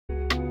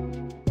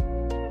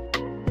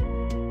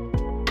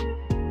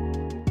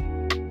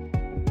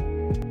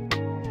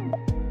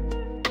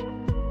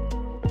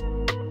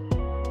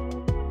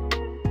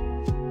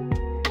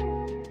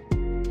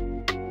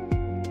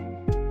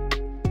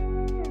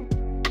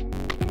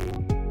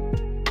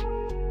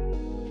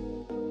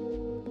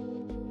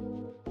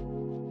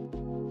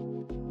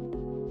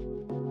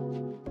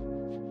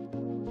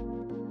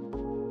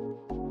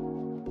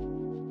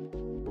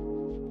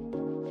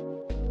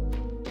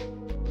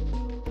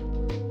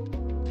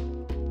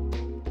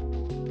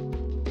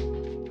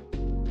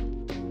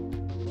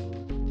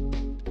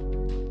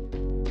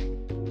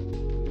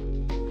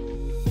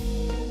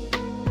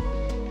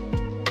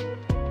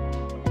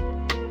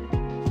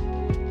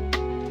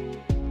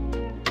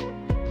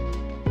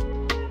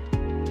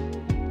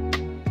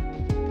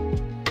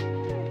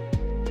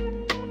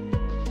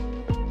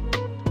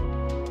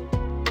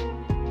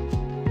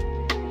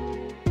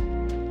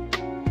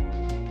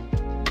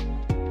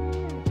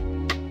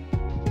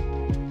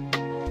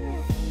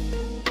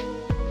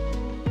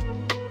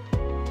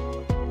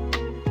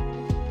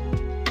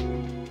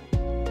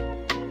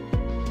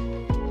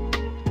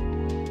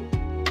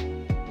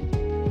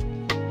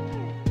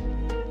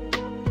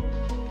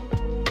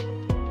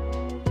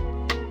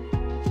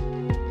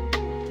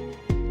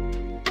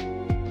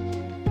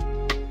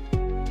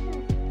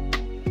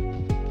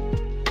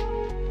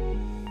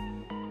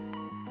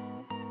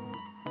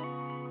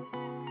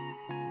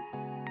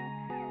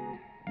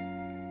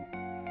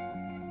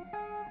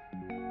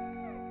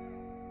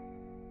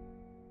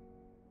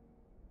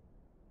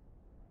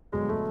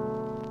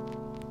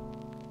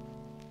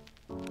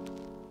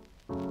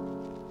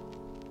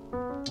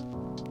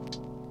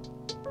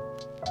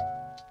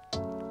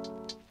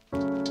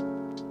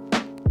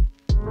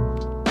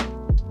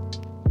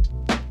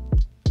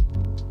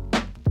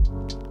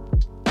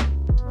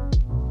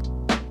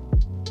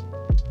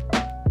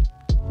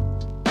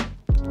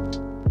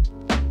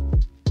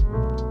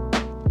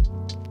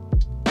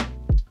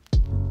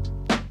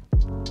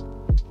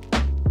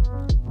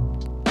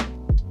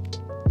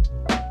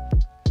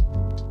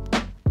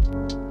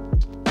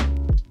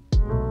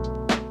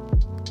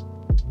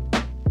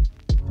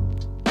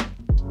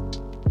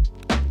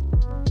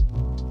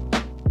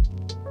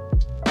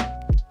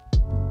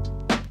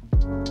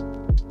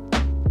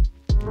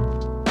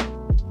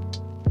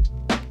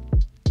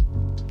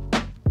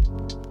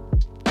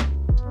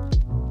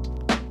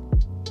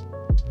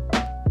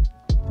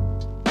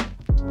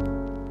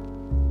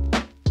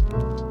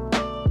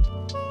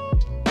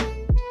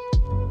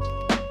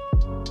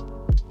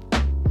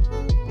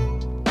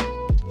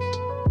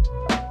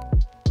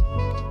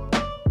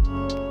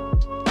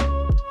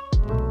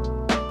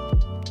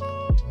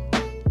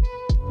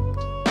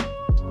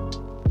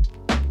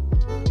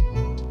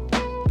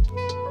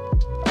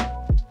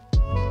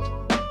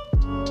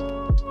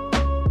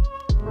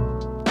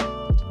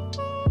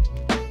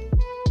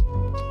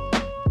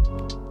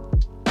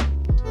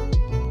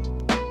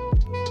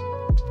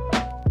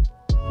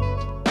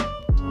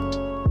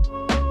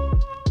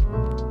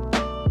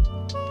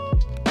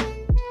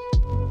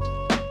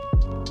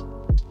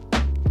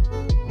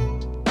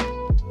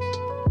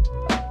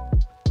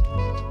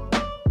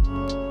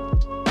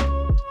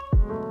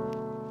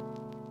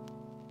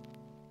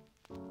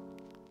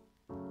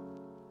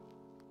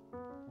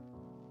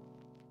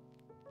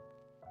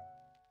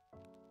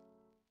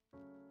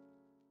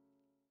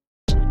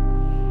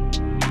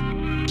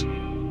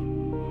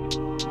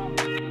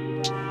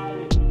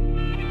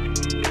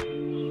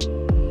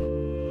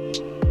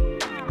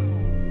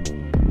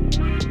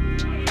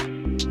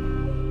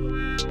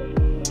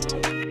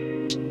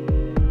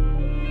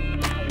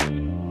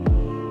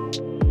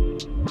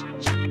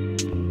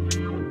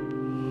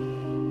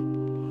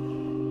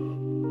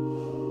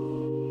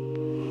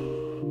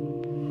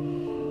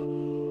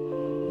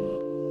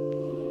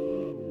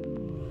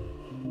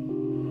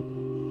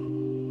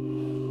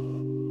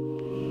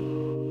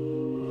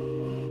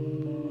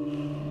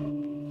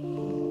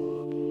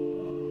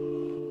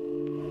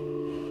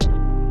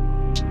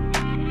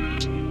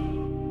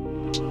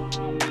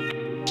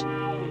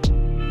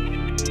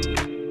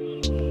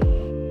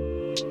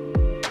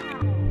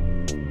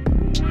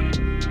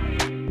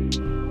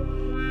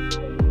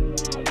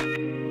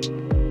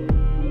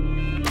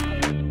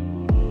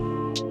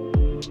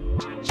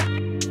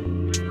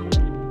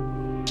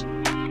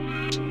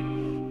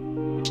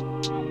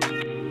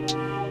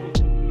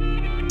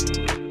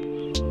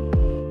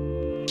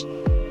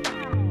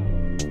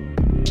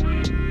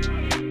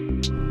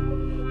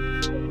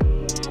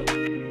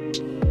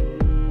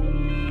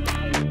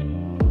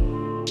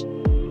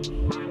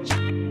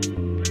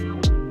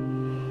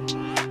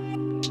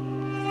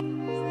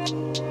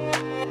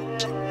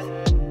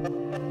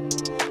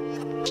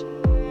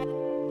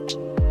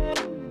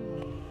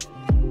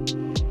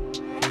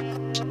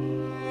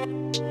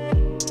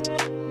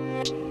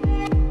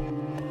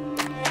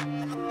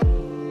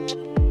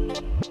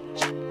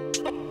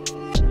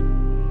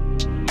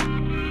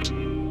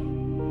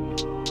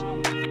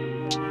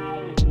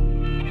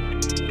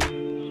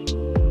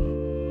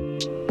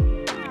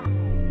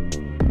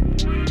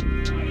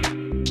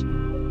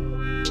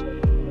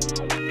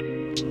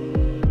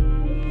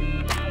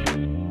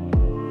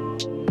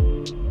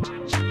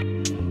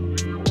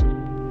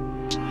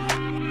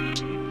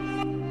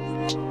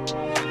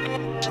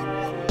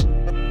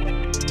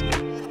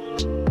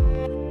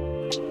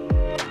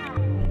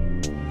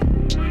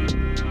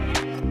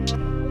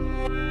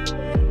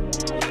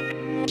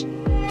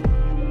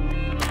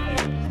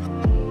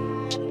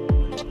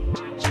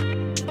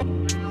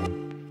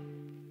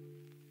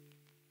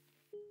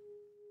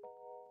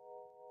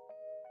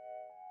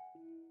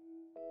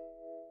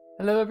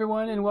Hello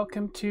everyone and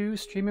welcome to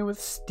Streaming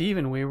with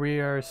Steven, where we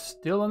are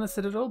still on the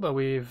Citadel, but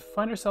we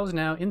find ourselves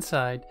now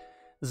inside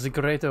the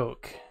Great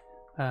Oak.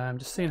 I'm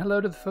just saying hello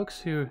to the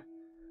folks who...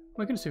 Oh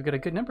my goodness, we've got a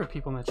good number of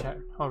people in the chat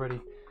already.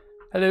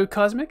 Hello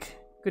Cosmic,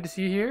 good to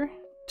see you here.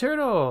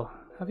 Turtle,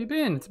 how have you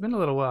been? It's been a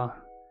little while.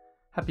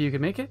 Happy you could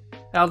make it.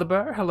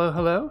 Aldebar, hello,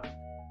 hello.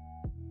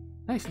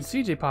 Nice, and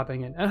CJ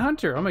popping in. And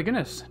Hunter, oh my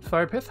goodness.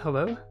 Firepith,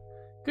 hello.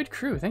 Good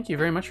crew, thank you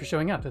very much for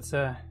showing up.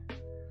 That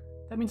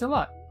means a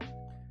lot.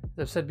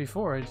 As I've said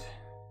before,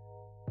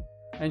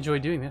 I enjoy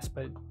doing this,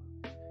 but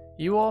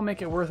you all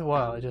make it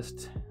worthwhile.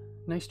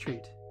 Nice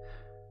treat.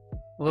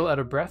 A little out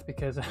of breath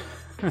because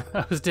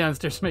I was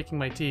downstairs making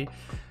my tea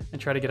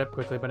and tried to get up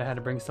quickly, but I had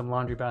to bring some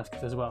laundry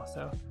baskets as well,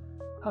 so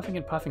huffing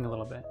and puffing a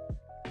little bit.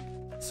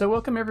 So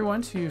welcome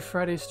everyone to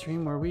Friday's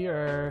stream where we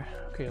are...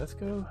 Okay, let's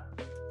go...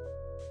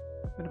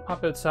 I'm going to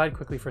pop outside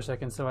quickly for a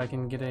second so I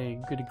can get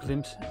a good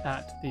glimpse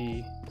at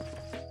the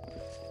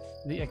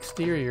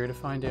exterior to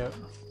find out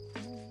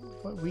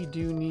what we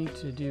do need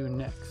to do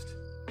next.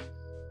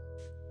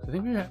 So I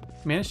think we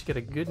managed to get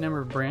a good number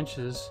of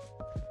branches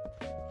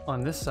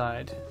on this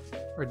side.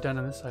 We're done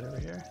on this side over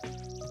here.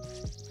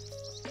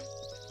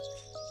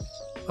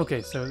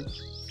 Okay, so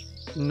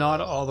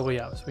not all the way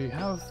up. So we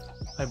have,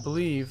 I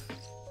believe,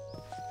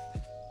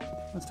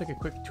 let's take a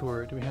quick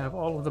tour. Do we have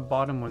all of the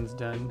bottom ones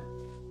done?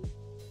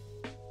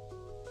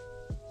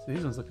 So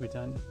these ones look to be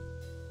done.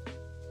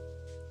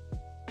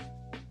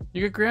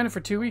 You get grounded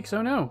for 2 weeks,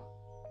 oh no!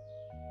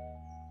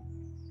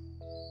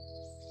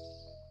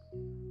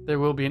 There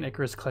will be an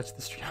Icarus clutch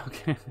this stream.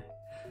 Okay.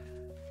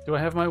 Do I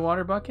have my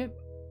water bucket?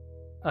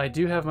 I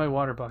do have my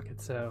water bucket,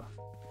 so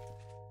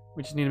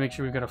we just need to make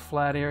sure we've got a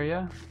flat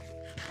area.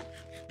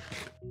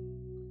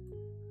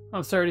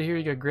 I'm sorry to hear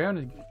you got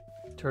grounded,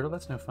 Turtle.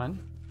 That's no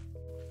fun.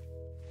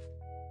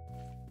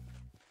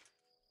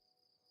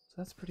 So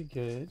that's pretty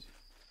good.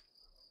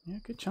 Yeah, a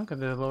good chunk of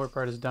the lower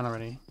part is done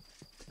already.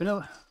 It's been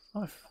a...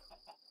 Oh,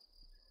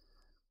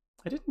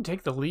 I didn't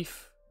take the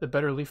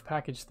better leaf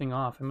package thing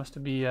off. It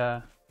must be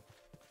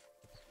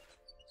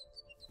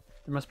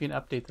there must be an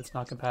update that's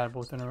not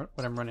compatible with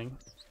what I'm running.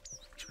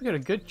 Actually, we got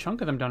a good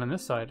chunk of them done on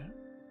this side.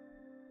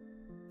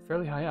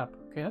 Fairly high up.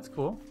 Okay, that's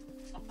cool.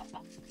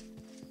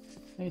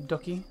 Hey,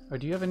 Ducky. Oh,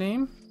 do you have a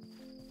name?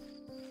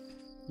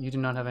 You do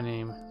not have a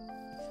name.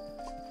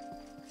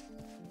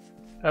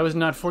 I was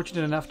not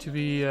fortunate enough to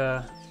be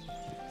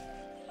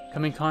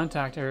come in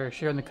contact or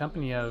share in the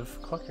company of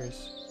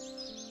Cluckers.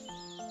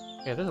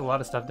 Yeah, there's a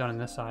lot of stuff done on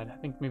this side. I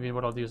think maybe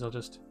what I'll do is I'll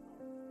just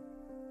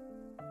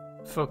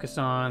focus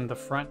on the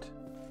front.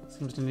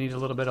 Seems to need a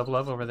little bit of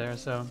love over there,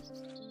 so...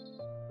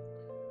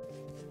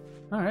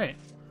 Alright.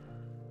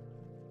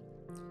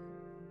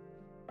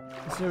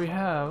 So we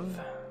have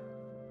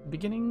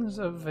beginnings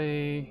of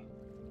a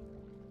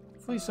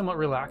hopefully somewhat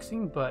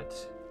relaxing but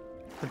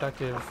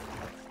productive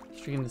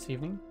stream this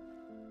evening.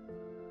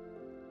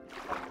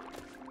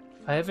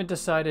 I haven't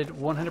decided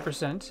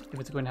 100% if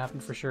it's going to happen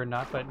for sure or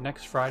not, but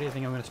next Friday I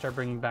think I'm going to start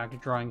bringing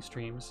back drawing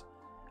streams.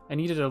 I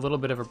needed a little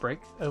bit of a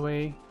break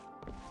away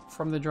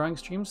from the drawing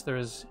streams.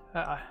 There's...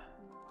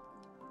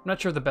 I'm not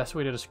sure the best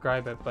way to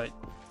describe it, but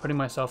putting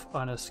myself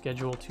on a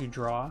schedule to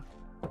draw,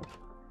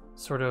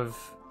 sort of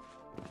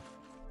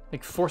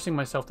like forcing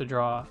myself to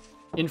draw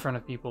in front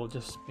of people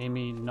just made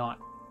me not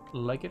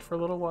like it for a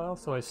little while,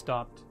 so I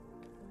stopped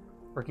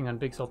working on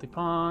Big Salty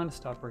Pond,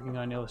 stopped working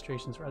on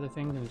illustrations for other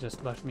things, and it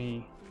just left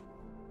me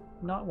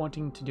not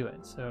wanting to do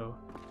it. So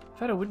I've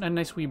had a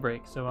nice wee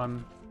break, so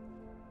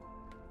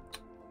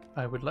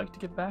I would like to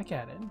get back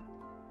at it.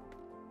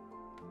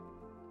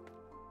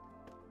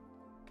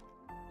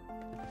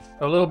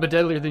 A little bit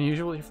deadlier than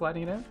usual, you're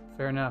flattening it out?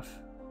 Fair enough.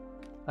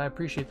 I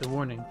appreciate the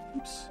warning.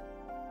 Oops.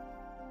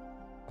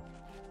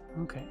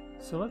 Okay,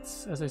 so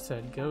let's, as I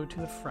said, go to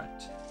the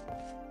front.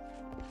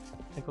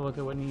 Take a look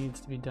at what needs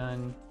to be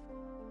done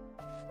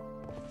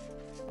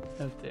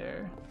out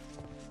there.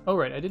 Oh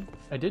right,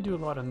 I did do a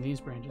lot on these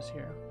branches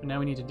here, but now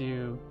we need to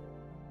do...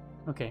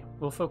 Okay,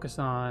 we'll focus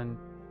on...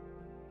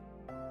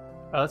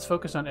 let's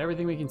focus on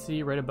everything we can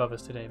see right above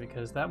us today,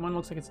 because that one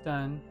looks like it's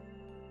done.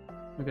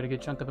 We've got a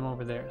good chunk of them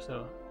over there,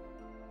 so...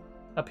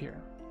 Up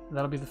here.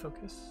 That'll be the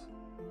focus.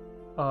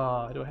 Do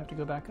I have to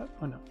go back up?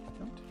 Oh no, I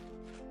don't.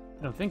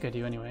 I don't think I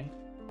do anyway.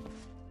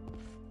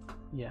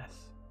 Yes.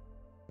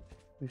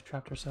 We've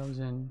trapped ourselves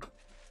in...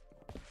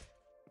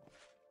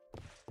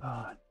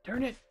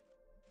 darn it!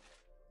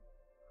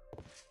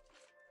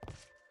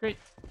 Great.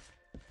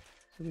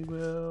 So we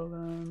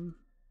will,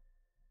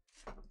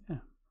 yeah.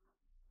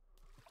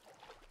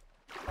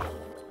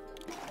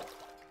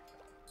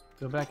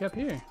 Go back up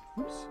here.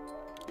 Oops.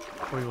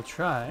 Or we will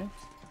try.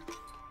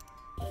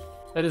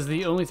 That is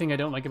the only thing I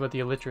don't like about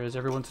the Elytra, is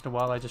every once in a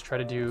while I just try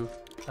to do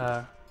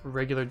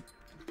regular...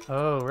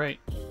 Oh,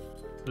 right.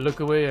 Look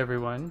away,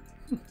 everyone.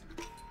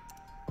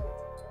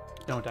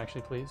 Don't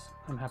actually, please.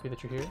 I'm happy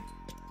that you're here.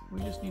 We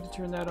just need to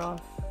turn that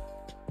off.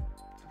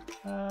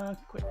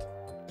 Quit.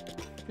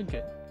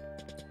 Good.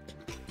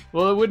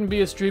 Well, it wouldn't be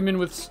a streaming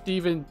with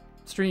Steven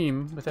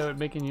stream without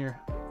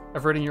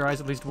averting your eyes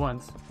at least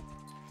once.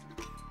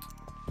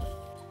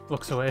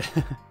 looks away.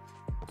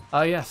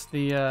 Yes,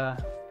 the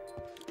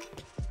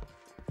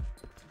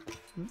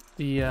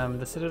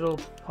Citadel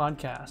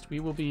podcast. We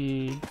will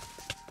be.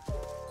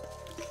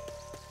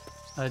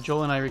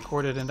 Joel and I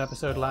recorded an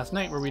episode last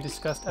night where we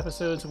discussed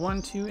episodes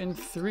 1, 2, and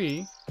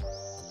 3.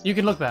 You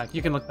can look back.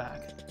 You can look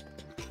back.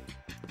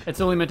 It's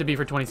only meant to be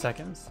for 20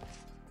 seconds.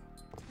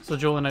 So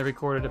Joel and I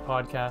recorded a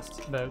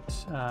podcast about.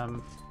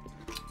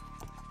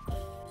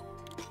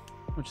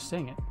 I'm just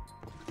saying it.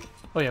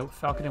 Oh yeah,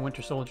 Falcon and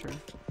Winter Soldier.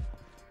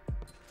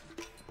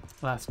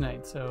 Last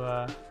night.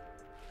 So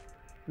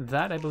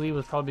that I believe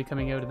will probably be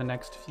coming out in the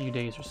next few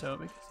days or so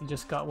because he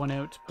just got one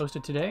out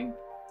posted today,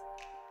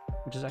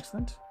 which is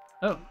excellent.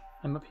 Oh,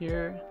 I'm up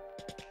here.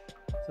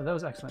 So that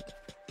was excellent.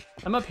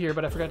 I'm up here,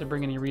 but I forgot to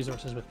bring any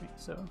resources with me,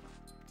 so.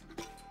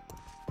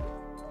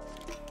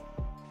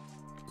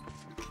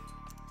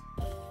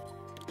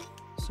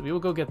 So we will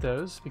go get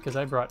those because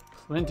I brought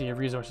plenty of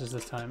resources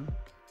this time.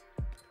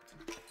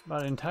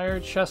 About an entire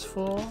chest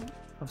full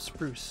of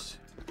spruce.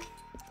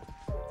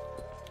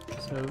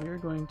 So we're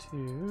going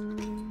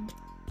to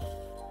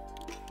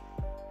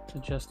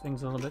adjust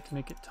things a little bit to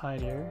make it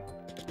tidier.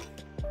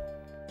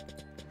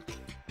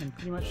 And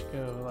pretty much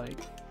go like,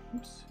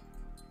 oops,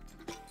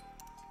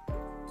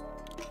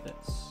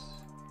 this.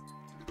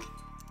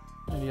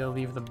 Maybe I'll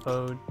leave the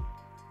bow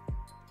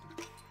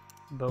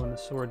and the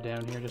sword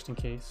down here just in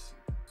case.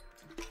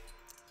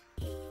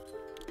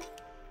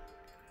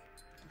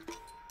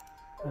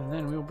 And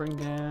then we'll bring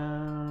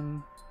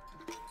down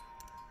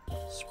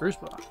spruce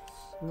blocks.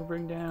 We'll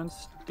bring down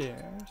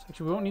stairs.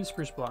 Actually, we won't need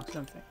spruce blocks, I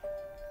don't think.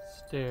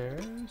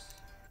 Stairs.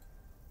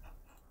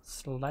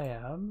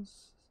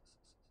 Slabs.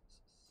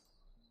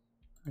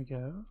 There we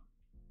go.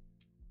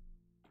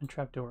 And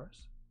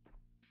trapdoors.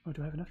 Oh,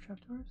 do I have enough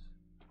trapdoors?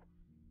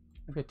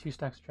 I've got 2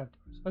 stacks of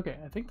trapdoors. Okay,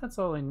 I think that's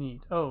all I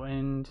need. Oh,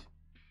 and...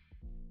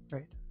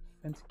 right,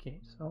 fence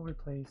gate. So I'll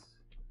replace...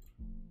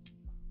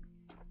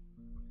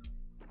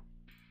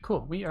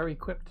 Cool, we are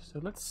equipped.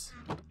 So let's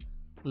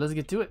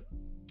get to it.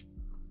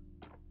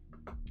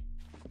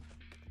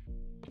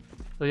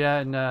 So yeah,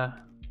 and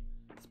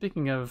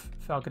speaking of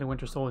Falcon and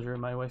Winter Soldier,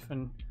 my wife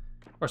and,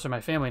 or sorry,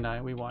 my family and I,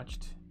 we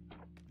watched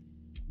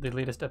the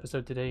latest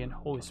episode today, and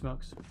holy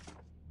smokes,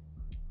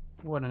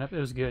 what an episode! It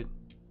was good.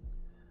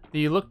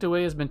 The looked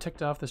away has been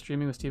ticked off the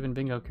streaming with Steven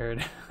bingo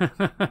card.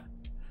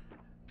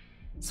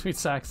 Sweet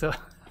saxo.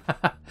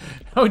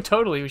 Oh,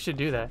 totally, we should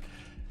do that.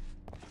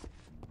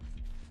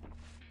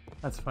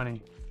 That's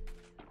funny.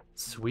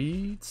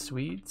 Sweet,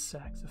 sweet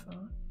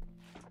saxophone.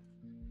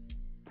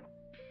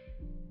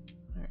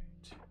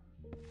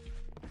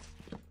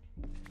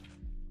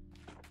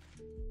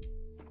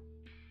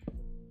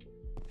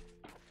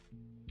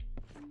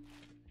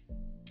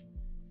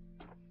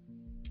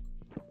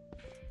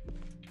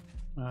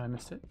 I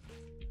missed it.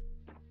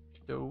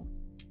 So.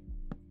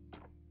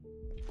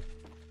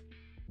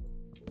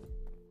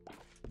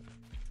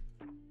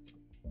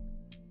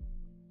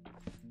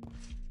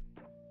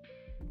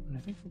 And I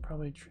think we'll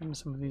probably trim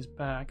some of these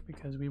back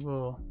because we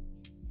will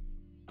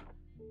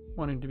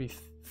wanting to be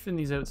thin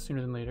these out sooner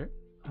than later.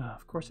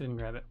 Of course I didn't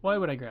grab it. Why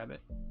would I grab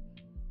it?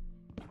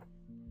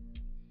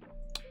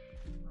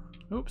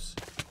 Oops.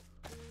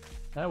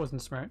 That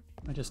wasn't smart.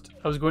 I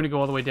was going to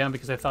go all the way down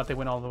because I thought they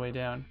went all the way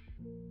down.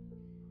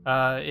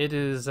 It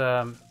is,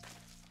 I've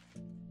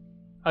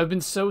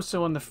been so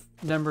on the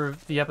number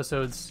of the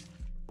episodes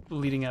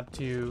leading up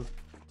to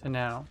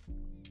now.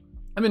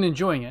 I've been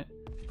enjoying it,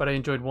 but I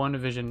enjoyed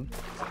WandaVision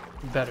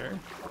better.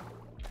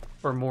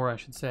 Or more, I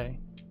should say.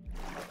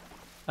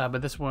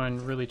 But this one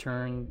really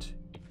turned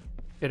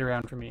it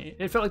around for me.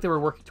 It felt like they were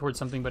working towards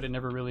something, but it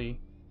never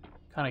really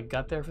kind of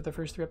got there for the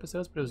first 3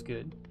 episodes, but it was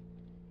good.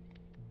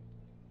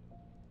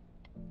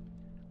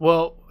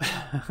 Well,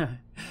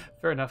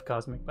 fair enough,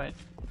 Cosmic, but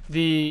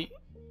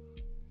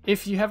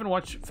if you haven't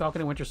watched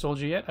Falcon and Winter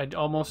Soldier yet, I'd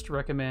almost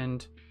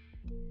recommend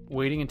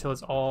waiting until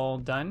it's all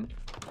done,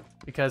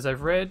 because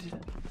I've read,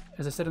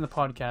 as I said in the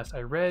podcast, I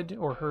read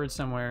or heard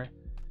somewhere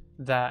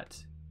that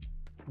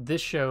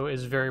this show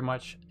is very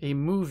much a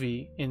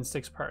movie in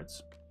 6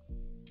 parts,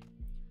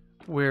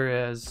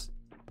 whereas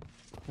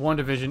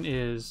WandaVision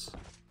is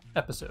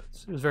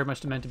episodes. It was very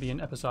much meant to be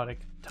an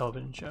episodic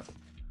television show.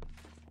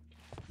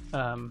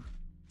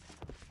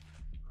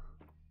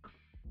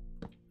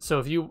 So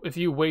if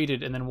you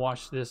waited and then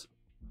watched this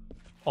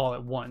all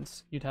at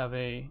once, you'd have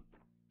a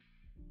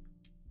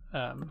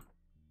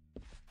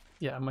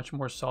much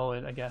more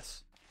solid, I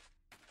guess,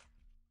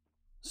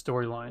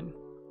 storyline,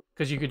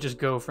 because you could just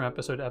go from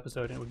episode to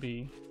episode and it would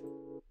be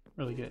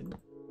really good.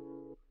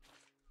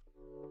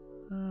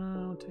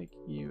 I'll take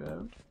you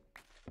out.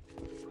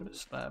 Put a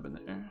slab in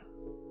there.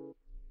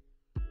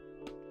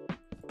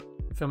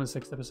 Filming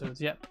 6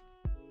 episodes. Yep.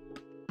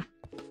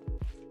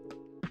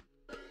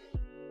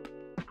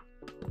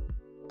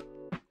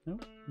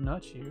 Nope,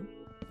 not you.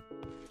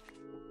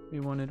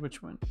 We wanted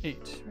which one?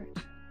 8, right.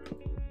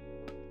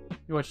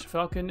 You watched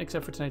Falcon,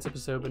 except for tonight's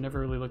episode, but never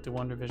really looked at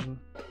WandaVision.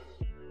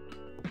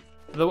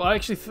 Though I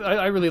actually,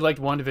 I really liked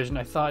WandaVision.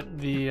 I thought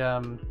the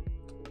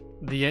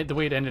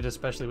way it ended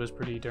especially was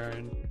pretty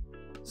darn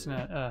I was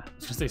gonna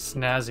say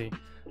snazzy.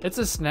 It's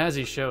a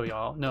snazzy show,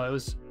 y'all. No, it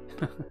was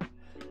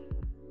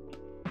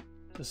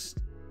just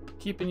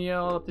keeping you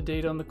all up to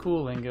date on the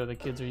cool lingo the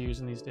kids are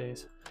using these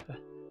days.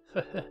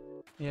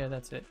 Yeah,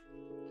 that's it.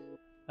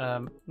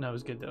 No, it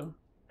was good though.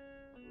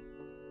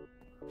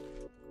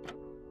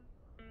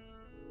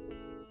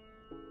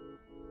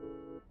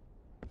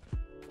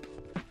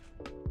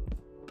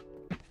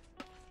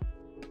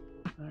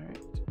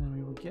 Alright, and then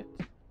we will get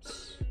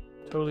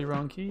totally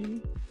wrong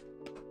key.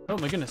 Oh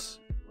my goodness.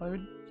 Why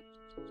would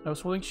I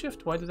was holding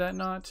shift? Why did that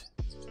not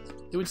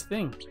do its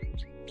thing?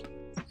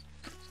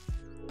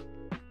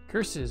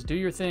 Curses, do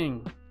your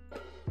thing.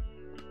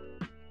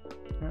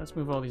 Alright, let's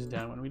move all these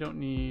down one. We don't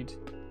need...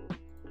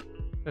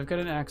 I've got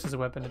an axe as a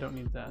weapon, I don't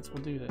need that, so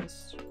we'll do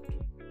this.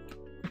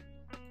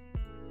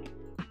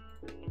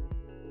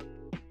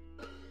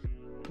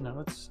 No,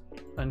 let's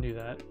undo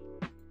that.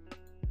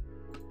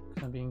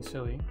 I'm being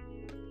silly.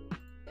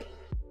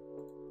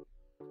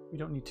 We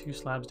don't need two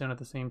slabs down at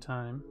the same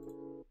time.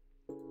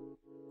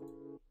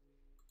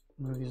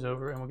 Move these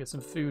over and we'll get some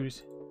food.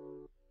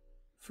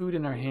 Food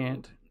in our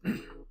hand.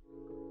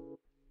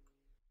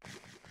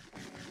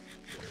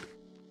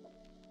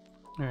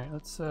 Alright,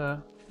 let's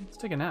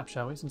take a nap,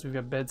 shall we? Since we've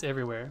got beds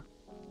everywhere.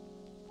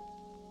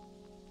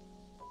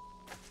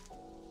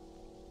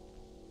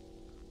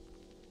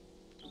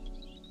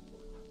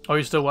 Oh,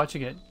 you're still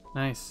watching it?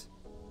 Nice.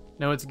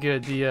 No, it's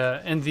good. The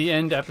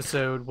end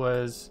episode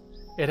was...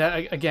 It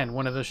had, again,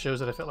 one of those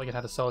shows that I felt like it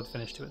had a solid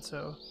finish to it,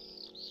 so...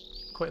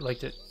 Quite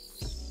liked it.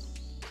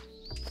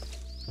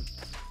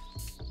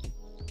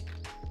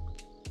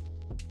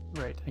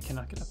 Right, I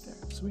cannot get up there.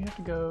 So we have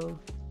to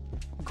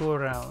go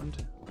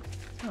around.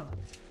 Oh.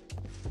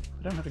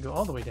 I don't have to go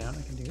all the way down,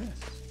 I can do this.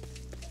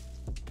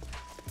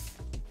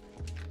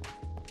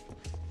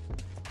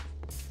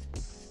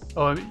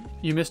 Oh,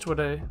 you missed what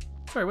I...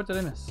 Sorry, what did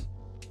I miss?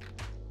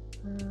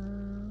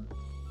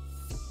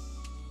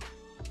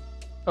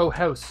 Oh,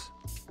 house.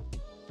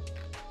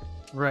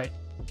 Right.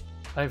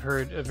 I've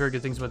heard very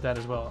good things about that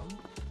as well.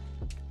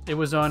 It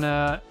was on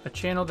a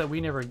channel that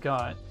we never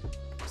got,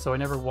 so I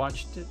never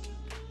watched it.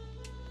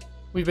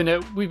 We've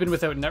been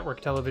without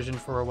network television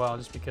for a while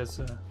just because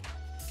you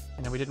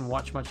know, we didn't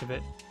watch much of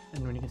it,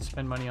 and when you can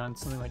spend money on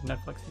something like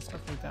Netflix and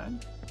stuff like that,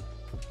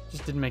 it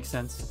just didn't make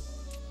sense.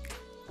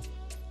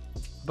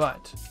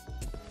 But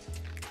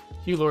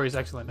Hugh Laurie is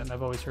excellent, and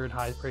I've always heard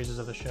high praises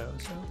of the show.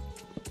 So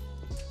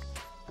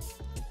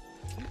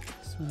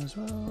this one as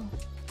well.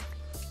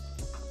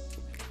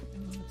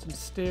 Put some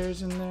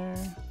stairs in there.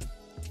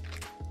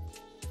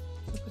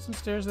 Should I put some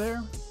stairs there?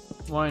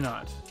 Why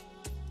not?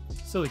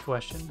 Silly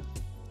question.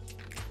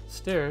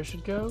 Stairs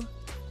should go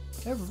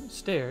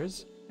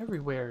stairs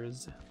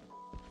everywheres.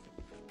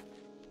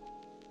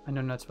 I know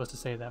I'm not supposed to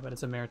say that, but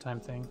it's a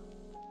maritime thing.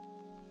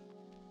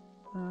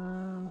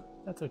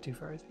 That's not too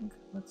far, I think.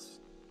 Let's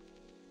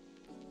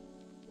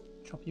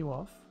chop you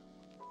off.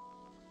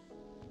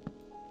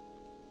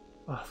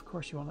 Oh, of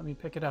course you won't let me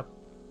pick it up.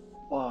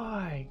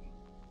 Why?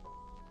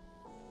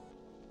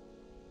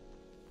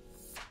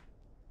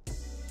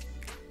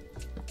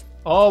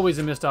 Always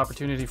a missed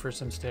opportunity for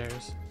some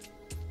stairs.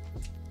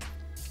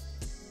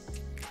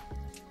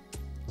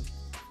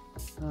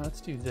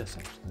 Let's do this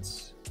actually.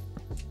 Let's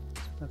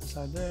put the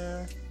side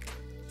there.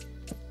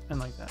 And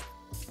like that.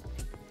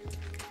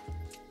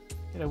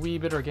 Get a wee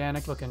bit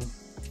organic looking.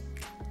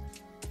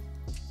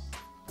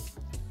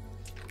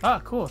 Ah,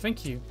 cool,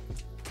 thank you.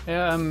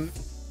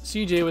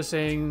 CJ was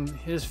saying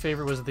his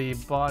favorite was the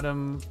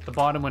bottom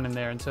one in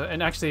there,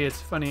 and actually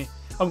it's funny.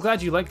 I'm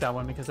glad you like that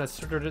one because that's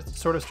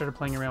sort of started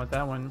playing around with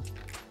that one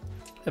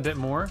a bit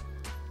more,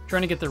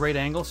 trying to get the right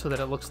angle so that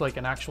it looks like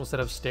an actual set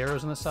of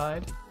stairs on the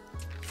side.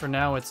 For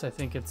now, I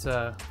think it's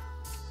a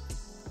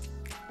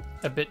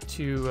bit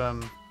too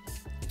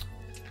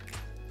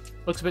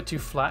looks a bit too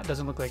flat.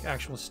 Doesn't look like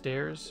actual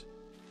stairs.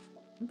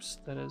 Oops,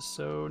 that is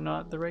so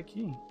not the right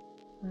key.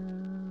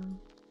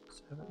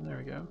 7, there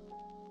we go.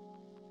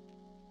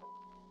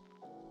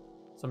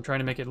 So I'm trying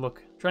to make it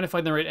look, trying to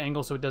find the right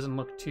angle so it doesn't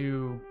look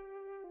too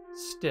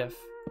stiff.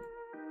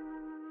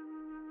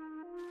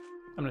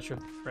 I'm not sure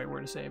if that's the right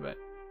word to say, but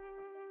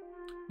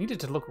I need it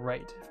to look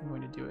right if I'm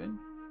going to do it.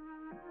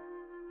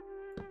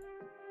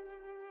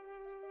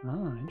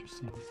 Oh,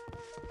 interesting.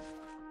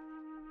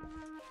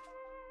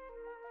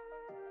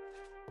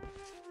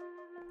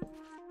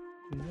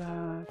 Do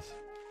that.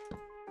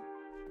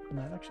 And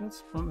that actually,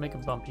 let's make a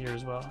bump here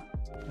as well.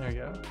 There we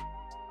go.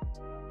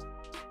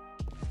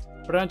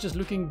 Branch is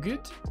looking good.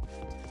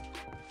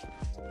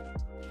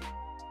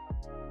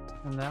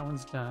 And that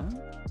one's done.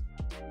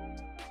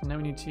 So now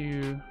we need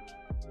to...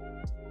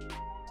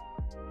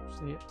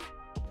 Actually,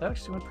 that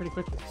actually went pretty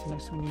quickly. So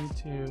next we need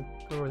to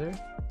go over there.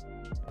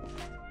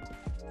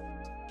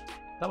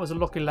 That was a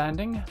lucky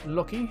landing.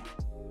 Lucky.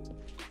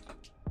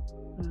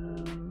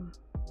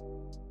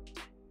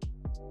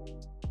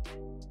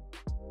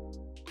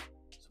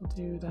 So we'll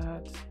do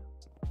that.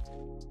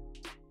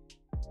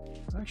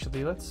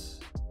 Actually, let's...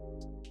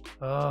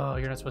 Oh,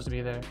 you're not supposed to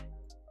be there.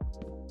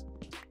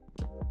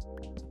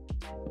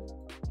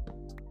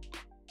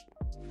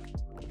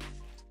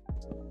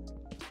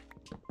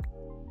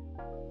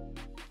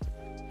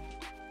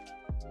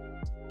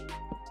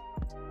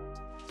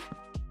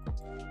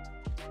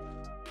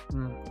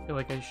 feel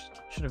like I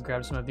should have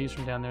grabbed some of these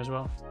from down there as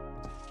well.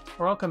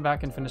 Or I'll come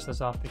back and finish this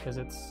off because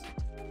it's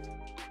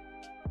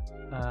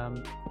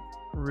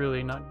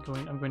really not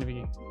going... I'm going to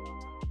be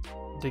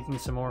digging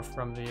some more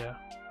from the...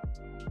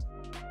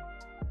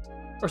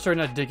 Or sorry,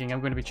 not digging. I'm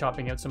going to be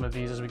chopping out some of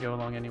these as we go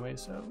along anyway,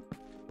 so...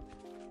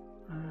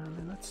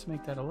 and let's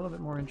make that a little bit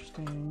more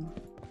interesting.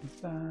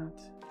 Like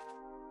that.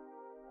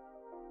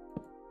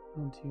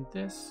 Onto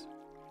this.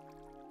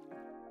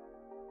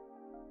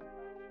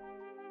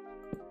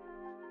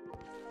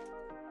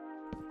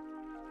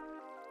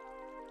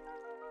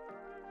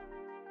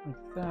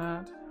 Like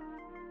that.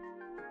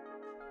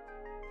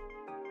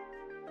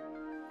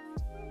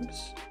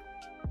 Oops.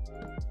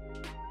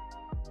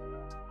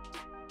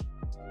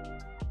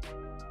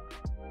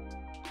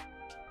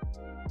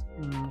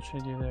 What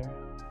should I do there?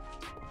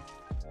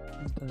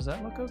 Does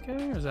that look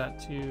okay, or is that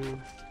too...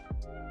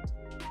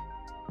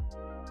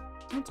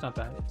 It's not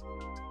bad.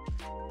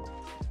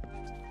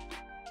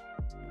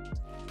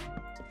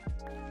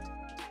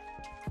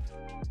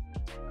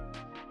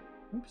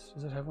 Oops,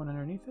 does it have one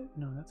underneath it?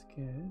 No, that's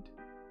good.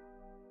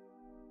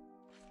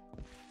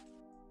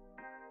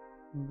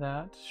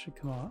 That should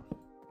come off.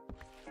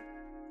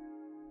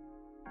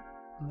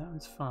 And that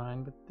one's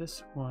fine, but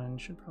this one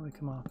should probably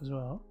come off as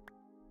well.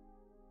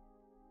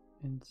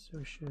 And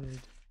so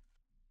should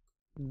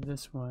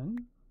this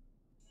one.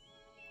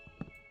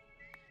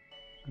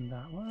 And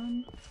that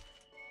one.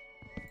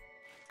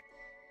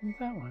 And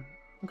that one.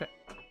 Okay.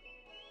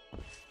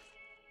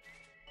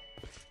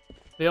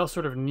 They all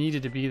sort of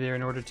needed to be there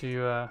in order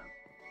to,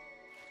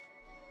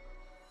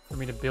 for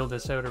me to build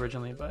this out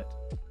originally, but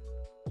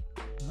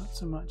not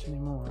so much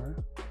anymore.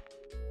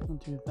 I'll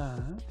do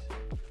that.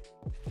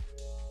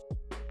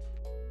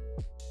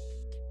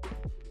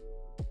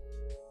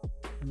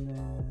 And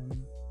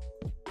then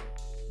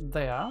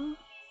there.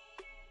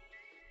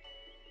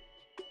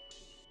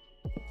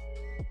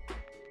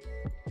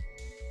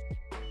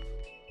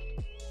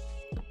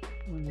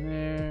 One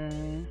there.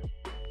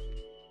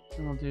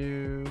 And I'll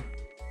do...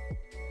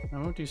 I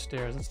won't do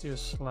stairs, let's do a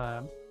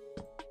slab.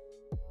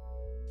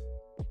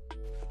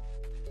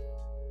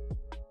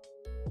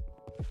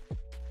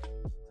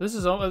 This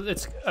is all,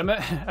 it's, I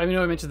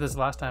know I mentioned this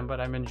last time, but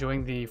I'm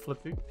enjoying the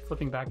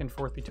flipping back and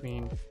forth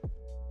between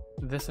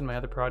this and my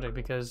other project,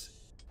 because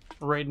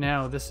right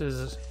now there's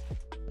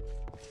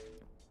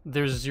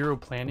zero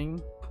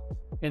planning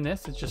in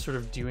this. It's just sort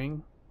of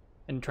doing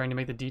and trying to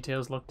make the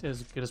details look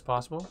as good as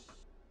possible,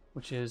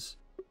 which is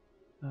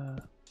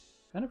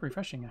kind of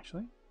refreshing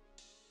actually.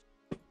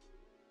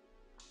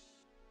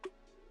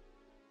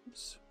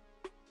 Oops.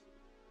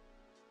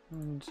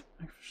 And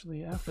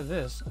actually after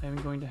this I'm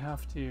going to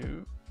have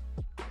to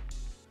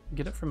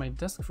get up from my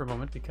desk for a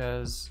moment,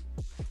 because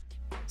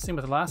same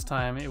with last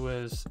time, it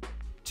was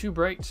too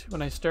bright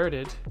when I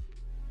started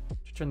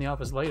to turn the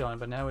office light on,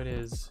 but now it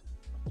is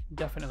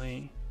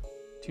definitely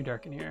too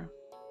dark in here.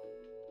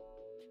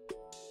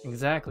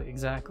 Exactly.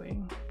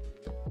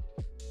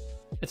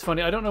 It's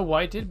funny, I don't know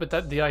why it did,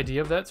 but the idea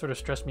of that sort of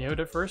stressed me out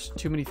at first.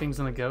 Too many things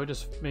on the go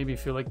just made me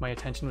feel like my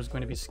attention was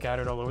going to be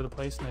scattered all over the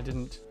place, and I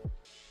didn't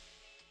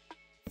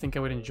think I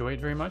would enjoy it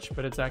very much,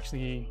 but it's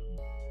actually...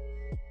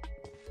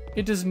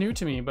 It is new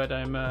to me, but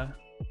I'm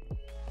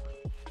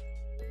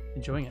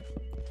enjoying it.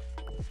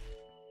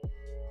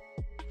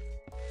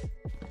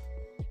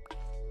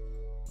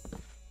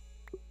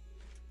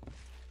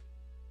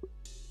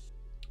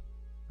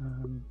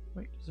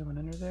 Wait, is there one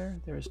under there?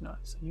 There is not,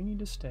 so you need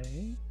to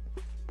stay.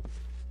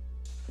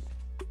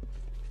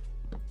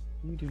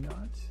 You do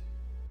not.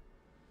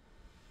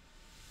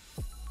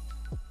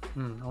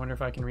 I wonder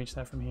if I can reach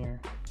that from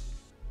here.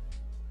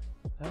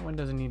 That one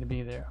doesn't need to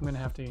be there. I'm gonna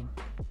have to...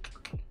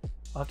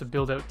 I'll have to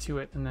build out to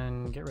it and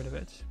then get rid of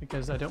it,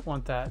 because I don't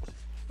want that.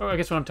 Oh, I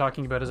guess what I'm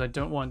talking about is I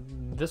don't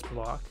want this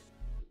block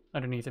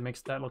underneath. It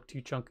makes that look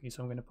too chunky,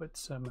 so I'm going to put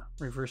some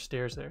reverse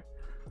stairs there.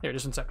 There,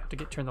 just one second. I have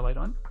to turn the light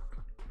on.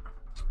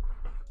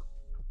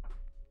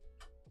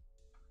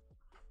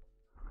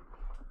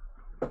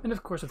 And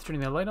of course, with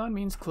turning the light on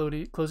means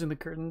closing the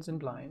curtains and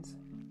blinds.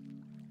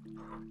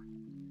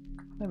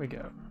 There we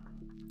go.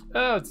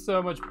 Oh, it's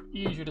so much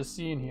easier to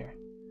see in here.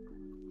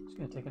 Just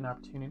going to take an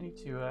opportunity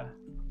to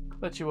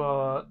let you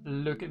all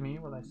look at me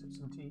while I sip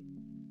some tea.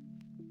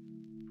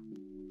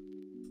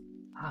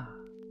 Ah,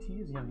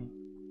 tea is yummy.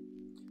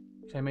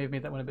 Actually, I may have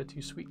made that one a bit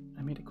too sweet.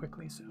 I made it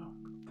quickly, so...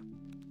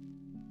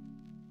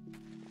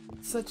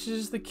 Such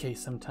is the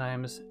case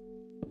sometimes.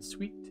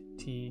 Sweet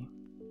tea.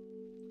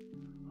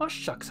 Oh,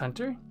 shucks,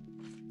 Hunter.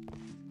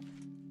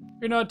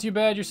 You're not too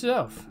bad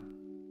yourself.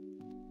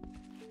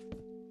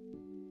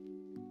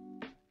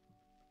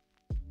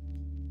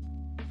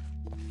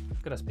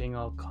 Look at us being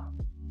all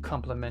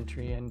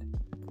complimentary and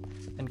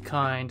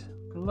kind.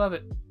 I love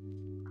it.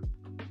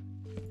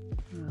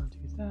 I'll do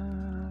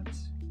that.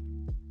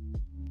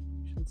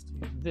 Let's do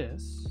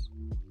this.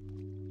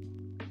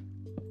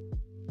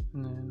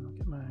 And then I'll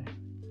get my...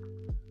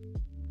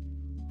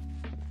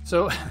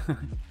 So,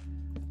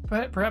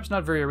 perhaps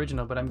not very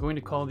original, but I'm going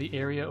to call the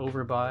area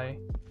over by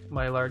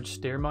my large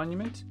stair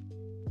monument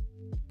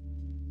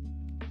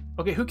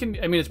Okay, who can...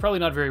 I mean, it's probably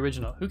not very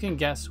original. Who can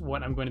guess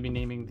what I'm going to be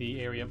naming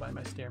the area by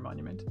my stair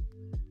monument?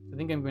 I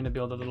think I'm going to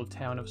build a little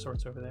town of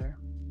sorts over there.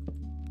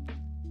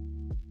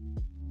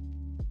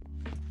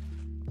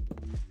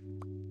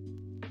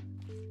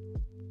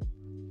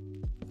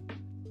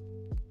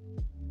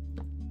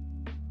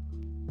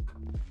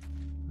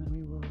 Then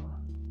we will...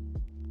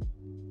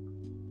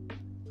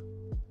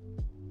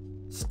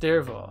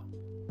 Stairval.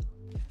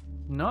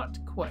 Not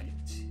quite.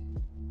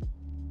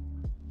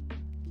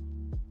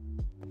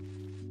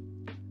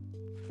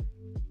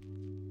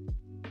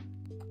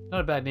 Not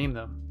a bad name,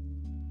 though.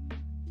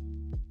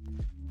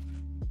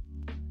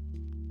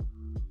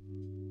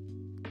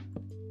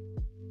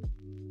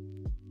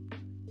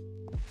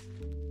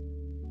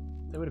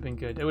 That would have been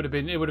good. It would have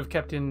been. It would have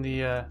kept in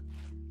the. It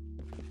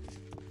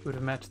would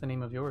have matched the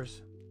name of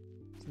yours.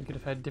 So we could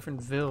have had different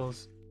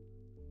villas.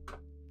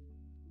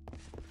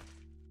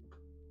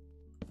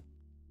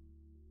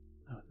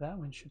 Oh, that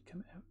one should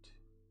come out.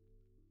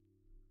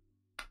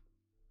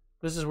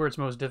 This is where it's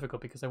most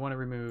difficult because I want to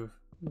remove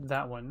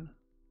that one.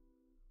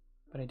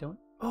 But I don't...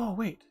 Oh,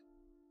 wait.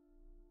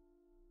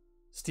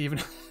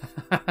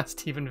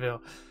 Stephenville.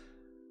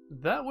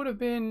 That would have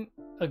been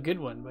a good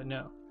one, but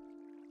no.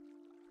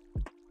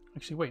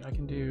 Actually, wait, I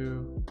can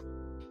do...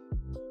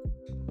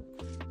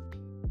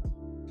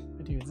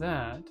 I do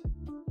that.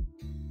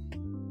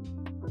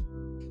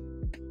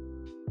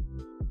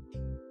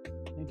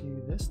 Can I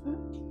do this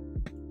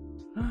then?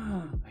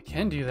 I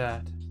can do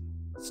that.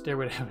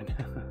 Stairway to heaven.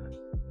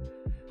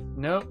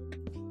 Nope.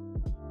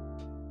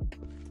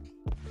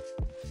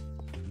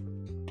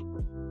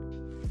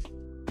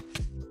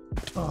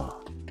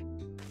 Oh,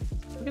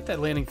 I'll get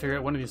that landing figure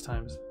out one of these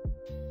times.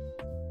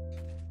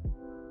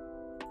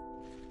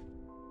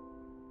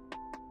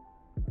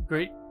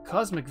 Great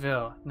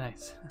Cosmicville,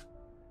 nice.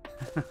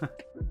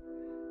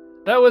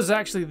 That was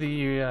actually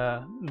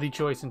the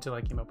choice until I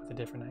came up with a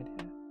different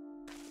idea.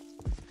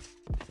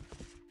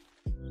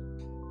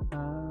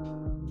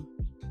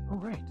 Oh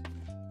right.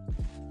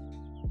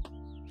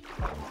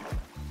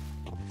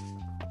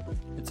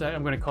 It's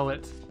I'm going to call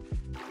it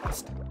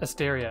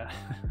Asteria.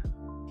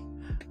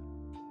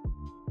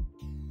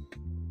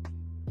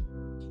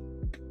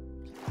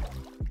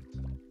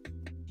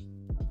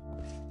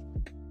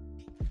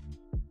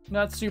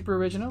 Not super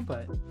original,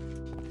 but...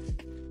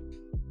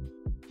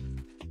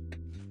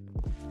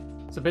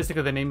 So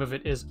basically the name of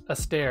it is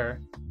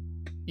Astaire.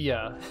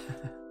 Yeah.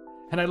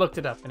 And I looked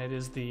it up, and it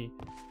is the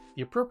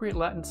appropriate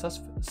Latin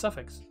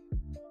suffix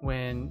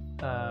when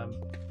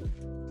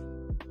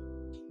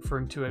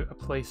referring to a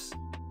place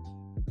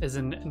as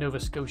in Nova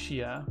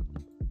Scotia.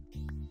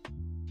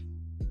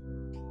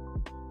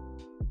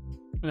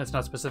 And that's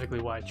not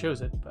specifically why I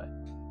chose it, but...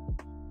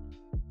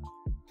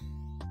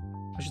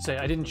 I should say,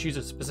 I didn't choose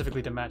it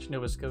specifically to match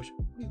Nova Scotia.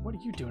 What are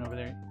you doing over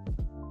there?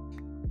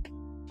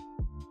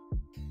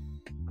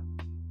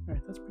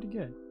 Alright, that's pretty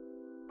good.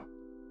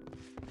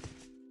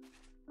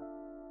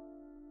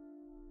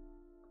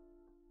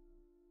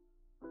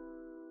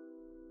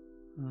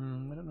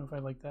 I don't know if I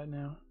like that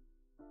now.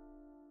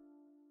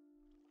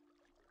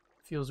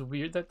 Feels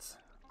weird. That's...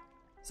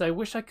 So I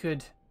wish I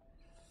could...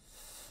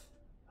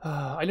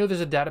 I know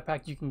there's a data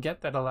pack you can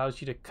get that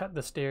allows you to cut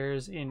the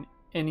stairs in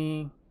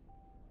any...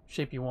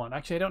 shape you want.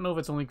 Actually, I don't know if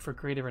it's only for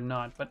creative or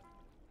not, but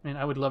I mean,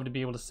 I would love to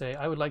be able to say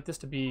I would like this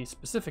to be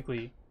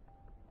specifically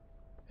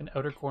an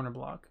outer corner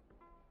block.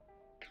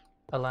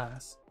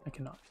 Alas, I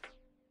cannot.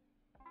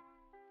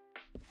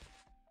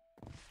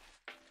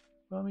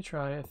 Well, let me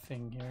try a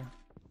thing here.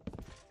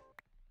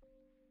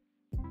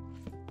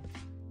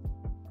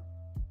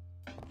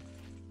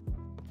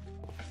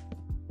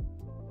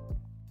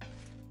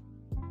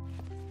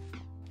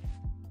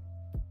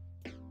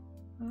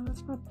 Oh,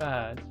 that's not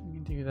bad. We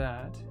can do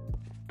that.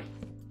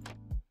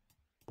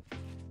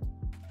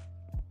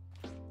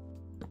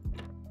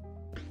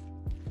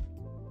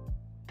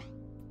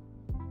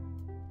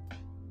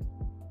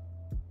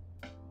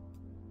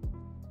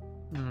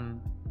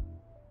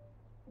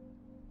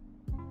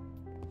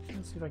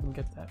 Let's see if I can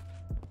get that.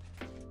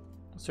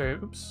 Sorry,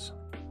 oops.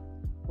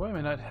 Why am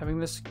I not having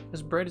this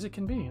as bright as it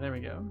can be? There we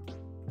go.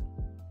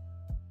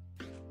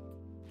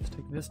 Let's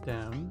take this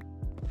down.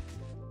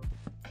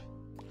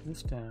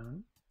 This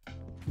down.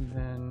 And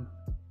then...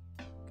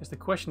 I guess the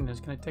question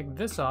is, can I take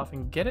this off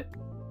and get it?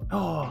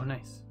 Oh,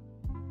 nice.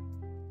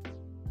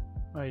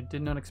 I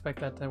did not expect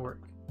that to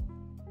work.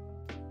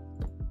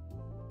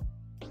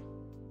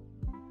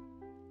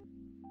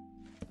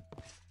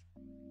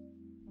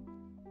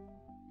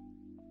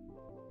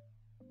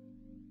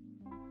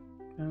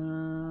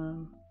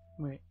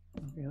 Wait.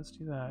 Okay, let's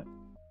do that.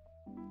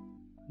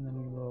 And then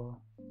we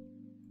will...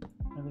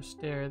 Another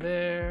stair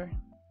there.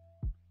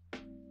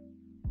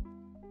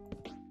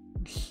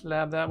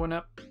 Slab that one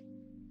up.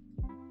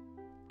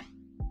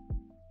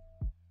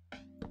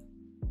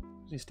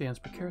 He stands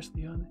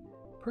precariously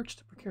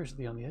perched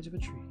precariously on the edge of a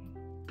tree.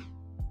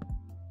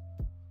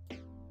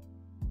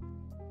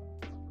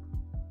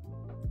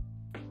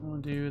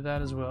 We'll do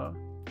that as well.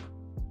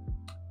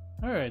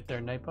 Alright there,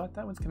 Nightbot.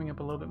 That one's coming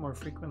up a little bit more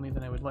frequently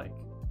than I would like.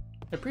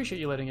 I appreciate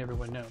you letting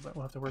everyone know, but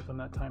we'll have to work on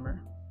that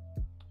timer.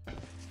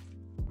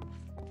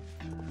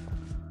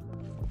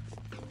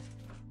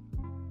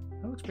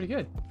 That looks pretty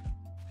good.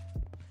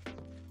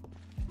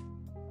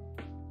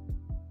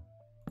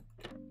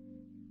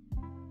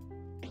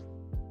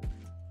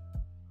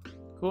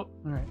 Cool.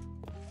 All right.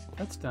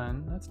 That's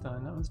done. That's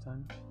done. That one's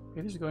done.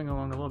 Okay, this is going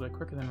along a little bit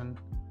quicker than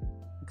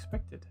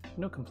expected.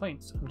 No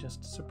complaints. I'm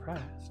just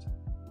surprised.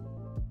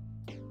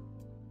 So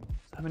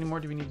how many more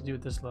do we need to do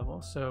at this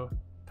level? So,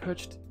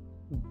 perched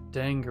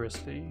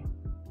dangerously.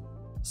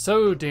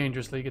 So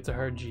dangerously gets a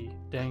hard G.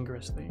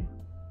 Dangerously.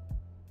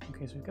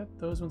 Okay, so we've got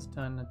those ones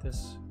done at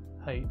this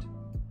height.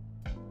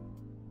 So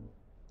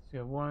we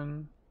have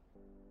 1,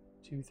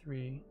 2,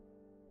 3,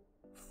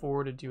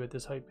 4 to do at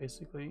this height,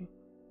 basically.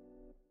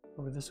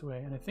 Over this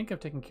way, and I think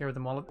I've taken care of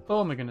them all.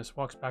 Oh my goodness,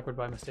 walks backward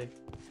by mistake.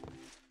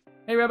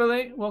 Hey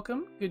Rabelais,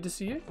 welcome. Good to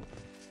see you.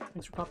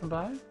 Thanks for popping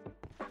by.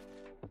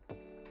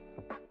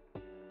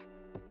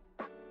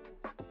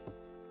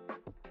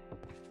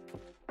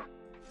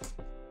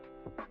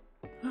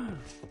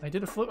 I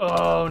did a flip.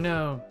 Oh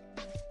no.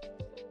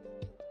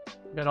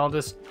 Got all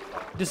this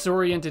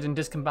disoriented and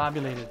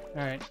discombobulated.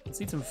 Alright,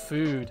 let's eat some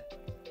food.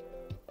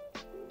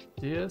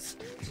 Yes,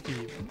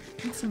 Steve.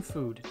 Eat some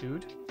food,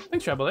 dude.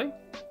 Thanks, Rabelais.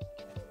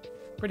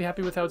 Pretty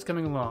happy with how it's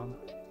coming along.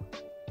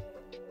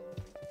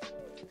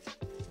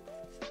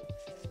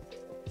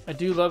 I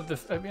do love the...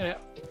 I mean,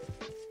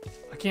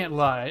 I can't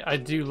lie. I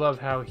do love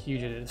how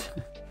huge it is.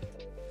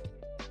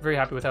 Very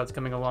happy with how it's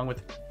coming along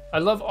with... I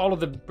love all of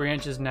the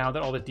branches now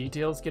that all the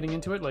details getting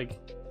into it. Like,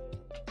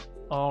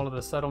 all of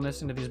the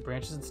subtleness into these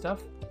branches and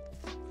stuff.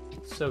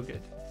 So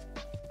good.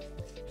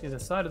 See, the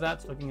side of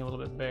that's looking a little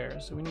bit bare.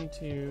 So we need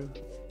to...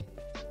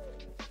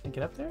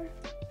 get up there?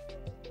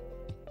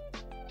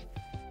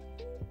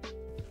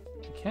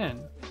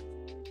 Can.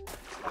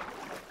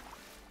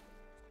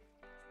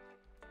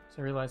 So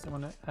I realized I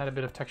want to add a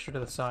bit of texture to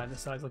the side. The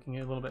side's looking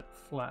a little bit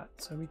flat,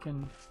 so we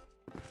can...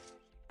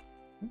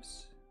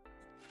 Oops.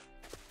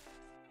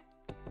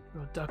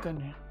 Little duck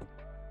under.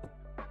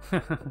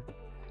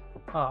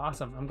 Oh,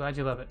 awesome. I'm glad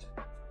you love it.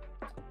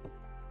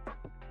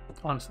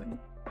 Honestly,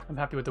 I'm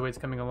happy with the way it's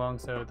coming along,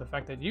 so the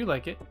fact that you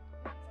like it,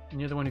 and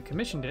you're the one who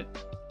commissioned it,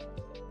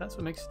 that's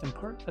what makes it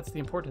important. That's the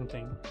important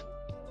thing.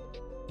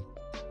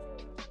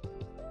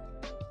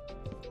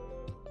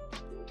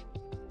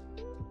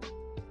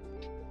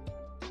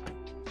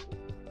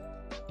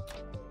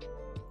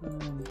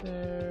 And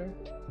there,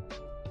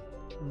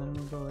 and then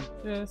we'll go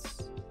like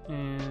this,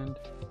 and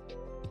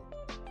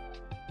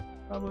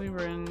probably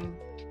we're in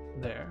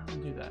there.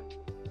 We'll do that.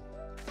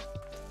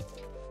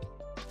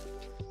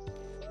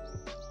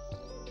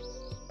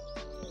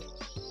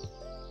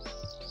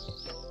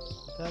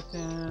 Put that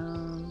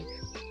down.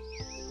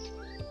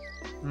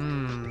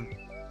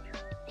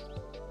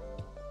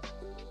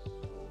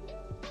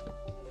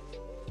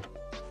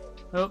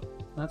 Oh,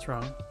 that's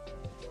wrong.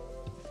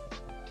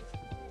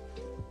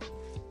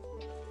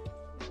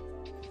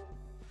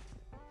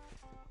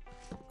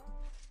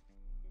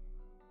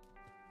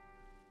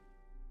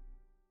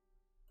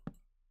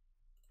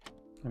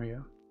 There we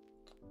go.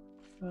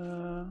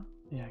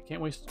 Yeah,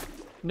 can't waste.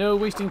 No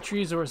wasting tree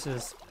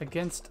resources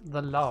against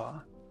the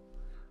law.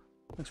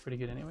 Looks pretty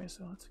good anyway,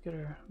 so let's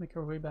make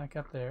our way back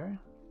up there.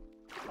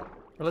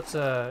 Or let's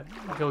go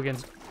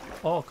against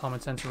all common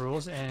sense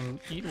rules and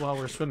eat while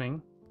we're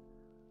swimming.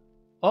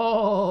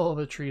 All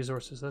the tree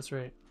resources, that's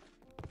right.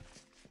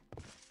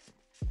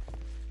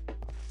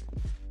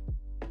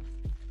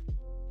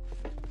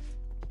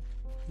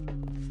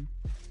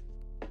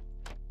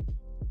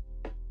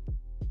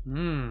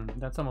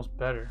 That's almost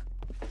better.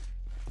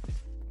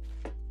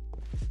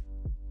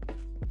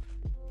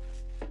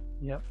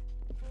 Yep.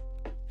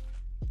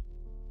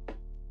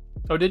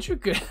 Oh, did you?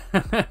 Good.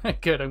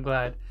 Good, I'm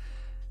glad.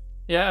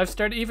 Yeah, I've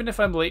started, even if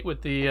I'm late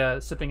with the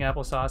sipping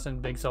applesauce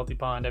and Big Salty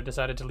Pond, I've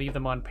decided to leave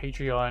them on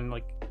Patreon.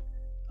 Like,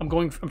 I'm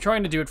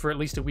trying to do it for at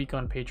least a week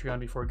on Patreon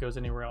before it goes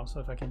anywhere else, so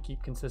if I can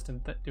keep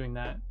consistent doing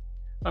that.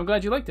 I'm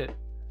glad you liked it.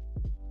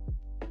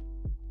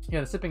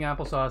 Yeah, the sipping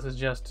applesauce is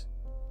just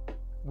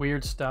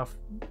weird stuff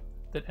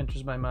that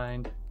enters my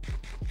mind.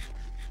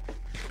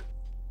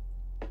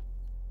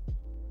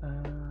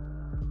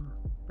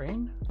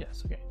 Brain?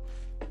 Yes, okay.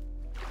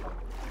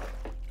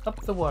 Up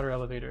the water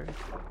elevator.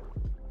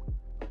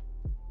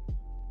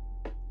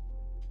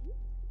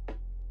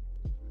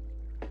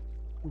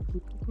 Boop,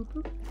 boop, boop, boop,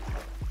 boop.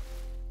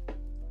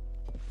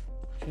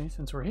 Okay,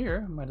 since we're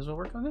here, might as well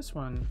work on this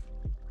one.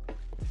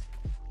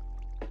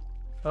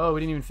 Oh,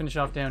 we didn't even finish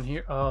off down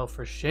here. Oh,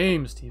 for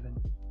shame, Steven.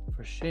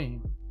 For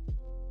shame.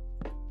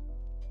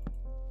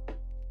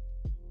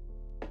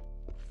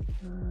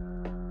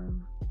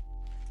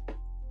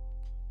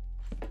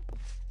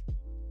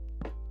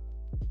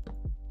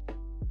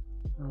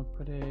 I'll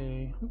put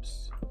a,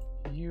 oops,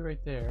 U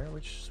right there,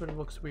 which sort of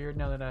looks weird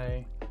now that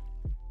I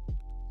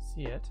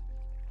see it.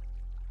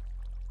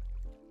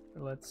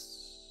 But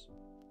let's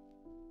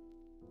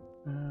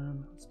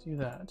do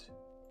that.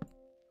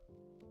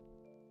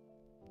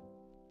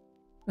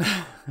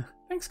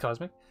 Thanks,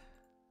 Cosmic.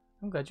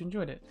 I'm glad you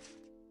enjoyed it.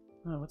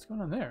 Oh, what's going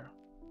on there?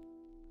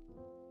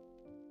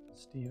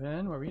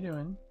 Steven, what were you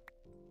doing?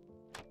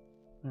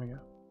 There we go.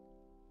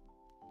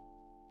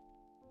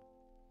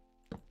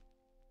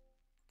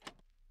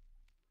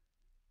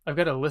 I've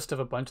got a list of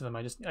a bunch of them.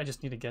 I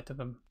just need to get to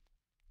them.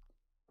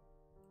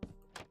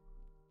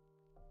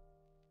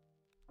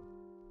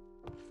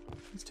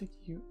 Let's take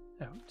you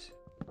out.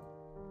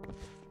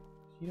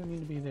 You don't need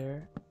to be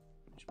there,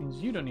 which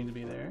means you don't need to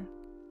be there.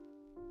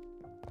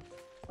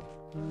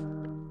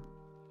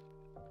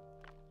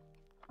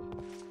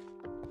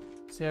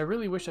 See, I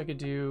really wish I could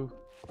do...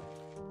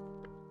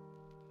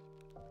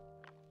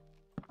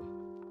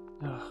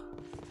 Ugh.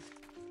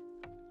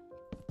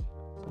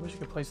 So I wish I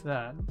could place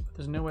that, but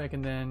there's no way I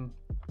can then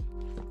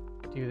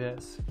do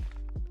this.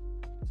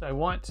 So I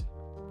want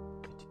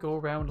it to go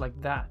around like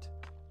that.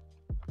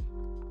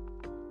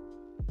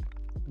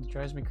 It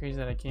drives me crazy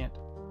that I can't.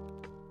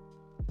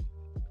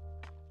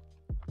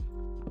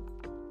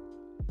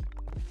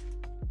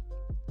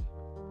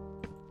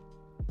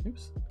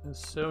 Oops,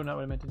 that's so not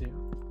what I meant to do.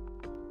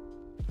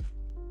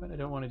 But I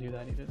don't want to do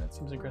that either. That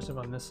seems aggressive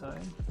on this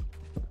side.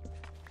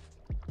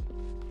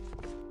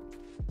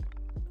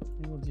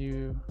 We'll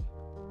do...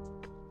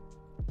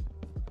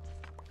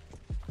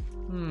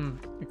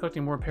 You're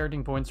collecting more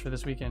parenting points for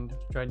this weekend.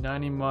 Drive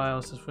 90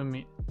 miles to swim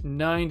meet.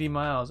 90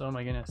 miles! Oh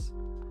my goodness.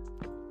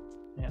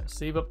 Yeah,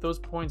 save up those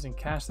points and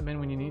cash them in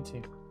when you need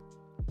to.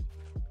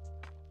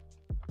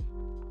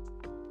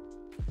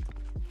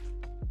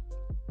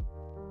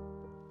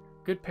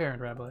 Good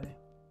parent, Rabelais.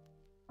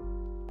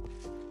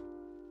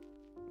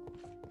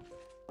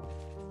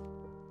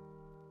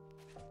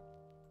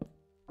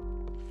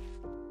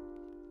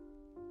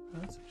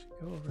 Let's actually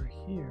go over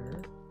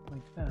here,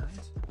 like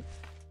that.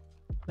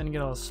 Then you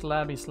get all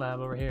slabby slab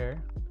over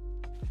here.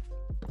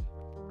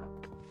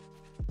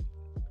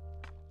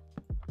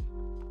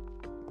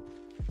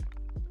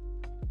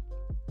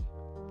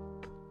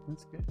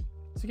 That's good.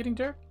 Is it getting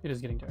dark? It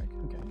is getting dark.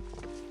 Okay.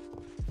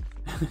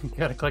 You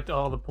gotta collect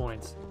all the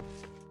points.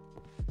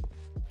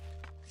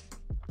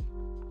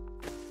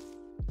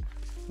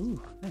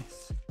 Ooh,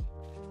 nice.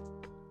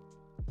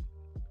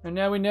 And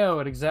now we know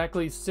at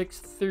exactly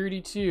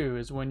 6:32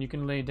 is when you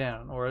can lay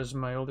down, or as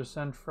my older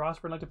son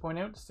Frost would like to point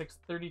out,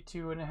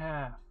 6:32 and a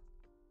half.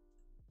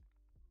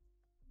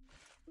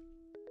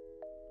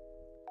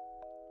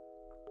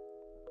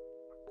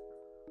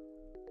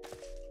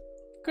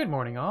 Good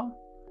morning, all.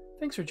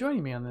 Thanks for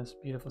joining me on this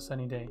beautiful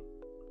sunny day.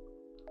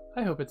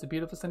 I hope it's a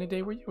beautiful sunny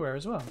day where you are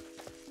as well.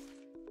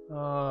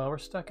 Oh, we're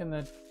stuck in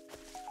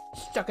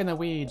the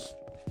weeds.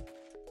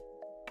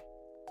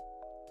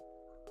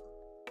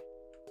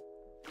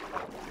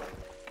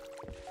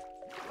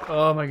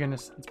 Oh my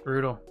goodness, that's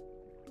brutal.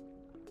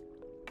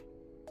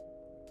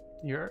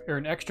 You're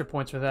earn extra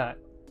points for that.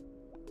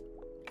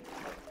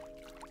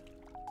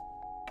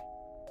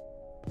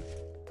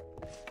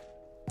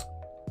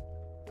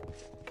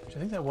 I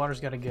think that water's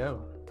got to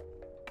go.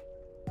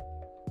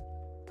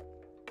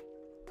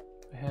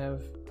 I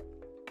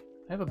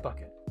have a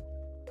bucket.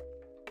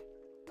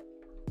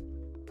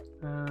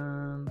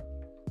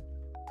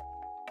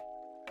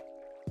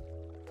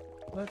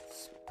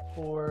 Let's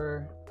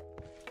pour.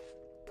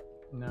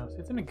 No,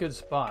 it's in a good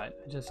spot.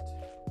 I just.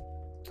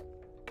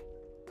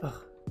 Ugh.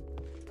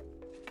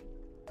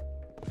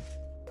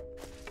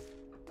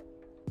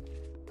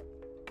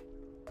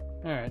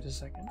 All right, just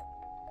a second.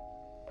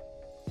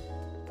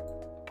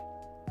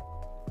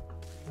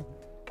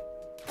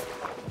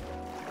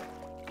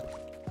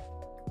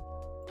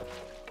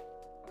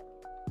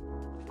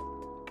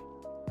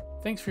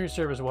 Thanks for your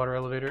service, water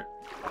elevator.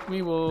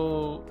 We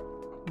will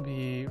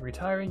be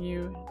retiring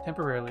you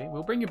temporarily.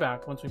 We'll bring you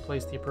back once we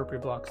place the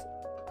appropriate blocks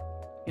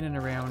in and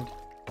around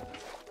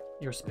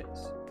your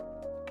space.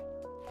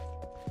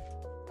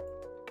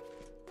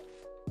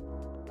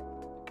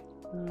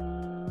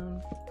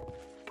 No,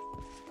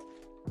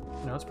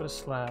 let's put a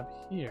slab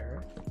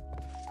here.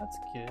 That's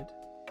good.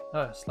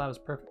 Oh, slab is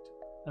perfect.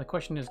 Now the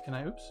question is, can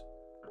I... Oops.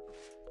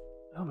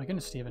 Oh my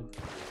goodness, Steven.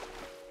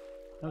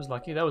 That was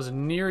lucky. That was a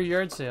near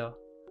yard sale.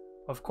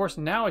 Of course,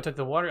 now I took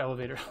the water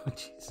elevator. Oh,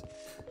 jeez.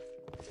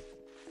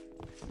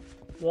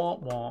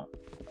 Womp womp.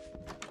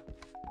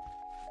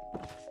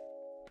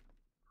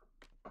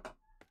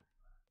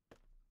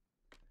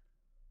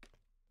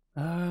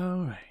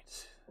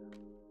 Alright.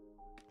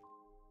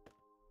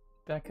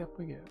 Back up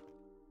we go.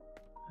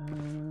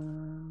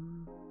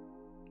 Trying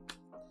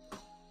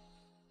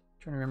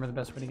to remember the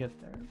best way to get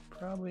there.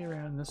 Probably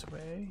around this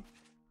way.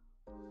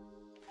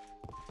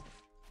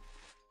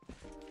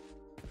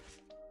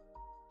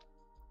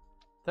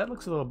 That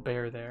looks a little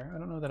bare there. I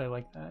don't know that I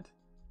like that.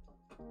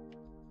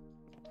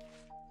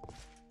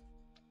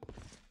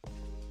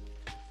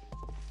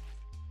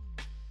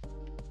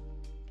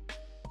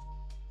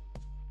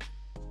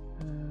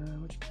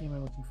 Which key am I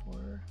looking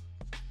for?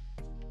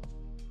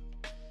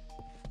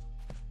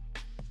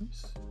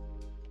 Oops.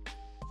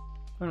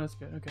 Oh no, that's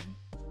good. Okay.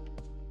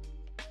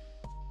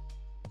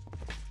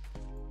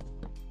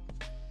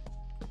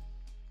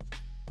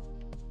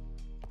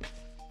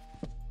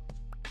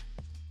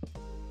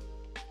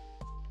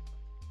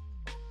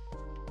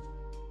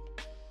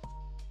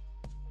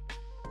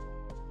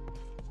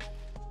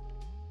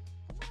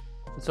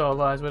 It's all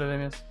lies. What did I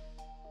miss?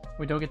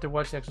 We don't get to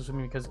watch the actual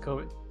swimming because of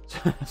COVID.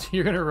 So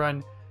you're gonna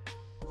run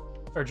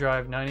or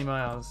drive 90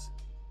 miles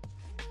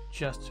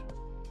just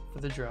for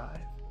the drive.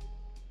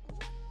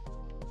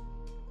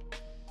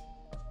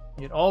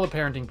 You get all the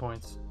parenting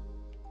points.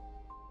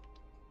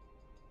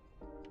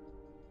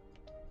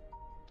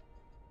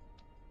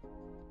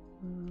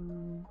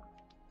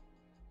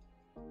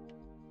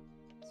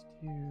 Let's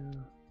do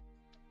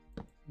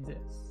this.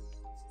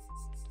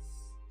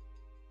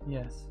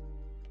 Yes.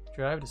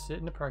 Drive to sit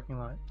in the parking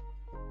lot.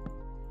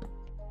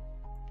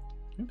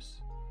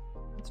 Oops.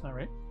 That's not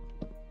right.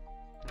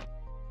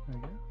 There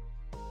we go.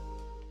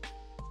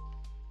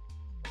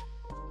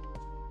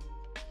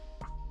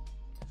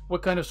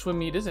 What kind of swim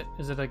meet is it?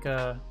 Is it like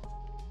a...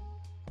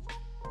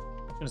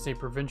 I'm gonna say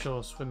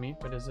provincial swim meet,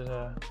 but is it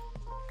a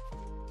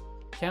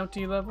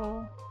county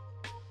level?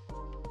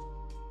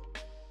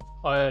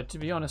 To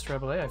be honest,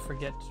 Rebel A, I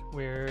forget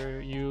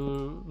where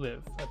you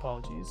live.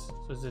 Apologies.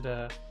 So is it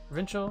a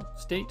provincial,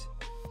 state,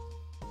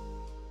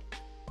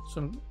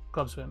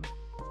 club swim?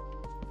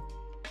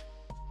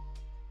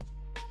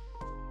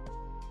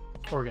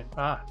 Oregon.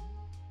 Ah.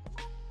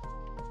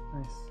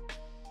 Nice.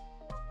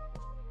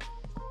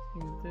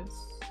 Do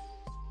this.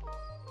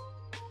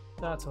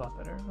 That's a lot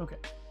better. Okay.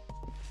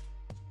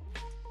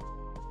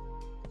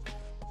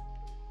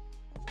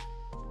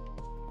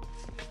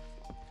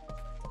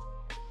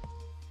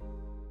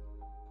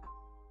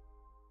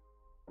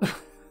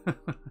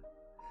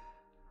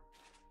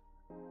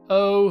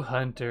 Oh,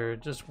 Hunter,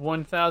 just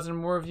 1,000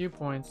 more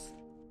viewpoints.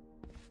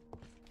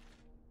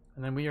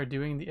 And then we are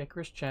doing the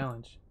Icarus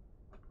Challenge.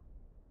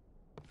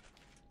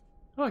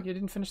 Oh, you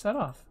didn't finish that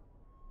off.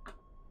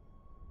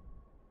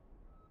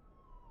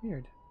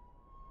 Weird.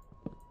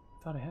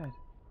 Thought I had.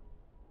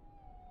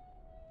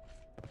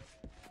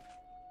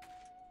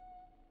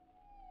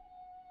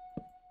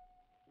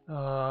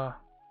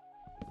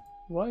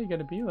 Why you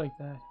gotta be like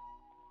that?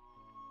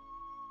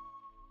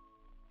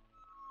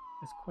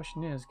 This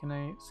question is, can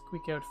I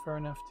squeak out far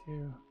enough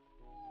to...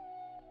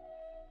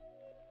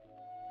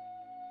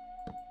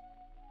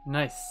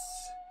 Nice.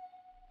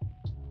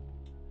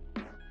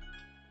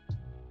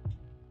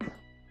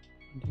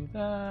 Do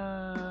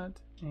that,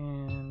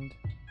 and...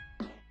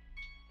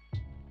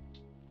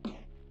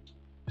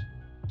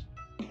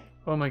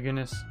 Oh my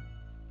goodness.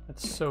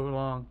 That's so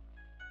long.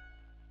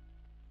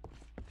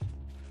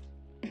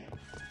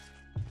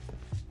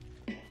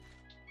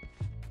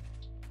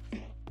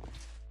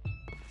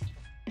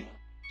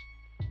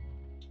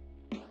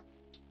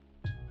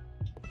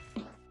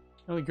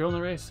 Only girl in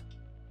the race.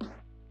 Good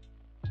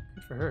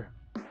for her.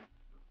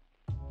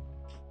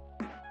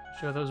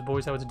 Show those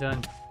boys how it's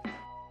done.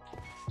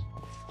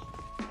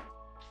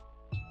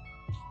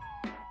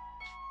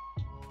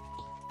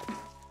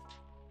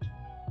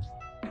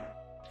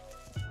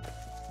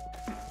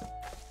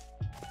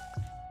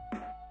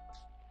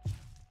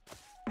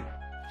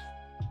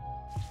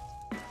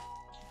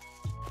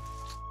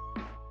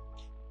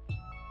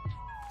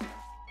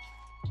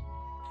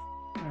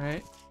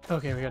 Alright.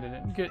 Okay, we got it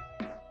in. Good.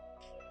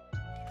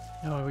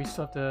 No, we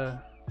still have to...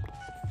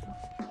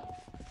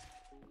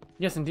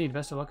 Yes, indeed.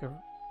 Best of luck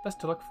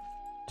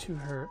to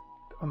her.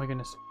 Oh my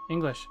goodness.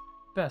 English.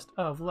 Best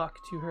of luck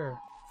to her.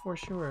 For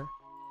sure.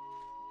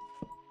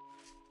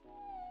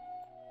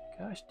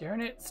 Gosh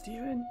darn it,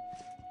 Steven.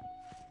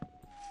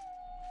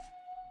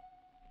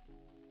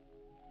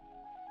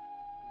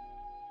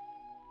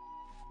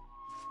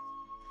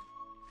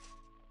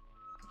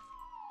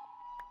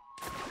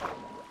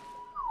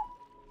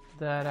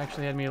 That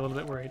actually had me a little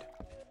bit worried.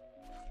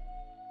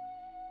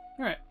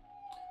 Alright.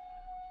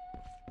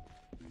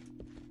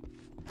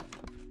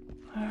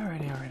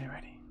 Alrighty.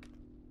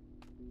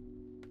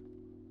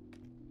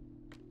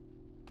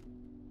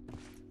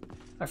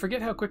 I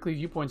forget how quickly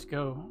viewpoints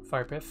go,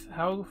 Firepith.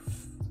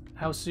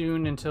 How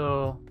soon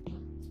until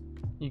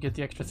you get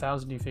the extra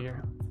 1,000 you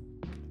figure?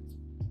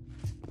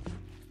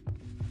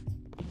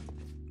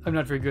 I'm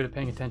not very good at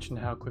paying attention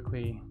to how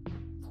quickly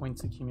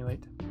points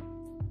accumulate.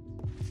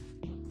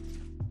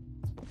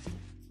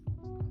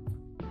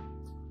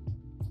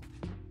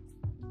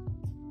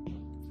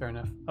 Fair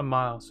enough. A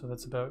mile, so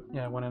that's about,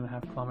 yeah,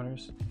 1.5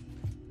 kilometers.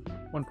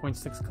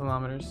 1.6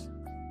 kilometers.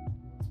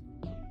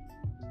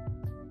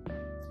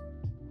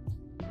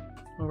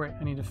 Oh right,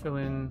 I need to fill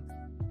in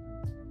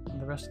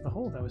the rest of the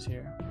hole that was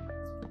here.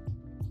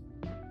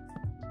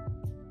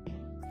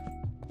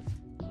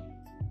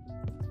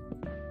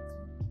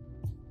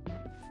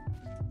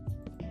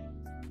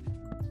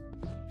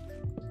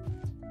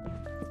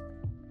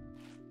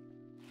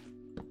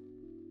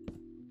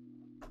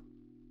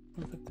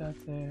 I'll put that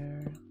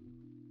there.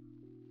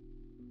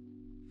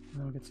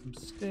 Then we'll get some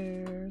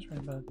stairs right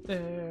about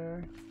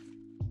there.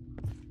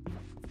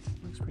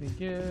 Looks pretty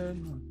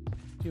good. We'll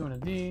do one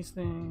of these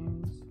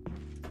things.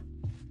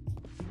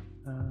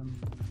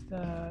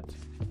 That,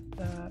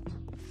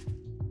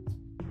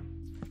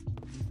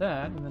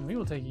 and then we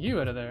will take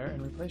you out of there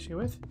and replace you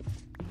with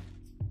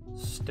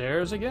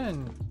stairs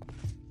again.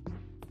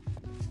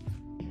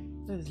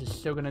 This is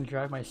still gonna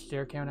drive my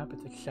stair count up.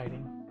 It's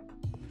exciting.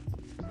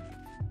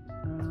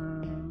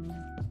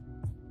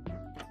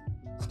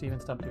 Steven,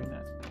 stop doing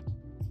that.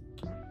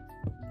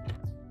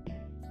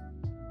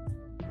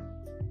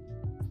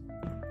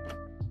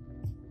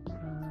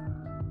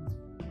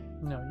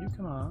 No, you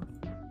come off.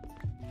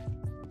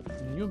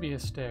 And you'll be a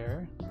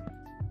stair.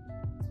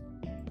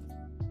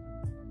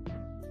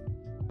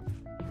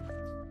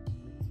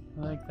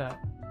 Like that.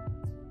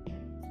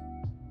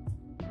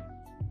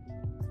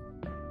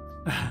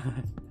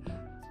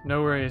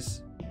 No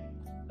worries.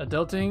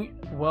 Adulting,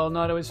 while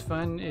not always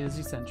fun, is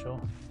essential.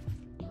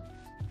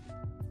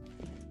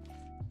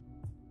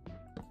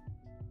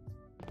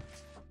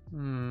 I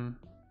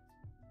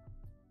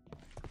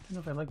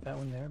don't know if I like that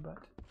one there, but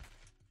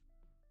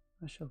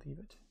I shall leave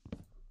it.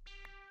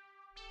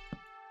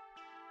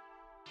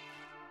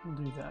 We'll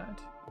do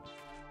that.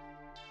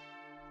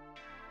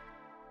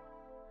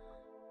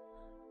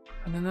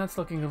 And then that's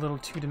looking a little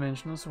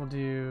two-dimensional, so we'll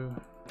do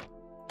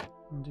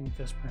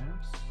this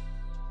perhaps.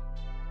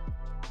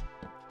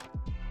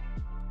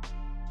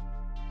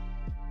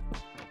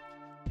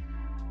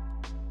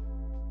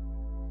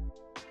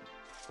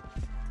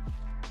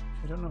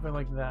 I don't know if I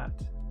like that.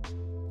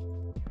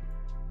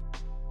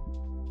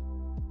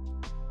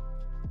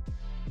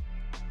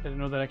 I didn't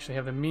know that I actually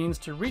have the means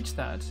to reach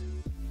that.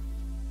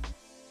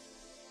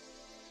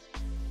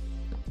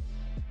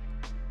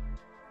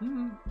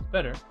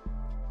 Better.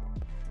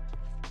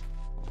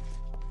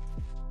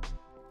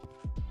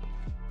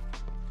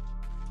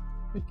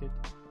 Good, good.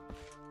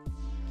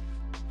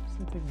 So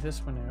let's take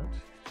this one out.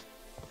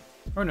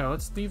 Or no,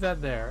 let's leave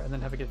that there and then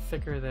have it get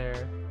thicker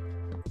there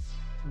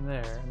and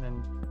there and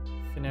then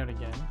thin out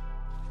again.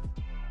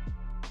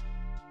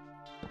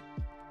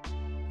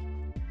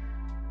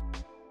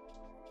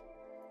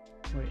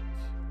 Wait,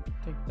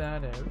 take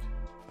that out.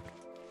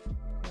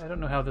 I don't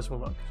know how this will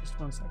look. Just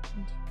 1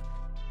 second.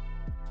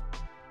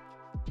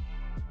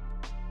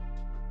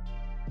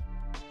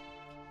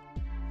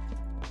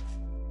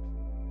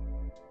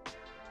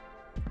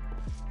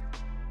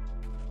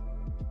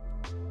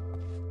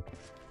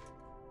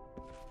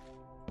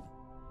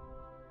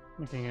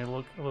 Making it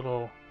look a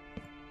little.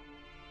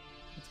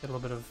 Let's get a little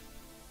bit of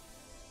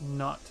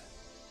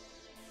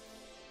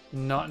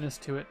knotness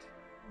to it,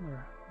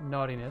 or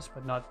naughtiness,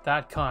 but not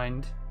that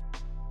kind.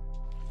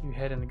 You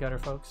head in the gutter,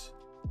 folks.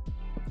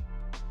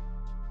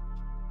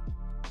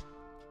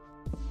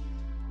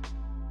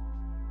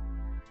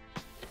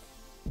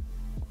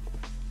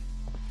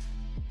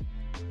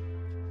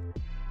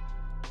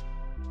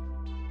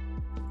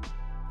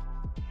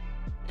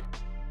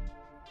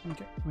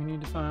 Okay, we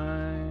need to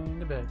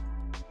find a bed.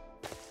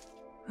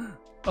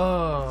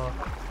 Oh,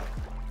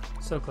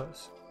 so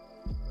close.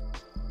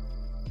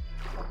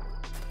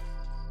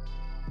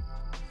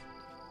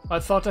 I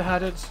thought I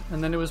had it,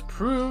 and then it was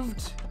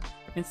proved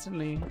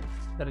instantly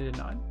that I did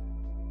not.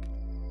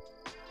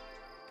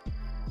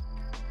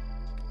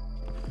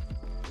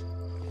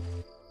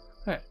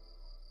 Alright.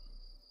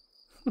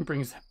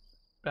 Brings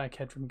back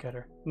head from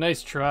gutter.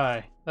 Nice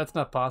try. That's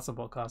not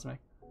possible, Cosmic.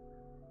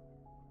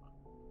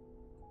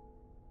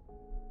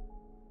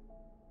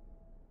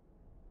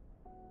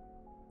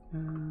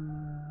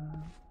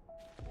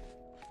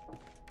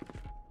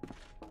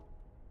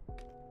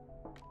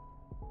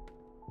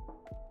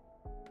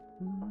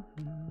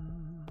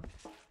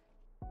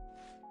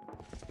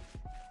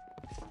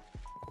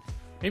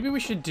 Maybe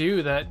we should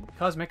do that,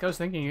 Cosmic. I was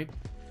thinking,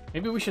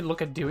 maybe we should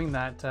look at doing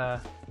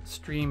that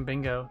stream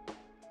bingo.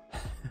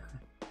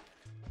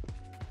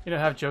 You know,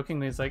 half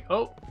jokingly, it's like,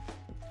 oh,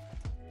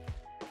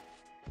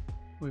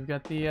 we've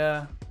got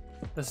the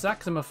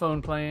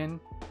saxophone playing,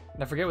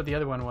 and I forget what the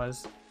other one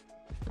was.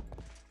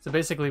 So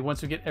basically,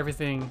 once we get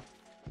everything,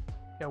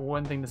 got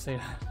one thing to say.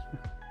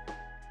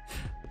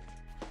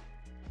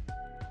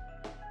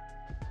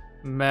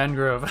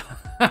 Mangrove.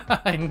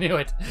 I knew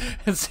it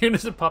as soon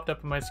as it popped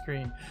up on my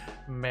screen.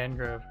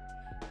 Mangrove.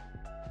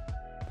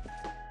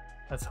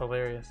 That's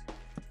hilarious.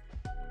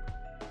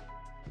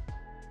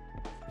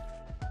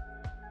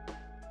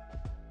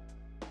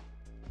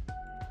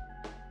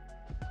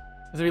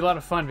 This would be a lot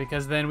of fun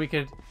because then we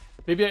could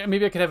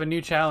maybe I could have a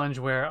new challenge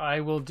where I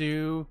will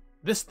do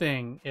this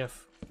thing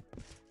if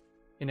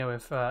you know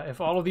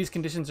if all of these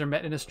conditions are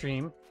met in a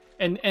stream,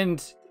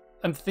 and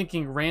I'm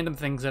thinking random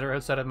things that are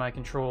outside of my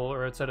control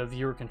or outside of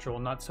viewer control,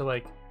 not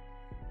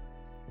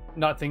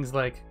things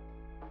like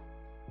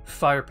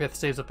Fire Pith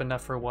saves up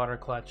enough for a water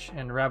clutch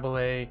and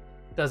Rabelais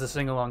does a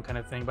sing-along kind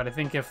of thing. But I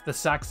think if the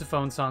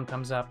saxophone song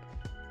comes up,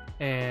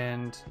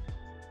 and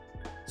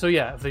so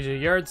yeah, if there's a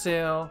yard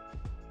sale,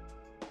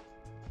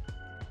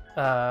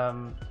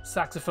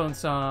 saxophone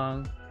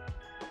song,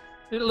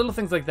 little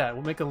things like that,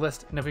 we'll make a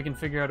list, and if we can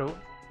figure out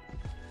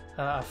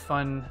a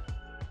fun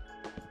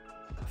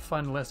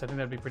list, I think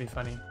that'd be pretty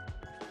funny.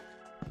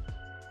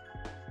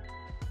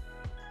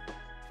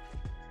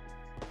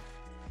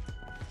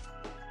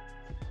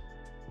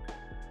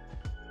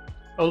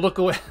 Oh, look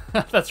away.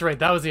 That's right,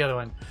 that was the other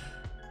one.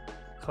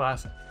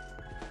 Classic.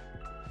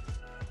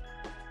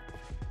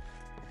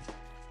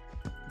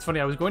 It's funny,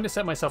 I was going to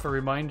set myself a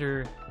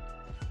reminder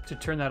to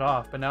turn that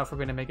off, but now if we're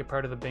going to make it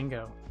part of the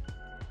bingo,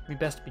 we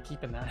best be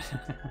keeping that.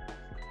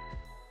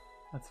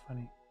 That's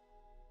funny.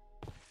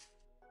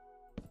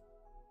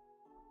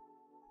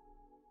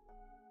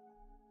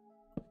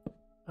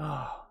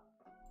 Oh.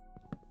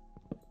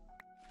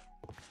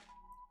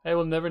 I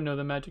will never know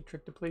the magic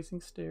trick to placing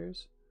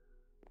stairs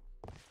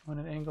on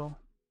an angle.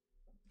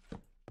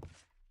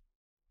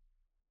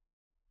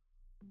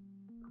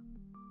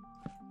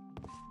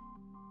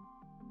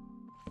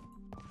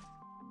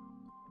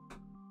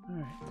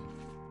 Alright.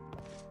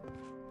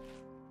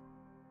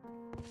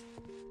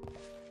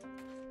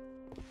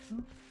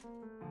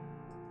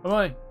 Oh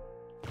boy!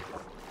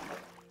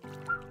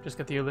 Just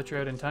got the Elytra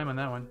out in time on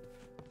that one.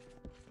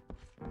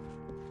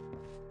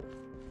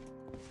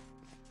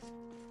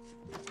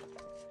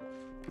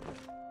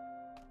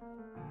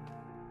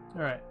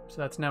 Alright, so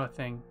that's now a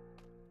thing.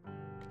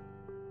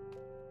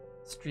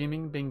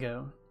 Streaming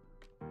bingo.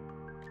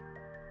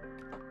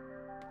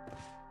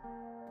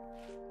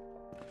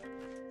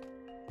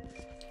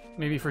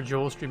 Maybe for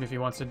Joel's stream if he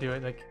wants to do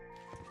it, like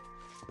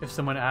if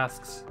someone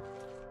asks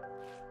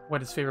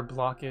what his favorite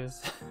block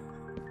is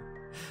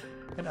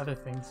and other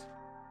things.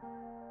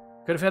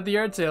 Could have had the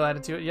yard sale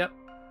added to it, yep.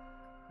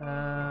 Did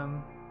I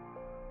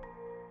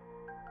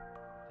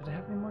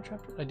have any more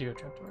trapdoors? I do have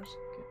trapdoors.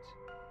 Good.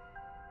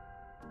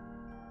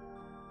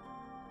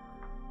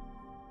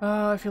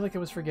 I feel like I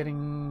was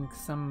forgetting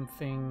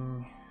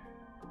something.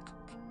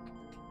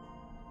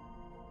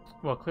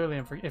 Well, clearly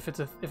I'm if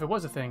it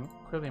was a thing,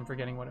 clearly I'm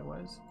forgetting what it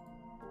was.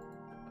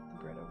 Put the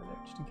bread over there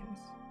just in case.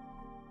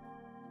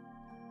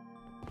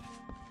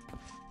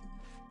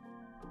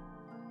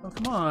 Oh,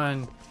 come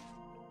on.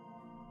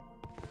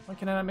 Why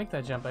can I not make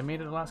that jump? I made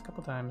it the last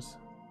couple times.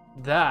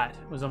 That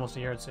was almost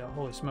a yard sale.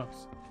 Holy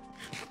smokes.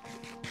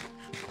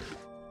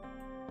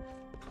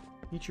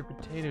 Eat your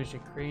potatoes, you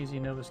crazy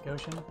Nova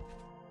Scotian.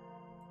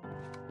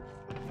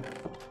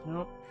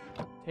 Nope.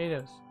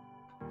 Potatoes.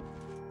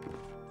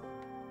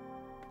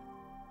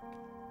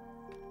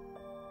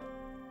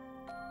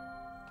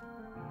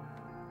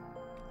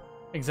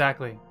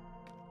 Exactly.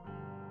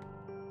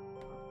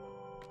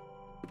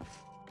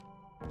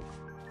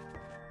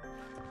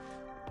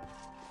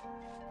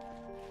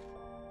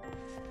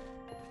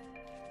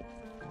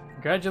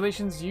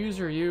 Congratulations,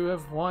 user, you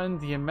have won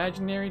the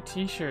imaginary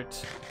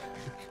t-shirt.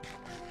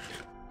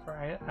 For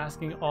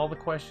asking all the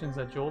questions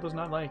that Joel does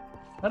not like.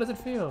 How does it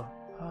feel?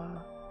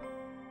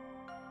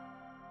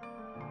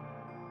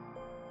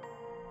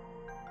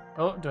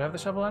 Oh, do I have the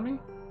shovel on me?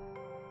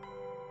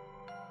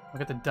 I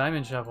got the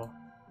diamond shovel.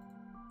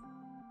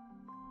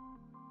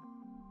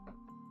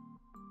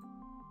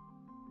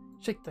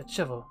 Shake that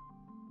shovel.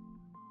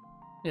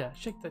 Yeah,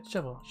 shake that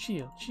shovel.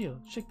 Shield,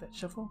 shield, shake that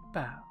shovel.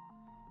 Bow.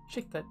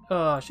 Shake that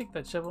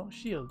shovel.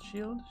 Shield,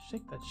 shield,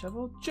 shake that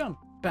shovel. Jump,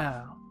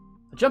 bow.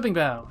 A jumping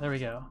bow. There we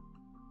go.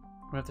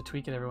 I'm gonna have to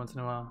tweak it every once in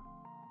a while.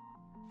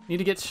 Need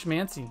to get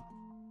schmancy.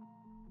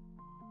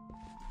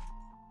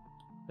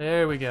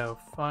 There we go.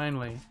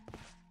 Finally.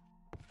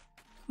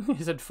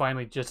 He said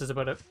finally just as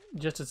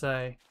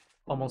I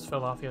almost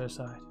fell off the other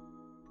side.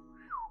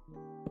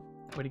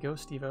 Way to go,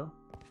 Steve-O. Did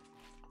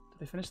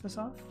they finish this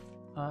off?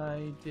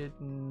 I did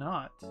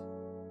not.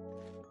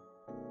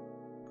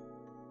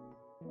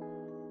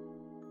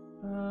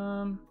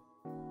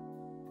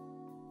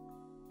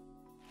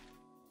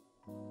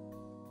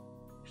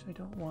 Actually, I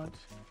don't want.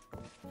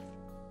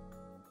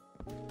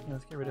 Yeah,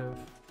 let's get rid of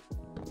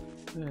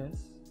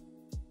this.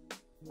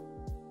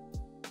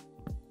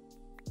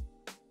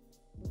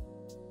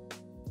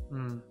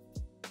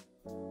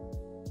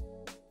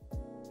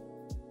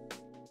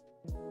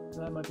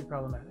 That might be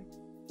problematic.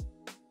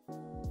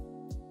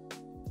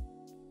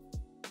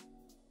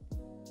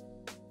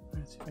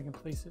 Let's see if I can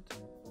place it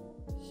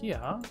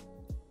here.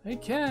 I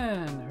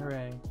can!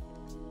 Hooray.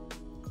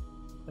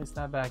 Place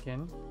that back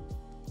in.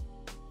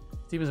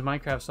 Steven's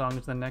Minecraft song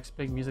is the next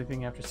big music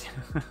thing after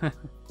Steven.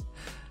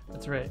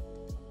 That's right.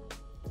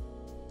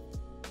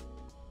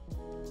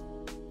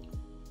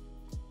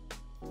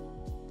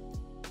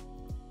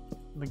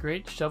 The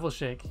Great Shovel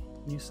Shake.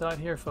 You saw it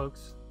here,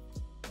 folks.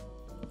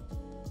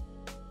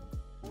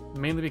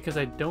 Mainly because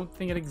I don't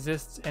think it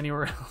exists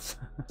anywhere else.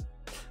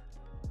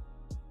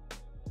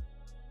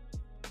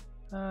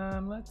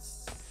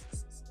 Let's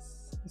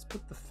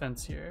put the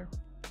fence here.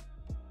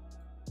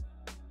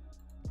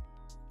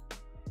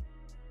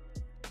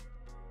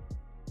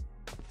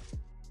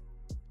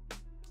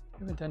 I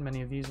haven't done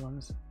many of these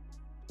ones.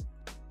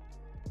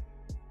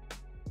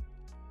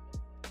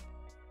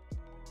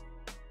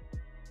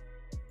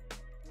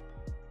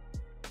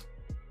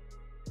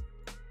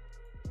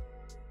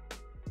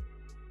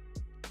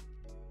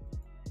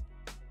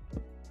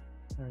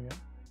 There we go.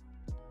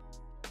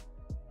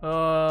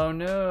 Oh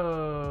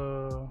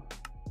no.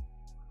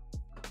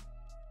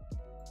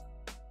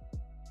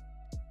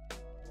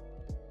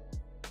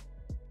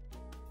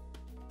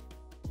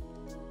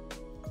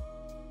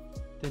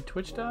 Did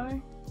Twitch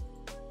die?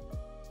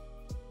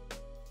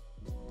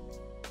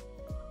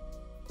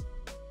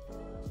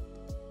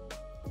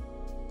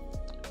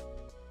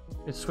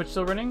 Is Switch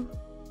still running?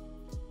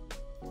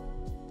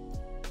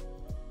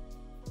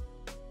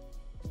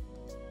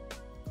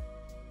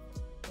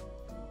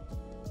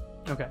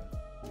 Okay.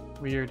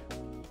 Weird.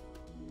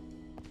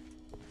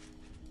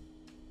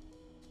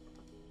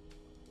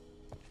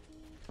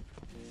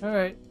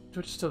 Alright,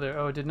 Twitch is still there.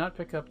 Oh, it did not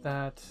pick up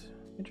that.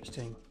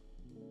 Interesting.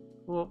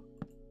 Cool.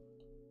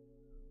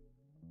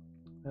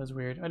 That was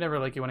weird. I never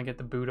like it when I get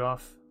the boot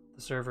off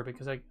the server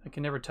because I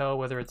can never tell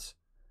whether it's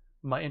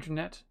my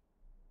internet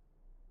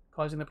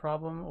causing the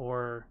problem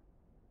or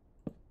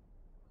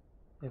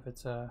if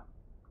it's yeah,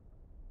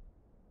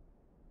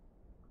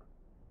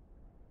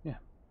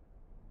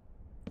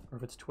 or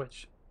if it's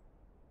Twitch.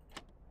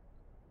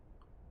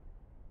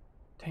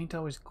 Taint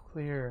always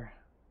clear.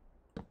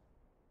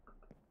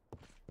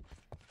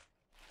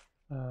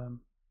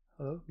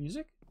 Hello,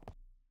 music?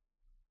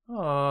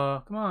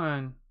 Oh, come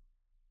on.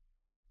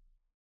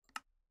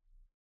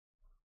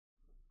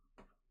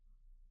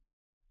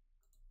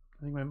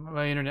 I think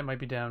my internet might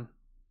be down.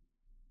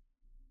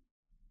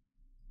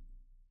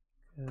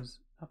 Because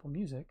Apple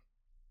Music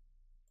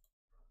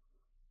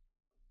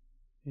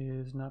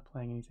is not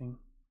playing anything.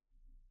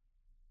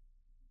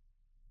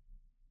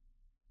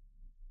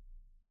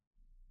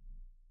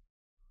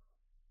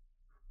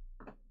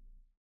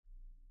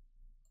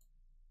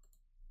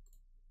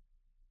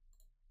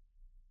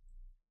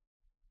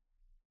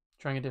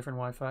 Trying a different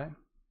Wi-Fi.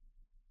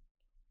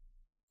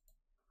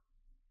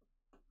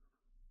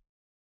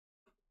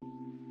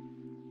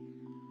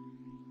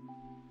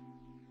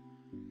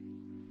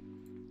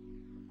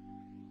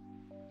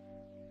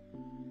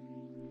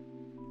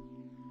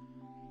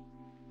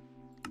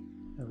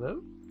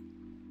 Hello?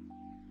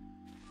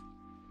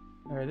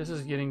 Alright, this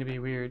is getting to be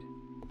weird.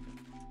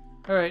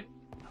 Alright,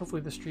 hopefully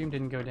the stream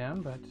didn't go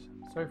down, but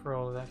sorry for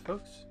all of that,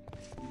 folks.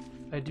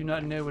 I do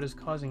not know what is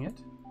causing it.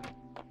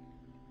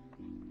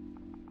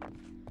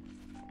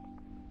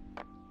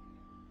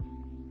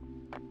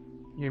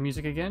 Your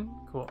music again?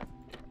 Cool.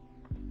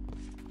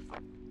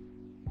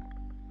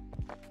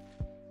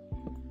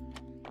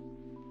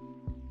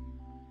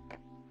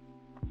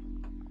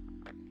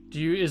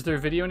 Is there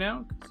video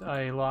now? 'Cause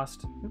I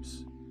lost,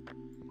 oops,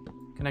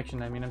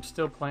 connection. I mean, I'm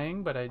still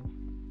playing, but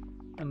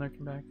I'm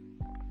looking back.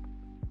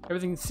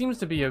 Everything seems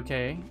to be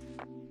okay.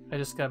 I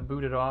just got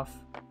booted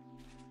off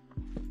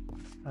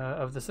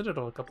of the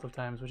Citadel a couple of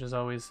times, which is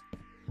always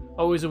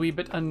a wee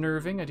bit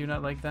unnerving. I do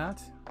not like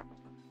that.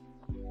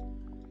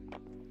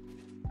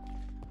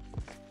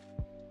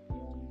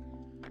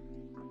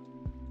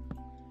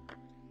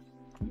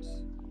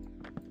 Oops.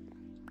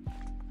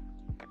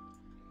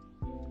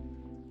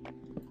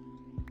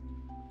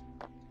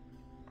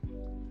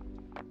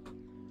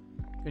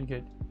 Good,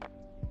 good.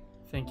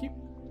 Thank you.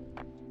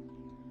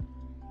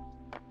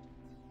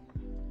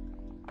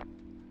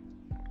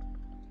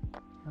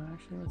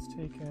 Actually, let's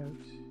take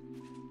out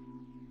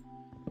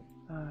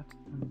that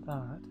and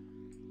that.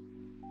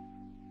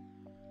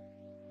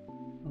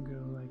 We'll go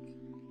like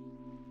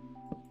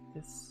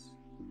this.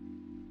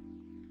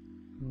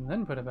 And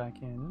then put it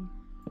back in.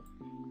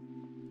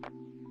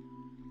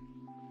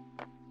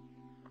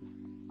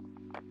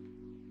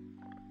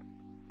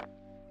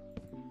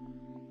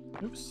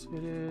 Oops,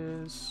 it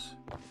is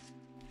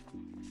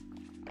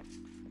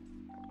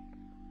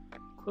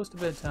close to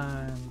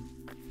bedtime.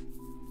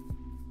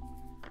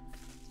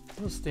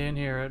 I'll stand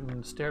here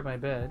and stare at my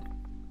bed.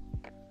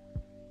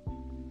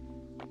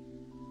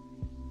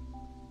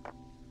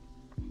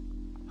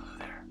 Oh,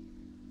 there.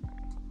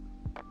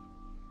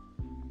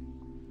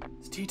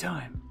 It's tea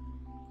time.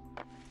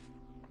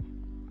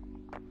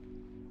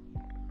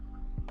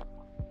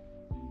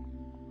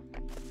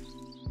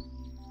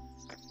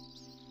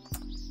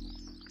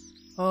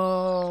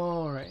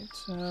 All right.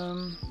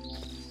 All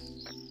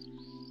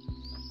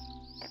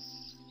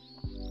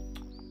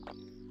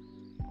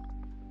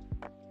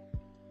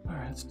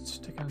right. Let's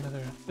just take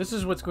another. This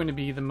is what's going to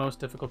be the most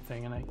difficult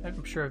thing, and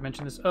I'm sure I've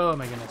mentioned this. Oh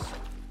my goodness.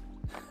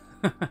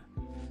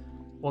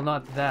 Well,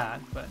 not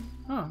that, but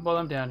while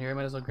I'm down here, I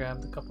might as well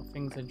grab the couple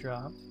things I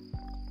dropped.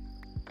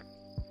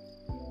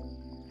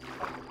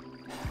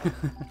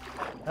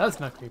 That's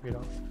not creepy at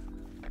all.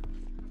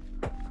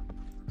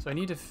 So I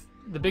need to.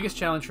 The biggest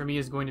challenge for me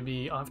is going to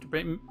be I'll have to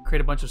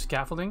create a bunch of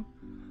scaffolding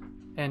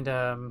and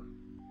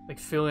like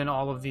fill in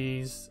all of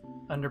these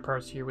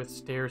underparts here with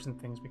stairs and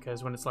things,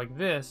 because when it's like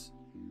this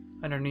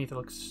underneath it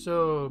looks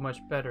so much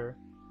better,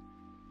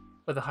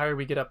 but the higher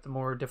we get up the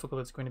more difficult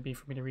it's going to be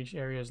for me to reach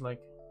areas like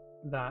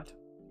that.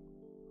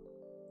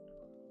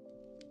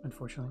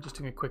 Unfortunately, just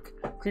doing a quick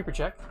creeper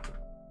check.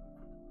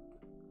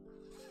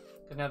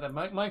 And now that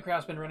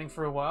Minecraft's been running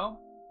for a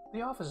while,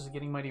 the office is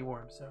getting mighty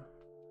warm, so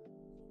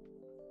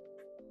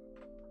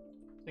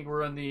I think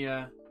we're on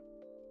the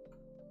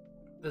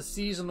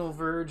seasonal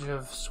verge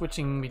of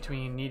switching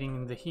between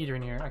needing the heater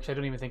in here. Actually, I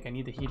don't even think I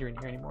need the heater in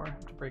here anymore. I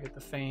have to break out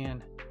the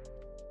fan.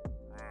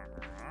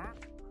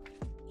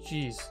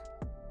 Jeez.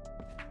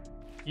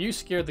 You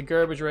scared the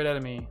garbage right out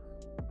of me.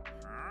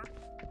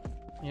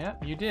 Yeah,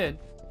 you did.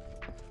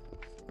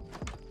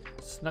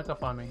 Snuck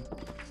up on me.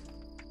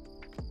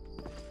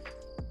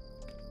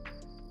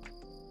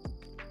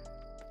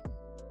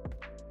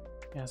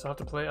 Yeah, so I'll have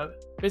to play,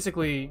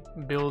 basically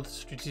build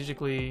strategic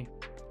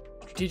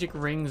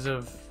rings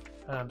of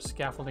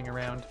scaffolding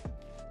around.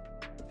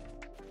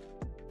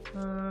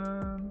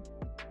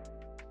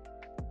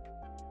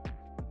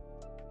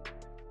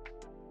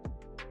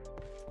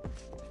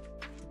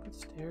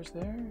 stairs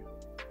there.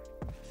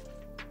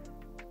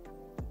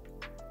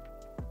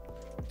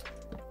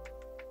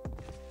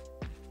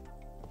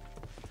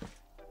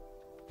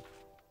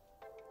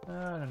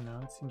 I don't know,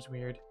 it seems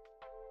weird.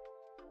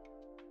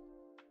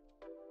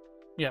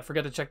 Yeah,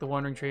 forgot to check the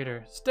Wandering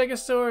Trader.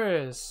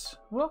 Stegosaurus!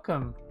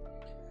 Welcome!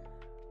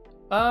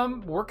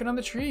 Working on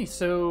the tree,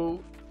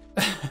 so...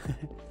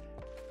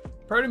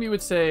 Part of me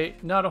would say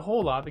not a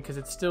whole lot because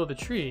it's still the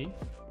tree.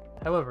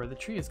 However, the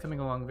tree is coming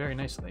along very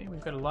nicely.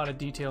 We've got a lot of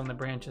detail in the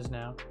branches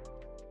now.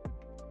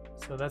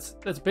 So that's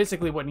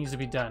basically what needs to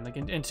be done. Like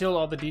until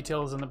all the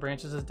details in the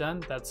branches is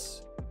done,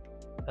 that's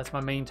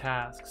my main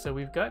task. So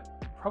we've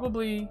got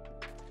probably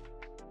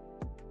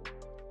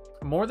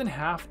more than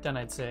half done,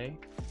 I'd say.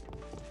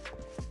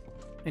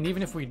 And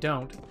even if we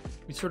don't,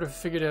 we sort of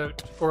figured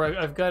out, or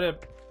I've got a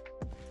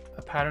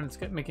pattern that's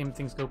making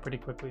things go pretty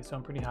quickly, so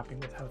I'm pretty happy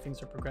with how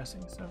things are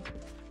progressing. So,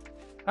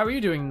 how are you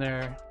doing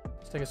there,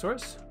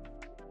 Stegosaurus?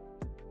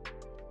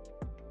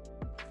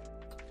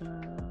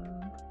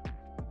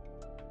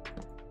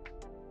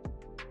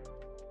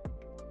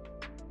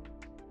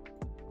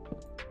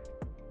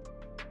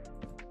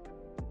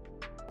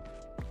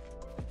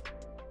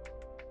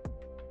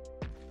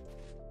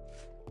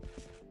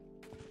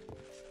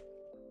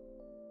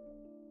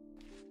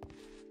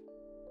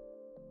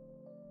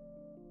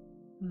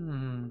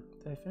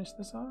 Did I finish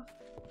this off?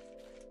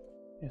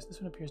 Yes, this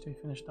one appears to be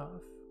finished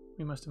off.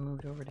 We must have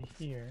moved over to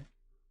here.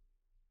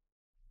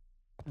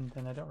 And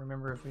then I don't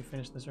remember if we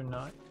finished this or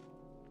not.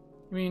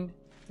 I mean,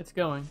 it's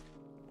going.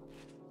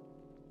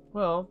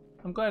 Well,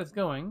 I'm glad it's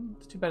going.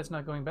 It's too bad it's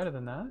not going better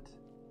than that.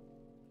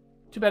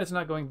 Too bad it's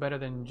not going better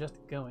than just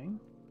going.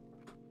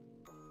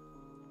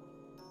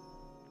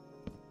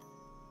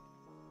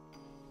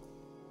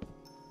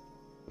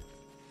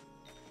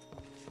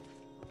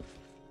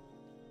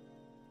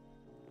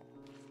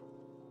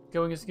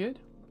 Going is good?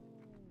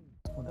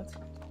 Well, that's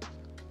good.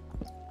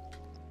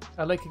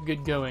 I like a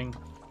good going.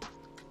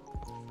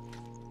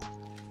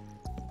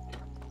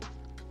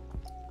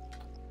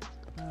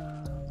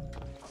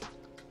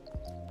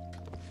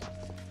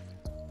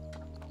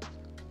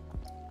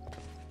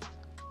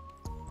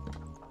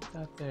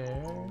 That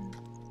there.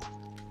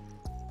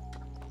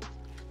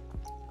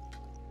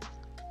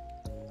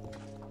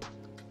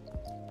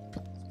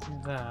 Let's do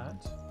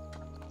that.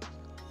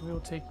 We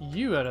will take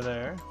you out of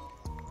there.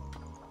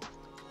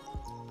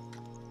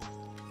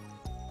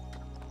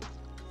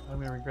 I'm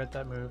gonna regret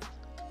that move.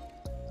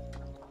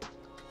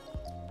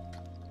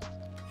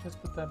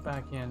 Just put that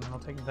back in, and I'll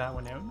take that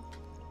one out.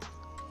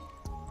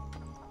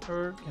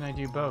 Or can I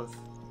do both?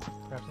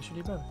 Perhaps I should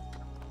do both.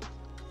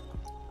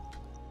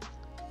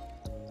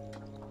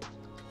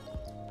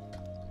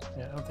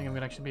 Yeah, I don't think I'm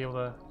gonna actually be able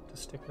to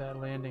stick that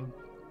landing.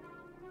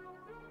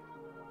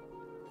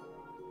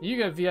 You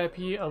got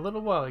VIP a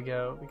little while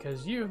ago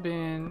because you've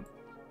been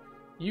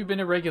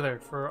a regular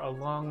for a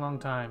long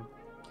time.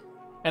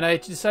 And I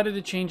decided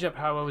to change up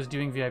how I was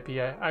doing VIP.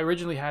 I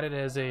originally had it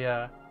as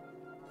an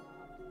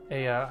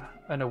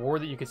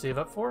award that you could save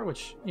up for,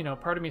 which, you know,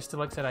 part of me still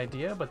likes that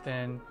idea, but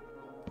then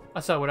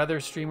I saw what other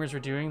streamers were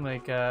doing,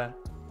 like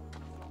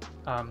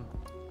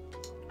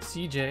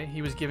CJ,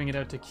 he was giving it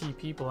out to key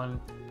people, and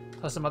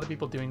saw some other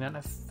people doing that, and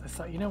I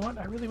thought, you know what,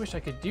 I really wish I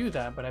could do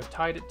that, but I've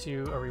tied it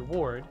to a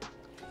reward.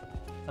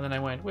 And then I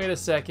went, wait a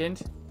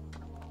second,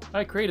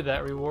 I created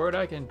that reward,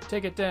 I can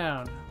take it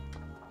down.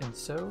 And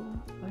so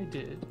I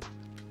did.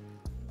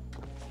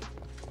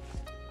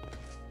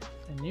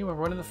 And you were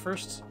one of the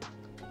first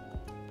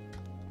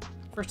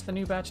of the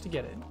new batch to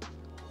get it.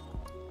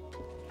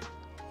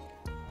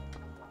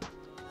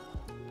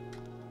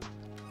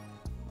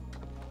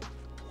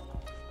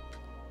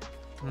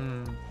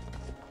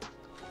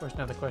 Of course,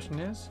 now the question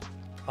is,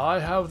 I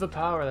have the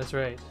power, that's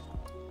right.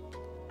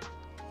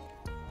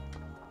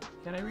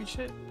 Can I reach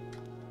it?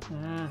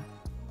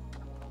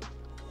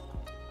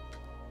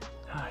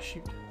 Ah,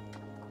 shoot.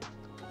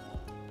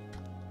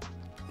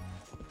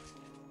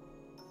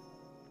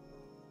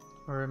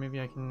 Or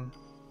maybe I can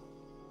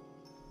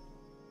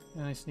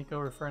sneak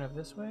over far enough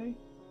this way?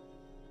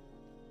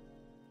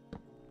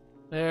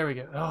 There we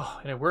go. Oh,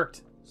 and it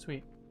worked.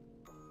 Sweet.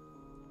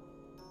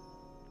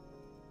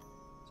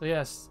 So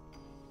yes,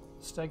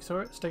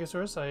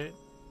 Stegosaurus, I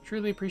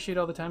truly appreciate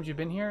all the times you've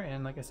been here,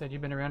 and like I said,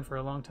 you've been around for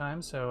a long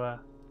time, so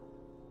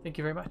thank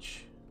you very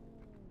much.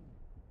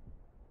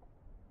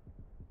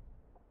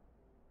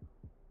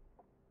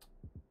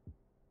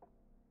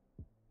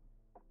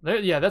 There,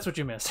 yeah, that's what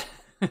you missed.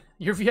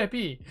 You're VIP.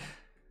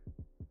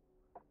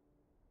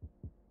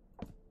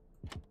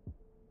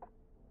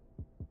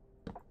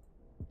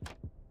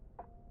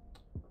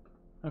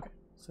 Okay,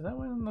 so that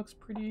one looks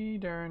pretty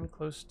darn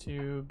close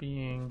to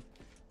being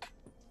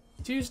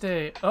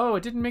Tuesday. Oh,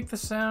 it didn't make the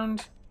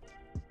sound.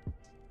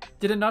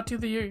 Did it not do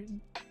the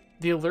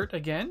alert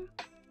again?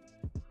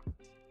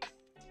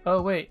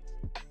 Oh, wait.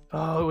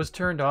 Oh, it was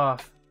turned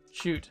off.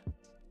 Shoot.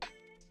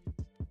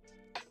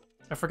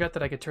 I forgot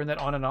that I could turn that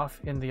on and off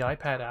in the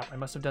iPad app. I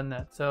must have done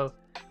that. So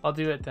I'll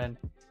do it then.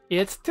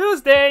 It's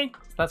Tuesday!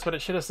 That's what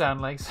it should have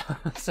sounded like.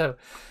 So,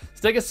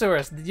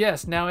 Stegosaurus,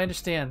 yes, now I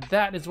understand.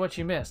 That is what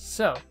you missed.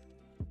 So,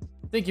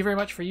 thank you very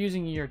much for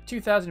using your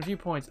 2,000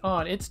 viewpoints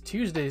on It's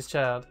Tuesdays,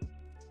 child.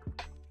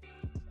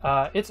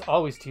 It's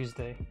always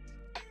Tuesday.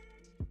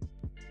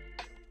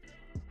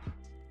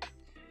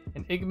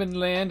 In Igman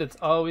land, it's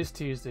always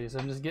Tuesdays.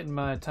 I'm just getting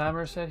my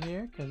timer set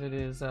here because it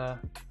is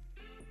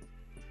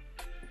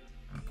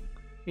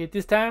it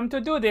is time to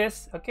do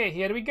this. Okay,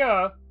 here we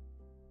go.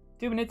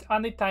 2 minutes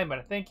on the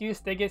timer. Thank you,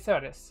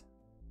 Stegosaurus.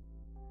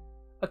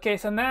 Okay,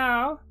 so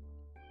now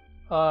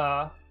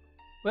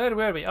where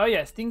were we? Oh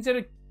yes, things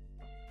are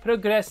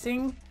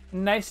progressing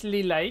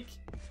nicely like,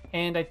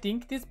 and I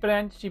think this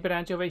branch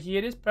over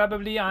here is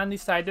probably on the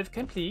side of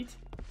complete.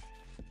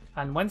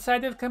 On one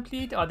side of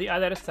complete or the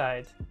other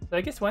side. So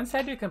I guess one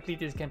side of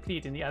complete is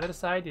complete and the other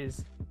side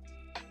is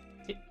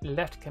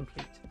left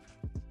complete.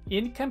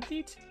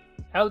 Incomplete,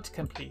 out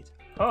complete.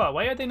 Oh,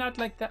 why are they not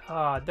like that?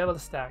 Oh, double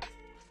stacked.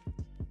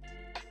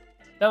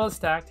 Double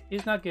stacked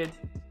is not good.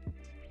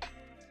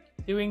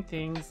 Doing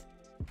things.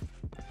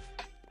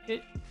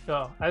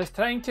 Oh, I was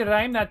trying to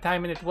rhyme that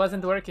time and it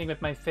wasn't working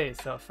with my face,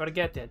 so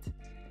forget it.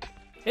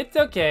 It's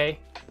okay.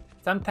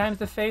 Sometimes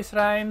the face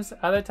rhymes,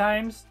 other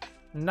times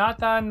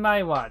not on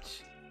my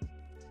watch.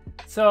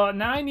 So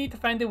now I need to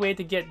find a way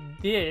to get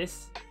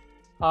this.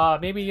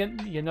 Maybe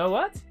you know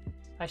what?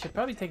 I should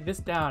probably take this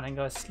down and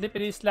go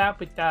slippity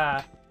slap with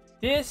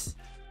this,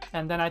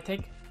 and then I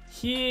take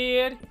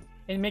here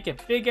and make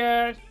it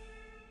bigger.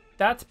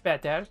 That's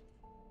better.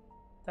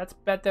 That's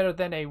better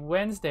than a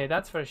Wednesday,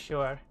 that's for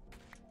sure.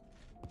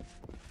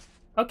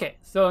 Okay,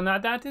 so now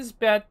that is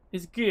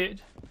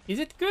good. Is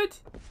it good?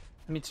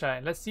 Let me try.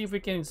 Let's see if we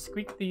can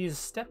squeak these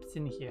steps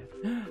in here.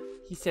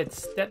 He said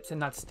steps and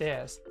not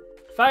stairs.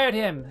 Fire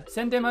him!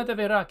 Send him out of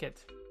a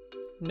rocket.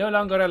 No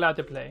longer allowed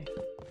to play.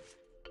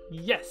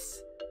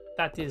 Yes!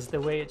 That is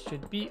the way it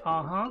should be.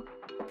 Uh-huh.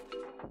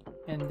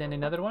 And then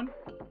another one.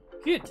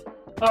 Good!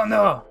 Oh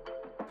no!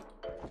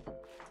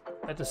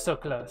 That was so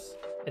close.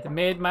 It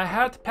made my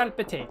heart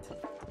palpitate.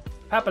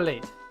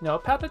 Palpate. No,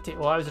 palpitate.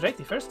 Oh, I was right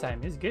the first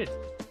time. It's good.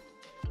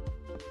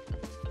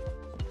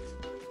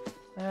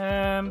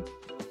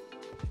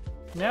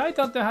 Now I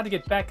don't know how to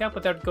get back up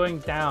without going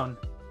down.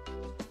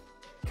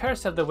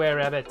 Curse of the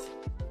were-rabbit.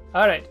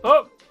 Alright.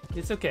 Oh!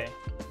 It's okay.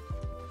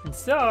 And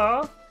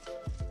so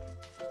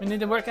we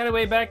need to work our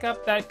way back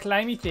up that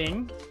climby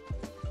thing.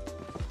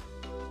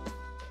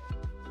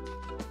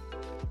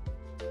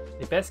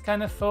 The best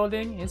kind of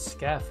folding is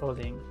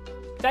scaffolding.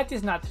 That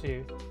is not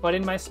true. But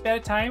in my spare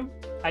time,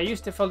 I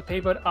used to fold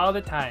paper all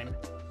the time.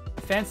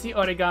 Fancy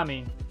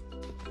origami.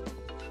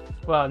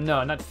 Well,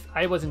 no, not.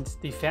 I wasn't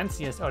the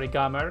fanciest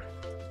origamer.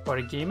 Or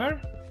a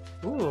gamer?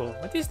 Ooh,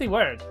 what is the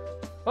word?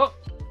 Oh,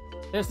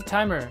 there's the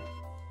timer.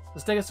 The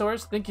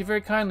Stegosaurus, thank you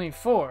very kindly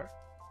for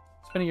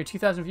spending your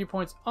 2,000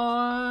 viewpoints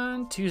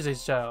on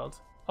Tuesday's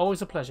child.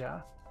 Always a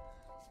pleasure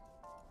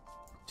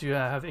to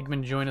have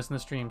Igman join us in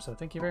the stream, so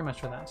thank you very much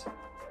for that.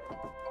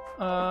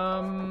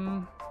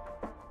 Now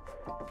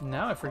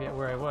I forget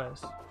where I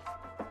was.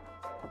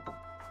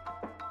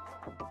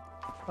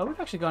 Oh, we've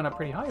actually gone up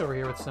pretty high over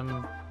here with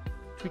some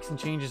tweaks and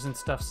changes and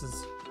stuff.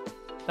 Since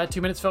that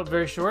 2 minutes felt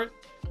very short.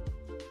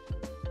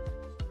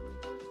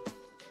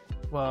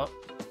 Well,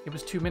 it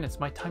was 2 minutes.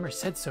 My timer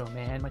said so,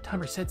 man. My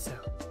timer said so.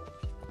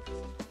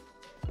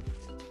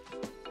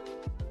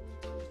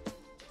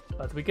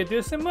 But we could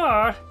do some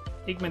more.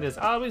 Igman is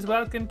always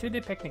welcome to the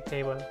picnic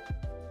table.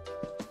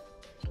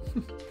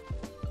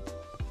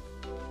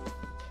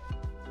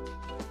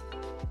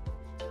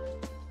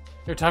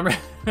 Your timer?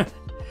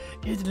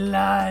 It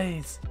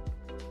lies.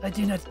 I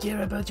do not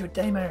care about your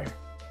timer.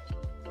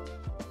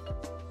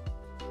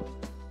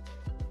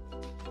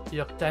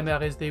 Your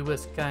timer is the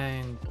worst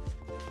kind.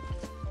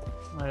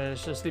 I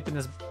should sleep in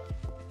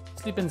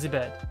the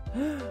bed.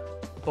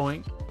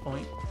 Boink,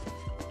 boink.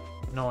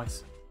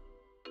 Nice.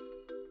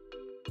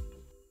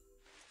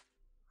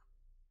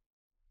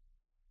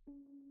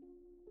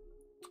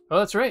 Oh,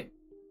 that's right.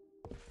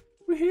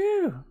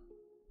 Woohoo!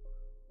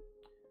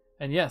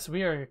 And yes,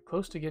 we are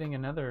close to getting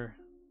another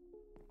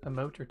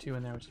emote or two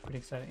in there, which is pretty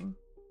exciting.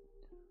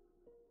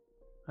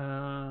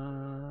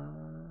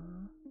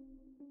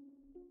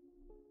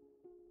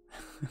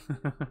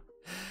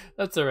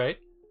 That's alright.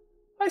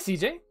 Hi,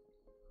 CJ.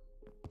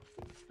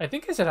 I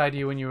think I said hi to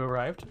you when you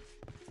arrived.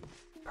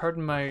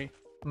 Pardon my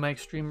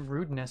extreme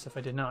rudeness if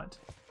I did not.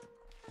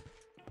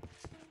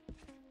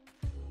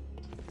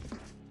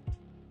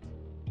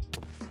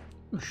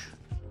 Oosh.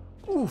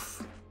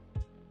 Oof.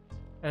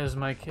 As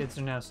my kids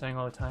are now saying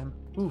all the time.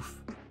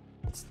 Oof.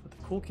 That's what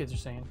the cool kids are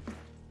saying.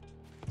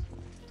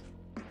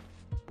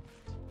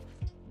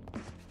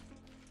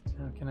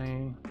 Now can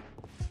I...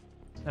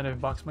 Now that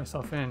I've boxed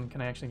myself in, can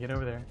I actually get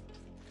over there?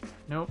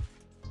 Nope.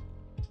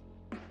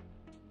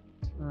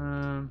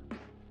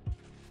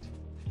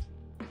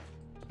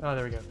 Oh,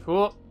 there we go.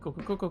 Cool. Cool,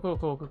 cool, cool, cool,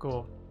 cool, cool,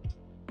 cool.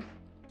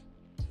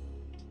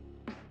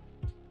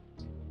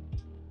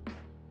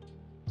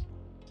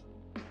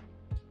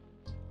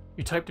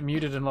 You typed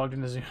muted and logged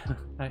into Zoom.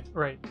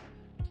 Right.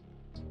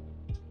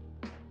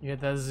 You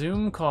had that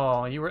Zoom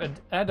call. You were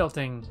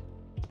adulting.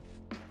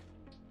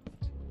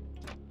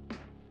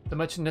 The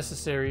much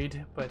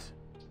necessaried, but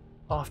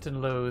often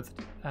loathed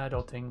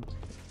adulting.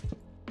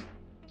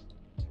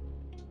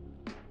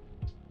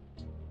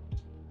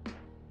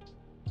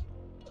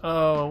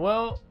 Oh,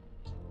 well,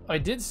 I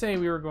did say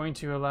we were going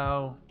to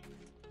allow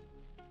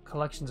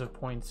collections of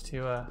points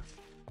to,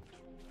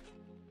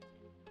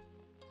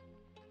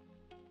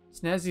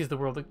 Snazzy is the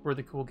word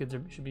the cool kids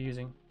should be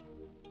using.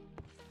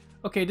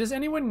 Okay, does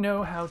anyone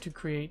know how to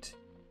create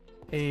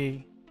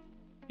a...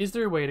 Is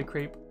there a way to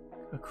create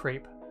a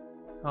crepe?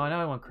 Oh, now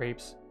I want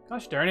crepes.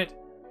 Gosh darn it.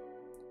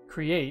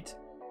 Create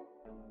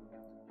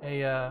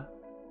a,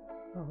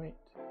 Oh, wait.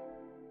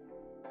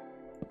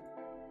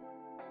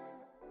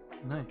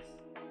 Nice.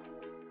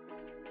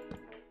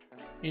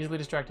 Easily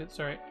distracted,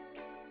 sorry.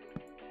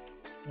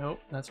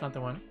 Nope, that's not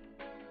the one.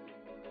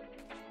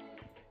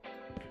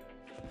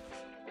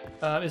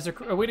 Is there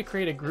a way to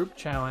create a group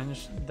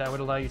challenge that would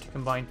allow you to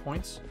combine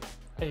points?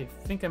 I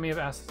think I may have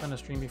asked this on a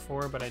stream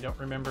before, but I don't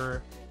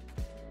remember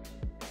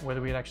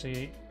whether we had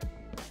actually...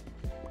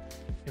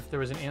 if there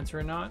was an answer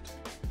or not.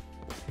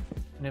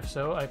 And if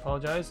so, I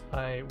apologize.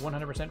 I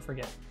 100%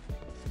 forget.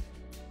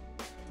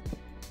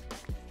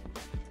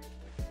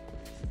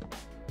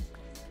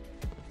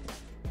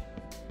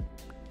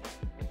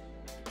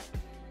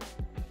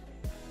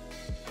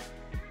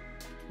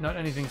 Not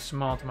anything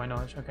small to my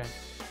knowledge. Okay.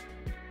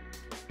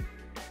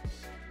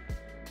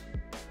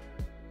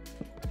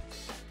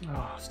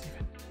 Oh,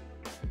 Steven.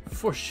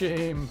 For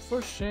shame.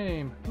 For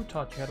shame. Who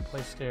taught you how to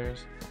play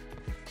stairs?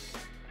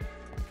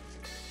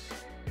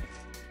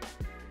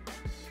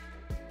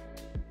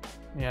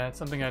 Yeah, it's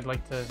something I'd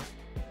like to...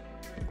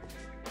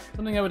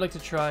 something I would like to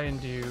try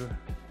and do.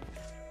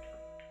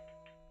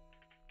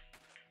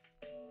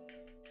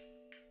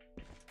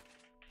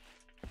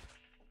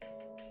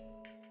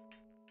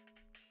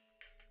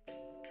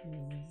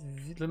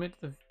 Limit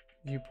the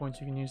viewpoints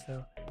you can use,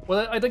 though.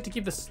 Well, I'd like to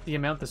keep the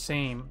amount the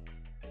same.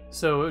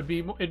 So it'd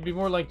be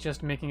more like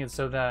just making it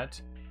so that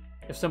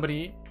if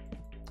somebody...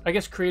 I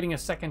guess creating a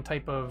second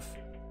type of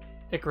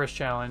Icarus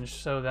challenge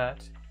so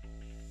that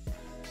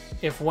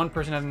if one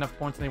person had enough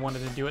points and they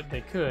wanted to do it,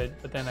 they could,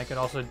 but then I could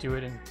also do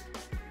it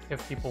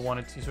if people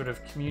wanted to sort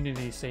of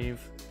community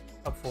save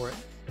up for it.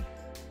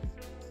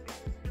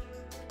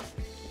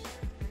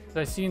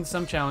 I've seen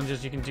some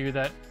challenges you can do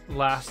that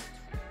last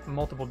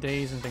multiple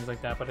days and things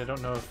like that, but I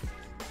don't know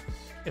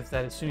if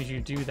that as soon as you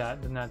do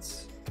that, then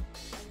that's...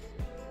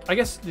 I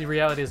guess the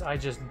reality is I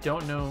just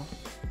don't know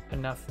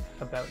enough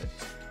about it.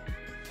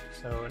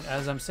 So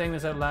as I'm saying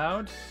this out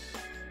loud,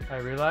 I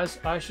realize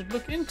I should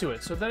look into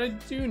it so that I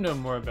do know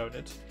more about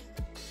it.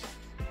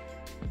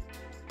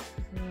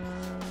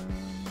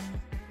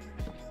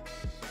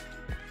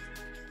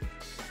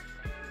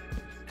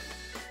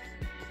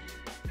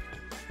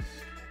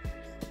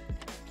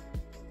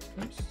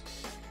 Oops.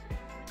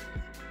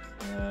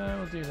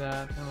 We'll do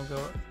that, and we'll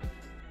go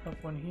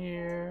up one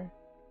here,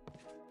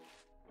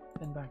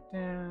 then back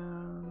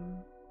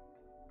down,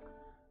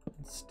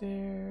 and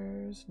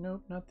stairs.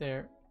 Nope, not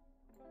there.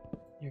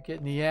 You're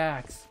getting the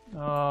axe.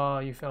 Oh,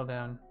 you fell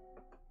down.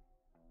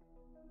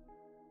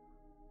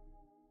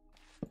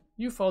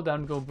 You fall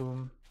down, go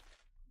boom.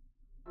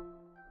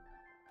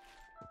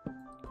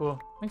 Cool.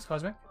 Thanks,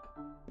 Cosmic.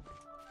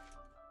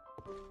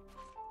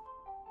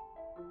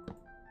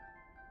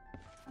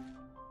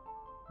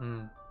 I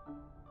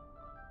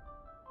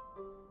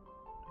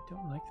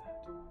don't like that.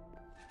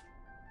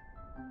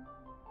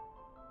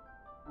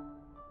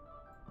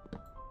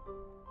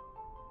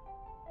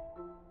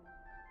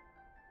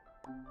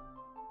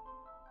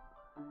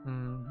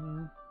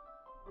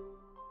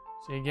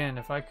 See, again,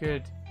 if I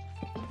could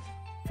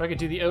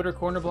do the outer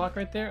corner block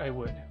right there, I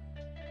would.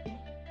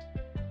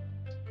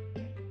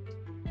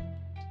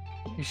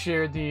 You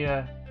shared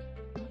the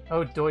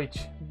oh, Deutsch,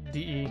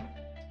 DE.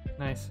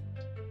 Nice.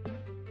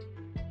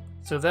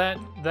 So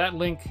that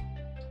link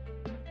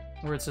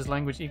where it says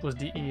language equals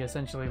DE,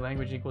 essentially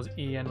language equals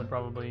EN would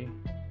probably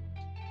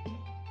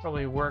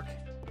work.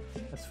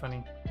 That's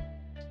funny.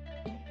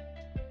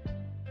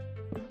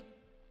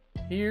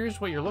 Here's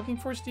what you're looking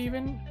for,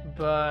 Steven,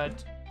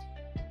 but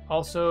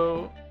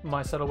also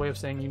my subtle way of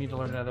saying you need to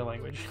learn another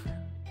language.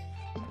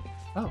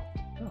 Oh,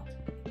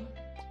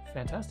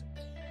 fantastic.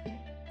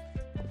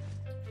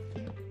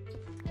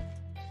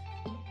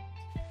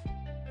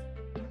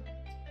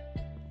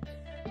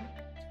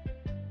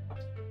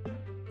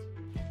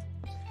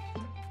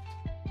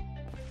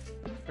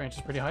 Branch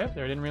is pretty high up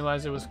there. I didn't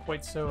realize it was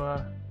quite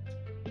so,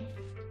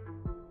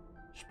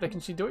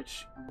 Sprechen Sie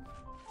Deutsch?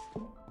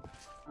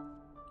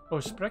 Oh,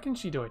 Sprechen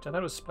Sie Deutsch. I thought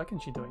it was Sprechen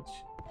Sie Deutsch.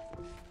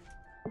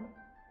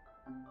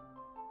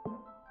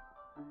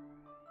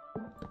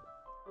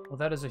 Well,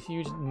 that is a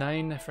huge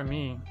 9 for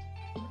me.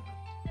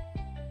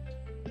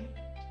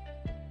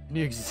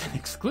 New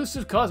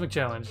exclusive Cosmic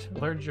Challenge.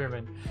 Learn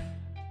German.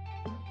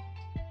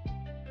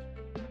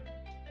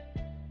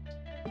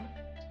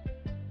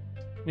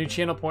 New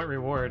channel point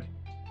reward.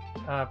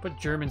 Put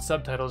German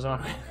subtitles on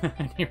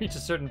when you reach a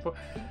certain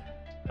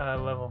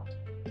level.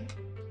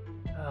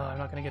 I'm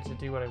not gonna get to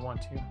do what I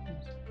want to.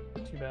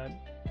 Too bad.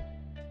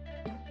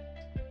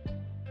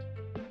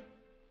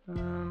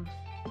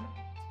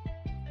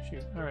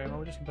 Shoot. Alright, well,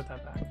 we're just gonna put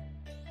that back.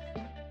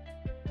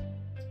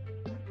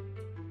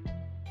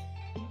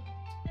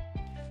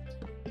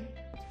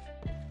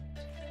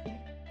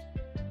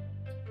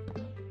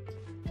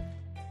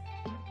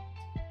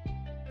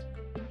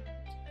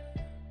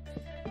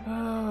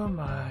 Oh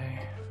my.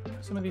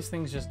 Some of these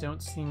things just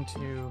don't seem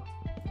to...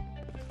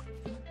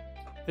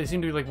 They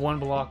seem to be like one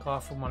block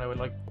off from what I would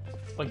like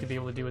to be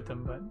able to do with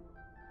them, but...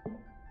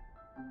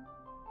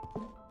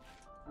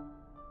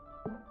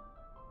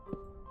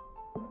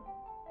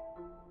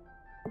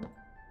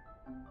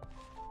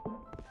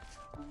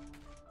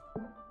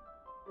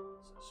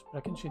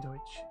 Sprechen Sie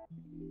Deutsch.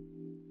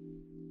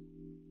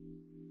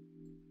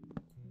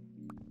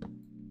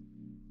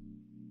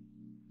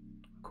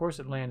 Of course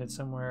it landed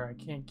somewhere. I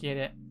can't get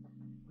it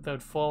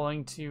without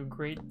falling to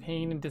great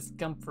pain and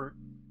discomfort.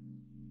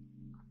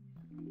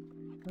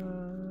 Let's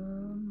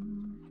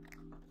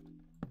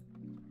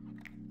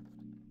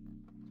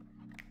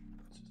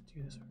just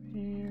do this over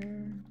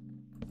here.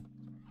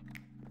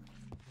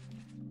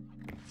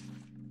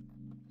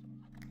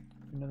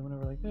 Another one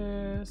over like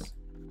this.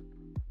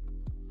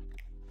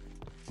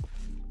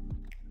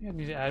 Yeah, I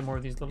need to add more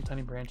of these little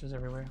tiny branches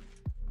everywhere.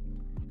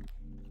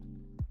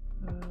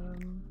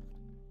 I'm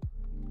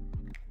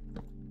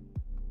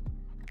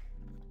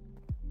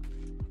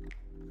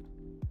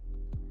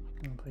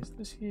gonna place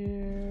this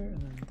here,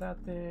 and then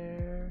that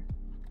there,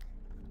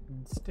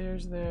 and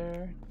stairs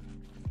there.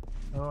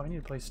 Oh, I need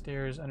to place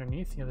stairs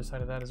underneath the other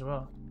side of that as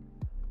well.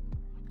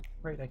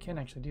 Right, I can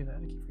actually do that.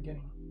 I keep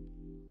forgetting.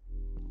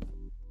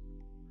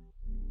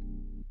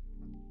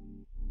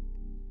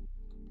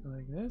 Go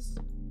like this.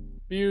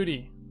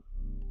 Beauty.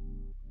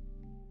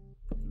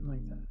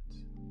 Like that.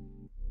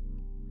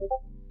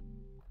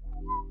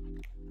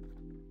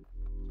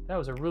 That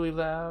was a really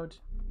loud...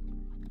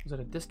 Was that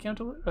a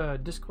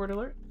Discord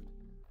alert?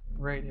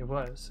 Right, it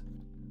was.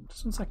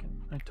 Just 1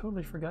 second. I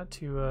totally forgot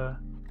to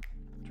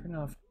turn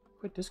off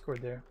quit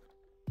Discord there.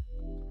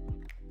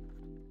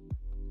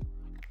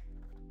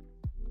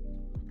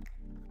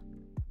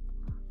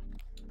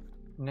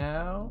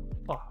 Now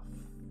off.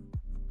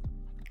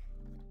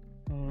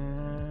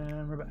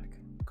 And we're back.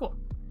 Cool.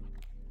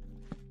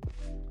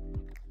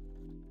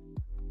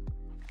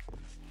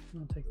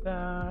 I'll take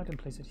that and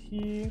place it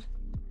here.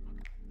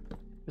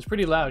 It's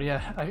pretty loud,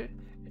 yeah.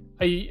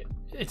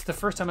 It's the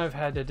first time I've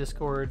had a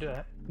Discord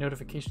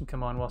notification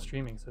come on while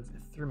streaming, so it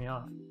threw me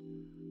off.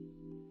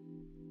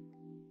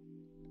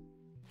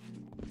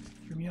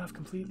 Threw me off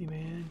completely,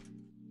 man.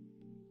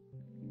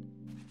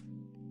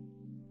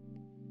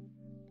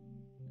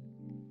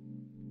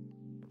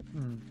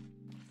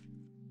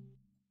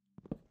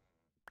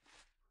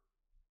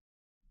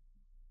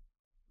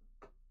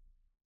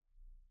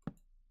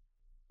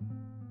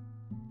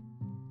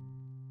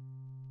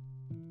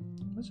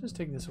 Let's just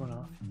take this one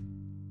off.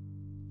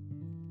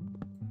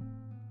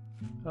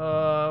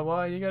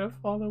 Why you gotta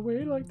fall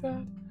away like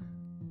that?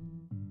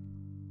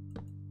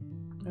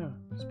 Oh,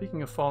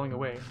 speaking of falling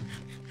away,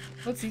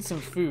 let's eat some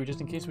food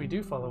just in case we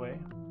do fall away.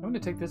 I'm gonna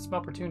take this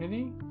small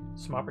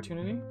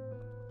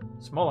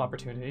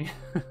opportunity,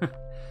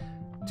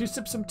 to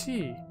sip some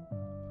tea.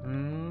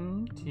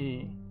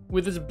 Tea.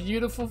 With this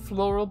beautiful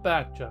floral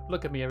backdrop.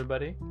 Look at me,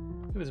 everybody.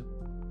 It was a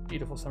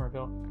beautiful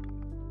Somerville.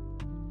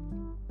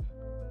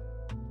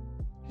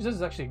 She says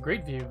it's actually a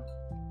great view.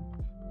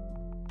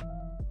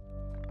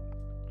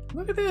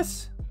 Look at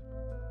this!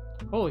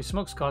 Holy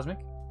smokes, Cosmic.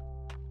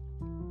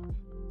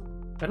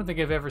 I don't think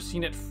I've ever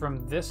seen it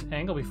from this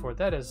angle before.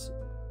 That is,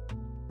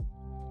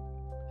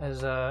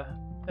 as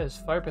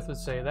Firepith would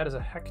say, that is a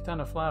heck-ton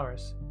of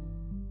flowers.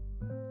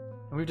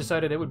 And we've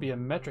decided it would be a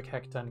metric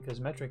heck-ton because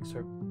metrics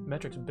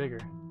bigger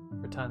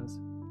for tons.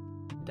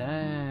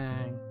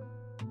 Dang.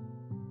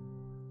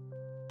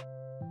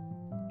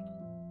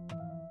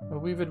 Well,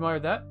 we've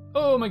admired that.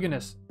 Oh my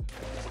goodness.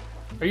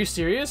 Are you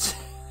serious?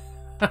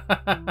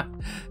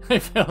 I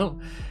fell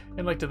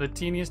in like to the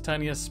teeniest,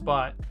 tiniest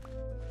spot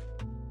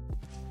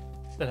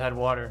that had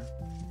water.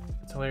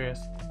 It's hilarious.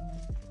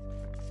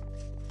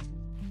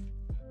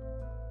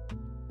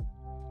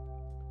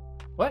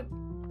 What?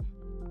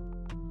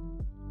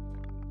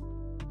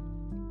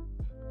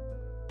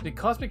 Did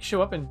Cosmic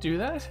show up and do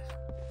that?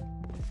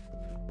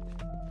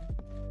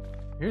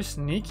 You're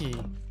sneaky.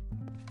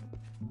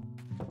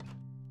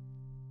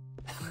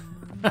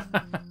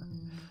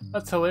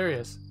 That's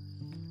hilarious.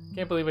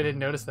 Can't believe I didn't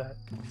notice that.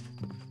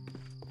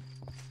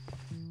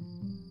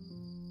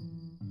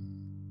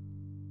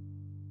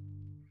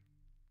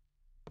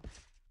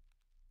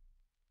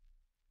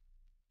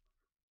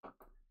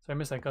 So I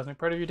missed that, Cosmic.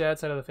 Part of your dad's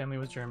side of the family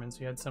was German,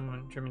 so you had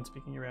someone German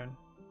speaking around.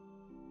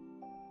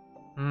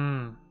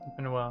 It's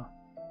been a while.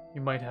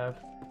 You might have.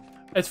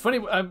 It's funny.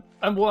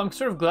 I'm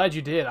sort of glad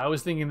you did. I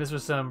was thinking this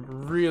was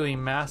some really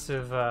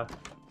massive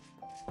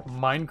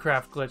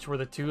Minecraft glitch where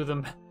the two of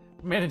them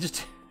managed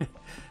to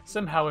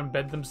somehow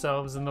embed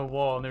themselves in the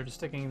wall and they're just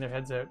sticking their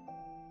heads out.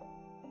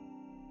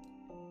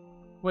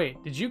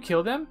 Wait, did you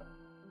kill them?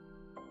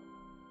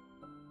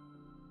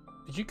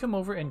 Did you come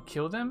over and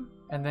kill them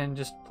and then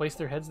just place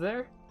their heads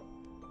there?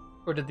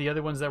 Or did the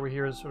other ones that were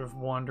here sort of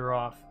wander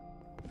off?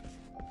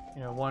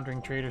 You know,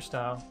 wandering trader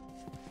style.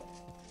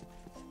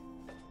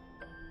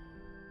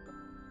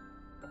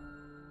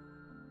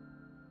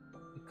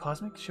 Did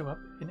Cosmic show up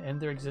and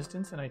end their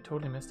existence and I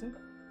totally missed it?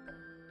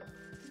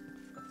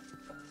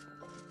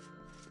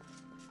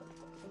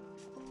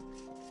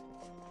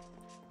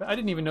 But I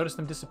didn't even notice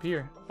them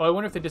disappear. Oh, I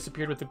wonder if they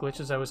disappeared with the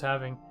glitches I was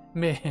having.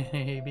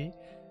 Maybe.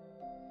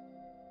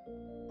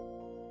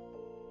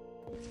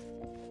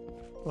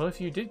 Well,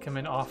 if you did come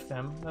in off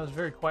them, that was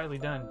very quietly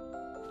done.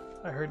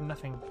 I heard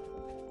nothing.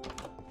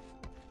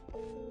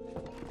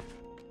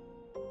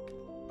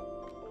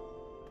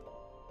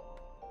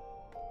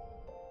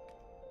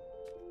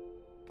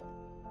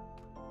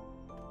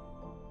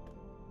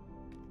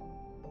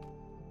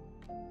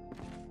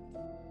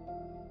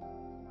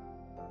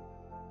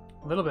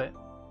 A little bit.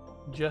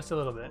 Just a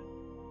little bit.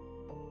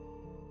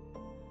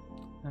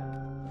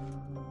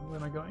 Where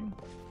am I going?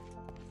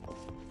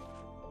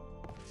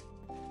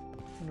 I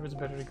wonder if it's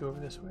better to go over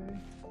this way.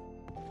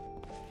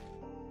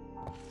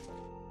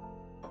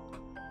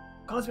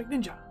 Cosmic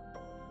Ninja!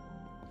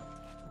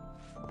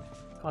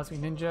 Cosmic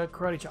Ninja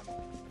Karate Chop.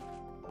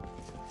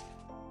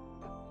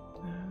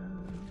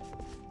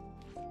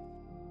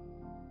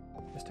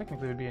 This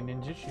technically would be a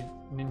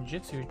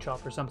ninjutsu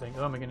chop or something.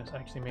 Oh my goodness, I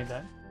actually made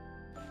that.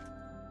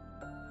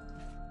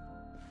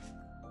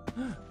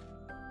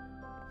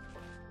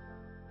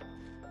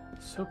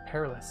 So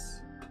perilous.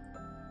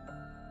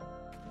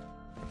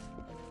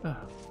 Oh,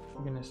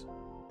 my goodness.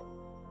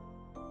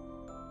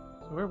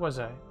 So where was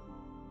I?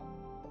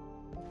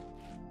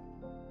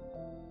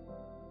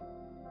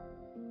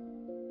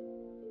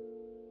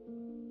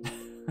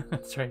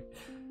 That's right.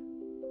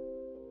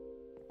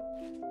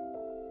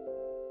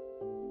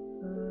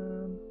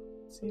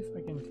 Let's see if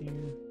I can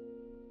do...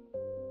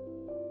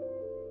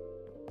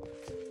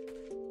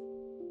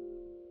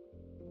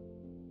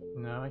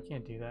 No, I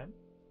can't do that.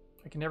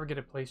 I can never get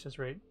it placed just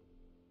right. It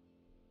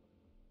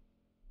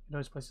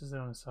always places it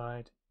on the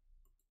side.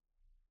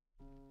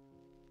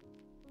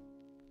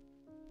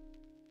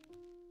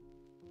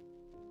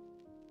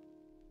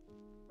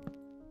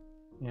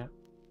 Yeah.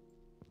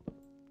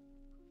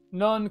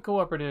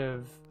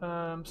 Non-cooperative.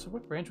 So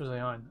what branch was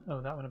I on?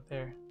 Oh, that one up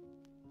there.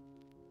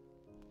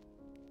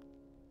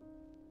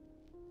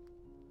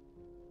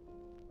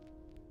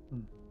 How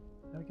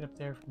do we get up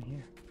there from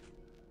here?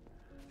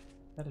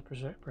 That is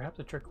perhaps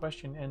a trick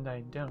question, and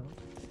I don't.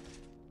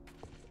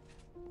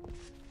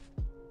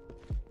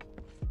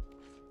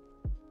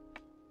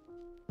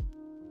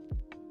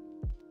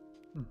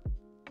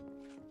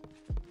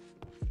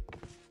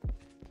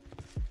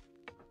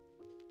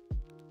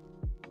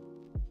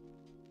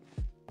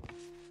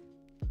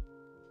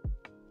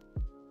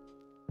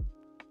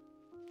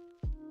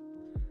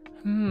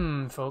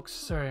 Folks,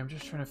 sorry, I'm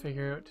just trying to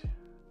figure out.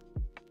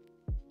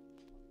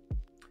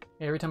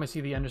 Yeah, every time I see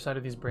the underside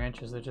of these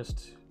branches, they're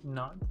just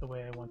not the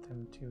way I want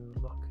them to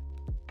look.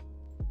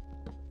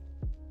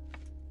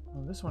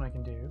 Well, this one I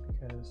can do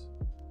because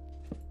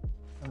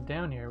I'm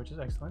down here, which is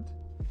excellent.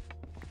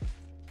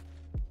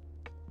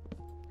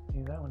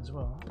 Do that one as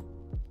well.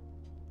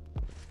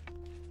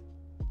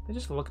 They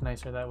just look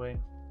nicer that way.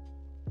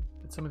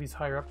 But some of these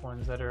higher up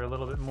ones that are a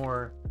little bit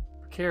more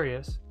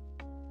precarious.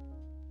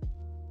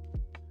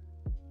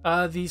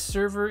 The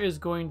server is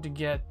going to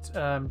get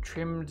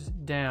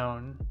trimmed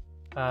down.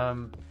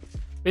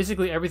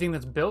 Basically everything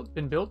that's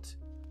been built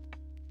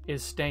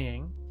is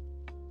staying,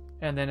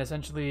 and then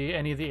essentially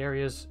any of the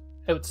areas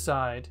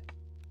outside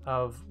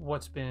of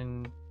what's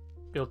been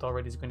built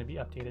already is going to be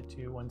updated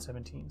to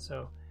 1.17.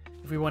 So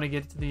if we want to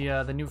get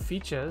the new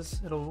features,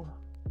 it'll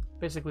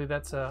basically,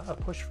 that's a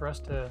push for us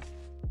to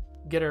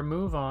get our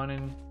move on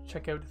and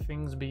check out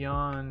things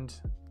beyond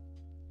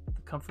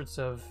the comforts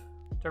of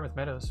Dartmouth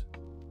Meadows.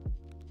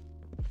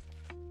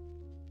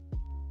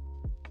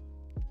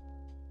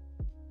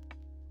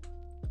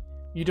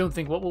 You don't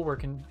think what will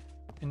work in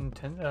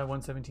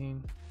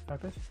 1.17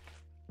 Farpith?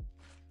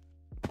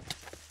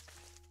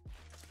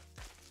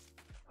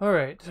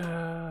 Alright,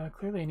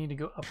 clearly I need to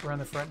go up around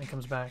the front and it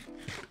comes back.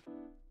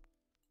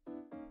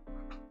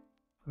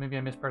 Maybe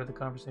I missed part of the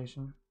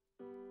conversation.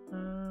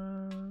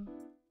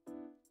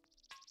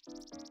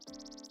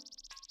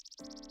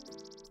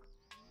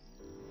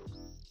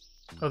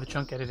 Oh, the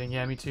chunk editing,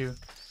 yeah, me too.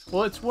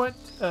 Well, it's what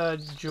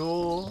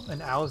Joel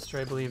and Alistair,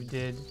 I believe,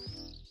 did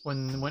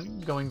when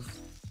going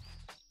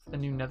the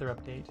new Nether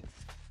update.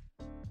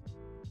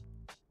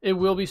 It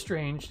will be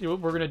strange. We're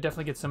going to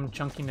definitely get some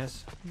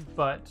chunkiness,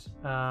 but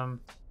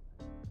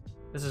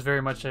this is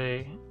very much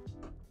a,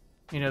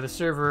 you know, the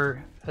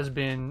server has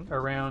been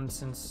around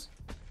since,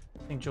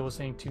 I think Joel was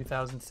saying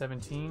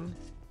 2017.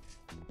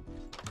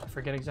 I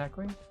forget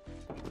exactly.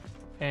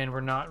 And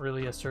we're not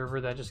really a server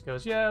that just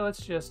goes, yeah,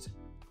 let's just,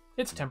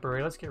 it's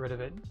temporary, let's get rid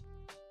of it.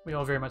 We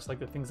all very much like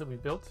the things that we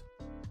built.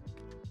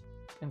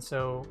 And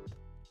so,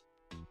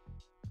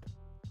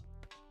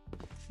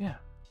 yeah.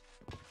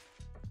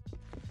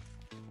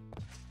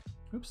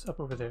 Oops, up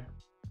over there.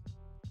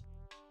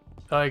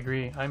 I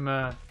agree.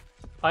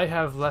 I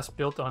have less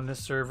built on this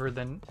server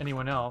than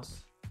anyone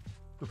else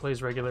who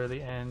plays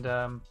regularly, and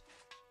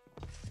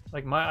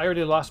like I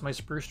already lost my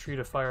spruce tree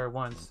to fire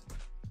once,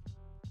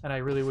 and I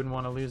really wouldn't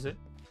want to lose it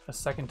a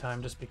second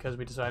time just because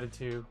we decided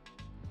to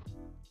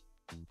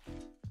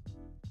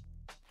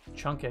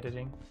chunk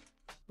editing,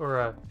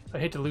 or I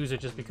hate to lose it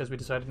just because we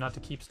decided not to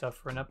keep stuff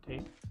for an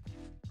update.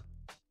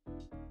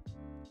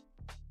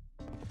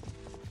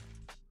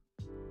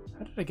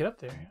 How did I get up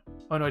there?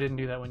 Oh no, I didn't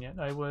do that one yet.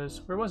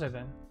 Where was I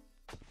then?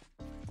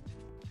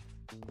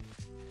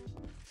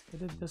 I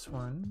did this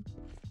one.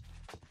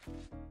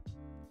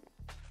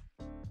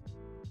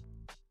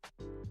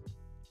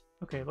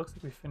 Okay, it looks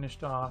like we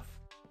finished off.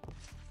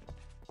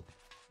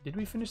 Did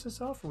we finish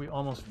this off? Or we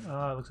almost,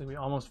 it looks like we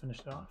almost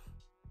finished it off.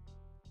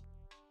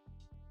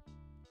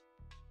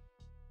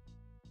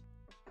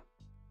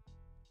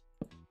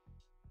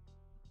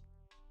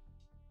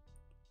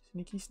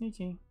 Sneaky,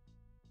 sneaky.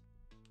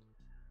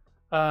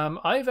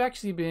 I've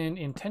actually been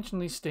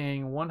intentionally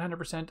staying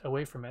 100%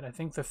 away from it. I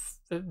think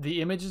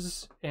the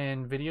images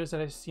and videos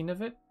that I've seen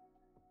of it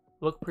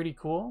look pretty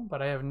cool,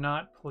 but I have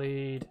not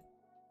played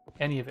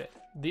any of it.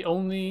 The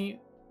only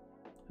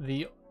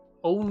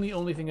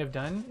thing I've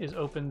done is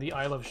open the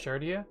Isle of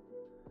Shardia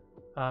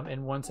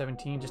in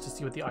 1.17 just to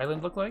see what the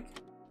island looked like.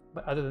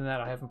 But other than that,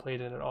 I haven't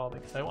played it at all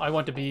because I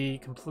want to be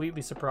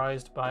completely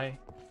surprised by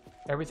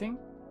everything.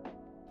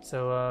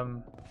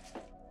 So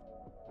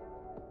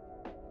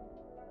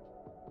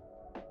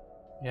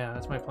yeah,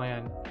 that's my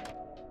plan.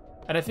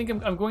 And I think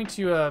I'm going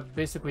to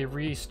basically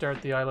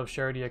restart the Isle of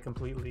Shardia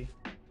completely.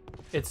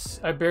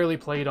 I barely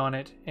played on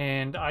it,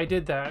 and I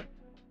did that.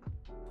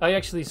 I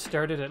actually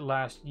started it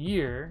last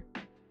year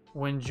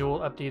when Joel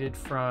updated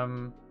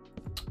from,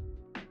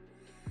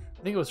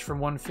 I think it was from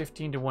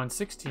 1.15 to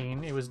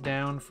 1.16. It was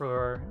down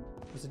for,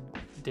 was it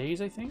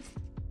days, I think?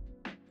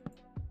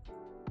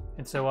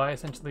 And so I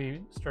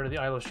essentially started the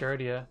Isle of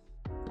Shardia,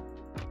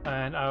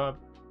 and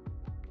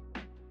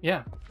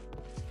yeah,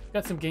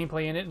 got some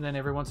gameplay in it, and then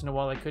every once in a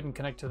while when I couldn't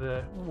connect to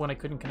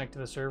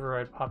the server,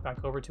 I'd pop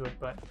back over to it.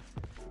 But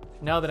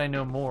now that I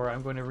know more,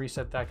 I'm going to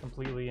reset that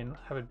completely and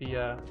have it be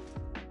a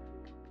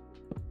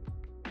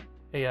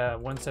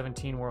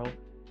 1.17 world.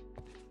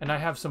 And I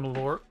have some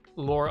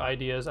lore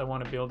ideas I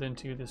want to build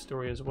into this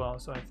story as well,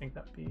 so I think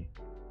that'd be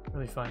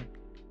really fun.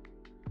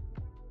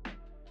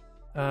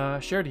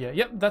 Shardia.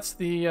 Yep, that's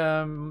the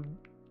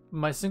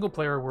my single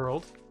player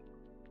world.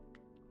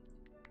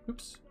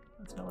 Oops,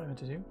 that's not what I meant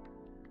to do.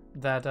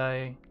 That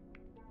I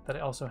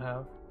also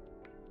have.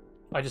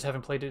 I just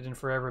haven't played it in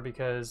forever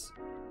because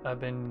I've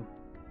been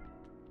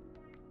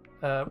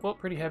well,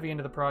 pretty heavy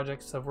into the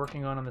projects of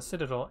working on the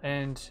Citadel,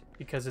 and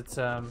because it's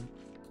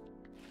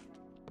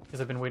because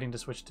I've been waiting to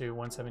switch to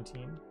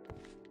 1.17.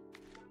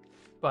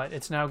 But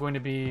it's now going to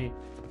be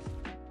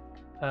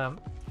oh, I'm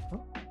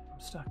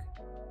stuck.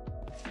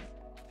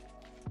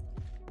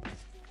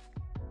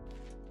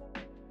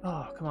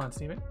 Oh, come on,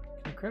 Steven.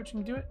 Can you crouch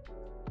and do it?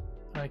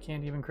 I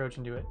can't even crouch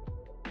and do it.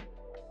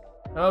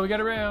 Oh, we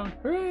got around!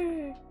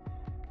 Hooray!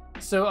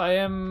 So I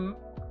am...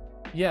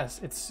 Yes,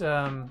 it's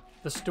the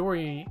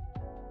story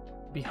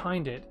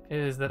behind it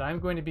is that I'm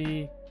going to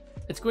be...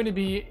 It's going to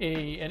be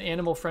an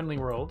animal-friendly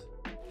world.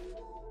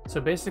 So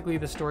basically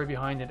the story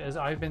behind it is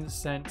I've been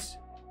sent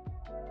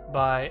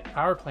by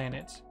our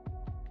planet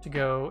to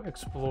go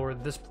explore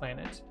this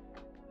planet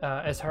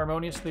as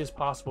harmoniously as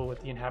possible with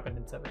the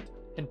inhabitants of it,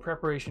 in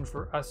preparation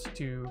for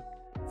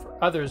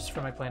others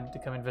from my planet to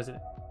come and visit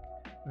it.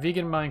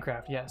 Vegan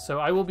Minecraft, yeah. So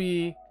I will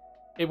be.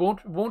 It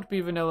won't be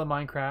vanilla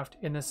Minecraft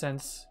in the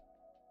sense.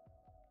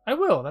 I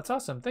will. That's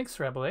awesome. Thanks,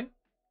 Rabelais.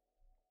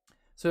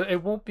 So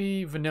it won't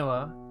be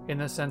vanilla in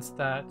the sense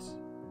that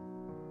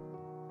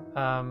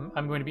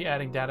I'm going to be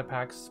adding data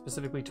packs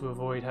specifically to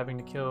avoid having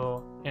to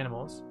kill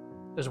animals.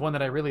 There's one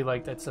that I really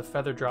like that's a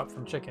feather drop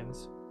from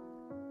chickens.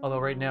 Although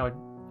right now,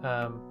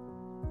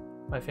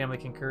 my family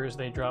concurs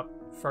they drop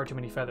far too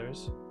many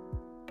feathers.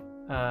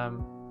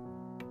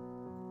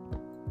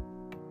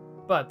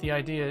 But the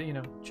idea, you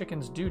know,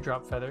 chickens do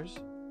drop feathers.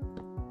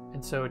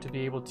 And so to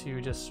be able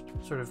to just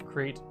sort of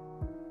create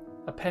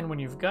a pen when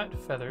you've got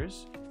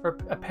feathers, or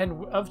a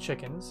pen of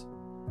chickens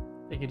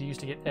that you could use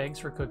to get eggs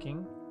for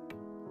cooking.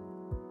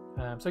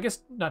 So I guess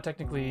not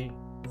technically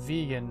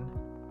vegan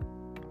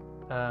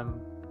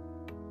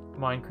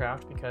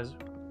Minecraft, because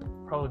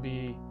I'll probably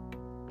be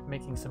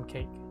making some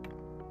cake.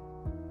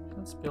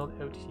 Let's build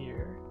out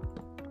here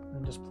and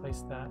then just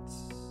place that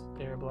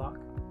stair block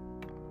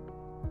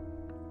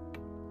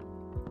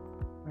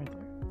right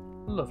there.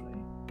 Lovely.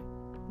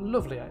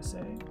 Lovely, I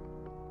say.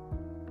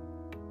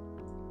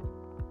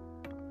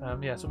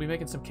 Yeah, so we'll be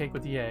making some cake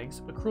with the eggs,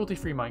 but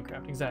cruelty-free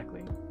Minecraft,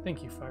 exactly.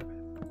 Thank you, Firebit.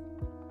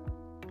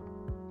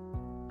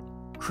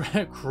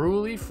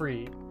 Cruelly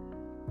free.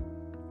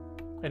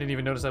 I didn't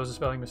even notice that was a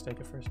spelling mistake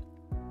at first.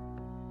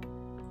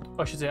 Oh,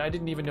 I should say, I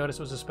didn't even notice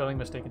it was a spelling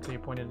mistake until you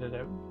pointed it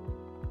out.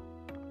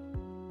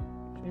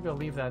 Maybe I'll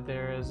leave that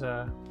there as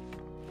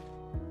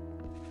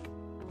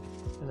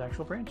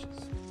actual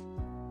branches.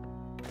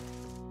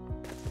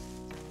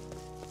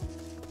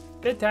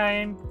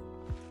 Bedtime!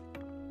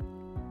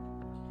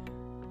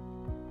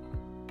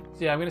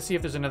 So yeah, I'm gonna see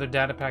if there's another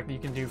data pack that you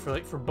can do for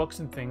like for books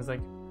and things.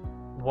 Like,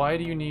 why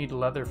do you need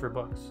leather for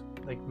books?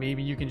 Like,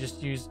 maybe you can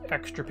just use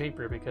extra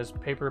paper because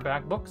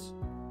paperback books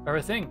are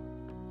a thing.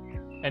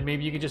 And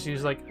maybe you could just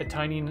use like a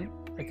tiny,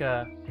 like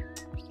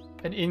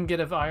an ingot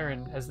of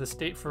iron as the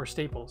for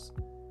staples.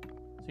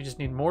 So you just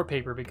need more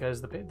paper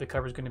because the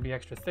cover is going to be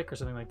extra thick or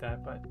something like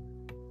that. But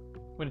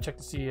I'm going to check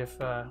to see if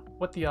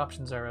what the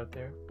options are out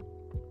there.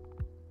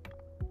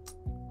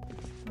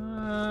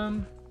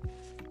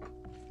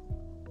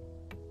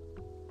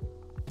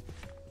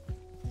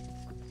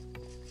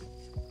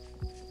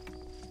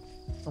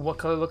 What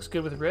color looks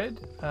good with red?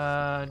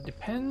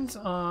 Depends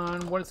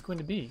on what it's going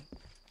to be.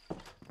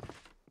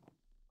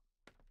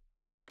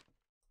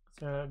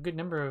 So a good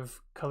number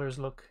of colors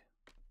look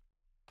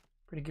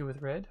pretty good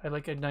with red. I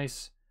like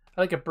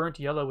a burnt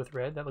yellow with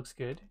red. That looks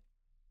good.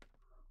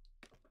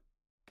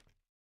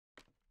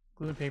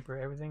 Glue and paper.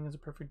 Everything is a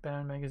perfect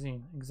bound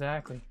magazine.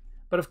 Exactly.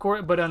 But of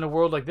course, but on a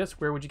world like this,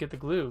 where would you get the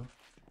glue?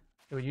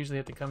 It would usually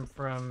have to come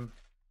from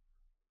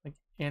like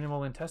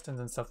animal intestines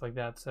and stuff like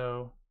that.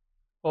 So,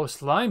 oh,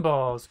 slime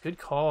balls. Good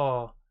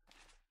call.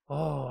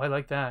 Oh, I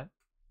like that.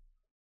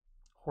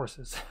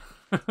 Horses.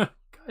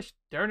 Gosh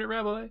darn it,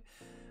 Rabelais.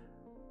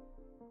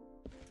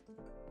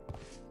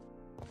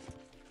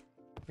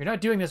 You're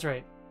not doing this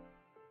right.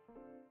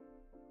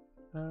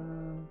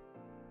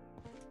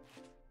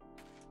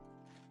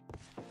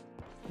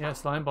 Yeah,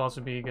 slime balls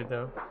would be good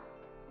though.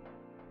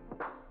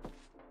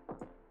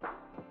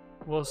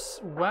 Well,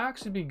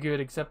 wax would be good,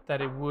 except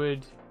that it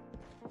would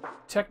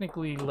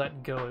technically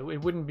let go.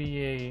 It wouldn't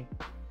be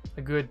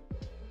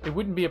it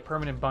wouldn't be a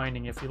permanent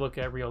binding if you look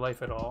at real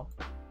life at all.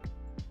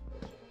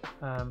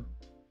 But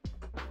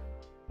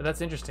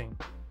that's interesting.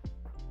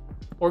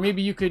 Or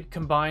maybe you could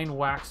combine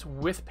wax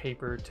with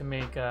paper to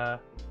make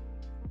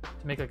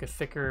like a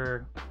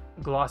thicker,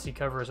 glossy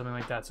cover or something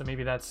like that. So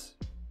maybe that's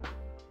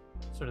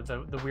sort of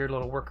the weird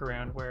little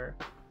workaround where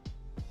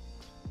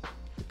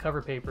the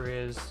cover paper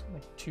is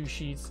like 2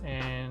 sheets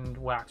and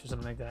wax or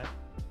something like that.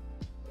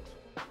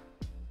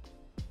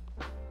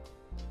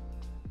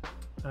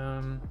 What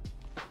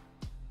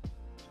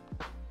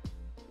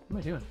am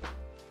I doing?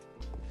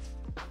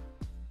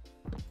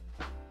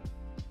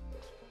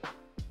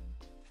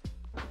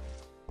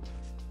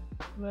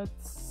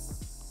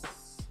 Let's,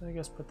 I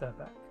guess, put that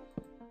back.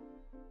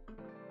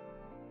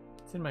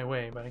 It's in my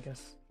way, but I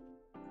guess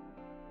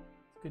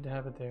it's good to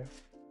have it there.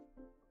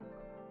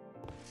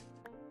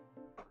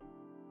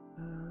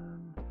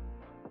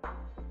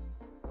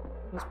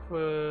 Let's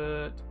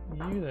put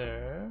you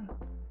there.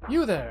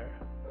 You there!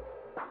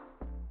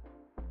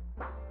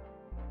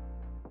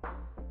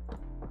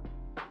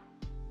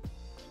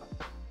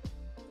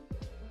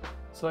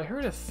 So I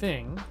heard a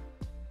thing.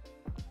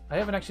 I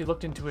haven't actually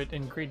looked into it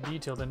in great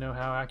detail to know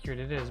how accurate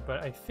it is,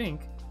 but I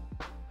think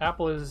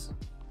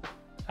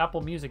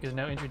Apple Music is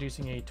now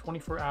introducing a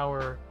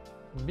 24-hour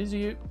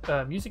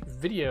music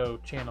video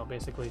channel,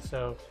 basically.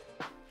 So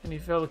any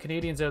fellow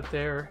Canadians out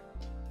there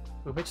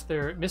who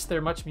miss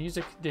their much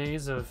music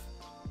days of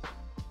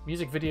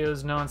music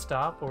videos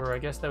non-stop, or I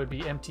guess that would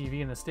be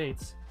MTV in the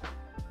States,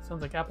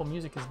 sounds like Apple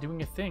Music is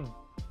doing a thing.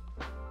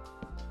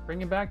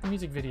 Bringing back the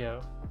music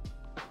video.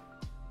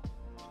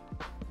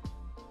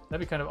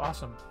 That'd be kind of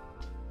awesome.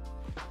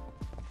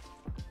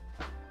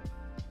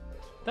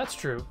 That's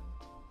true.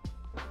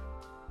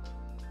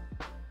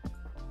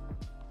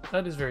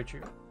 That is very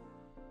true.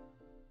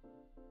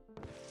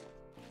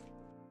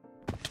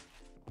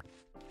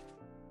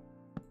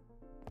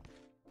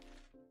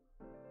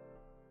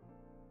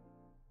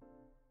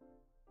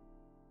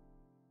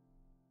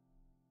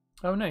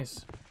 Oh,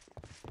 nice.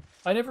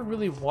 I never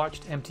really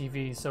watched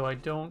MTV, so I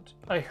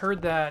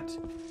heard that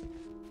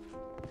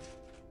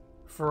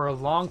for a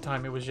long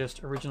time it was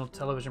just original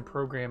television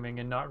programming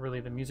and not really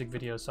the music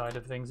video side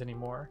of things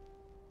anymore.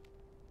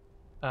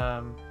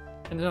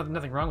 And there's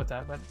nothing wrong with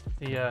that, but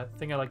the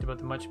thing I liked about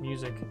the Much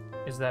Music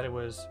is that it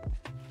was,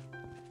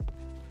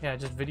 yeah,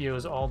 just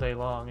videos all day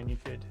long, and you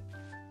could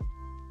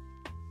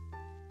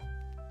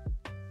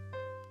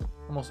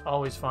almost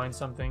always find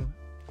something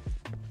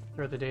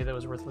throughout the day that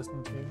was worth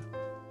listening to.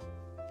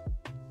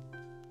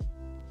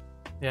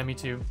 Yeah, me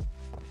too.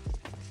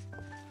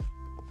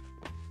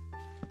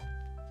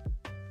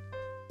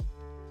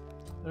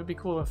 It would be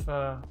cool if, you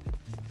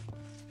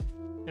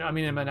know, I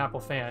mean, I'm an Apple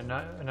fan,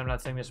 and I'm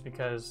not saying this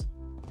because,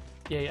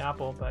 yay,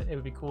 Apple, but it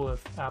would be cool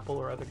if Apple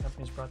or other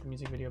companies brought the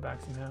music video back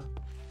somehow.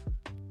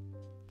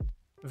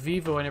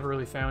 Vivo, I never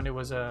really found. It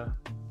was I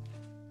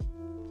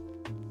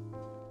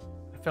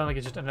found like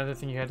it's just another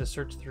thing you had to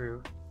search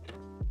through,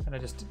 and I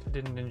just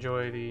didn't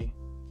enjoy the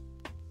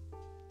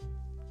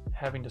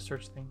having to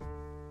search thing.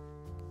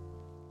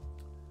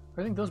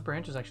 I think those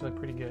branches actually look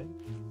pretty good.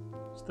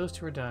 So those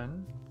two are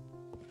done.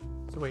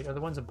 So wait, are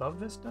the ones above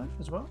this done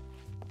as well?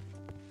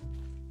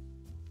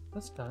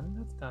 That's done,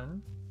 that's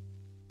done.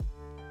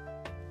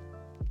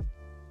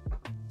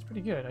 It's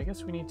pretty good. I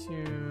guess we need to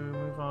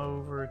move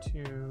over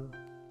to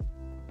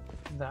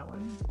that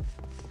one.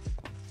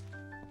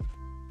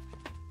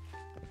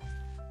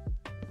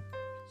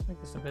 make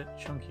this a bit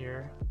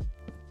chunkier.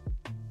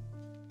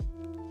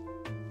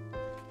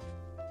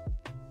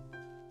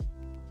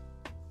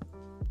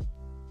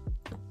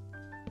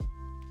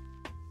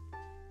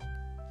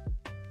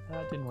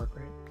 That didn't work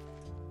right.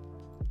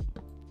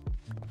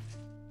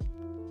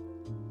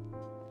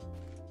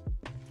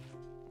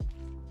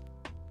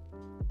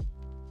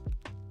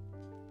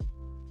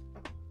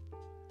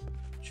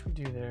 What should we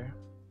do there?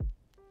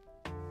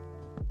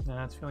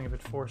 Nah, it's feeling a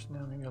bit forced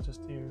now. Maybe I'll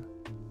just do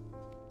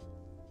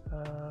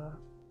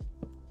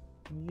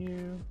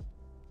you.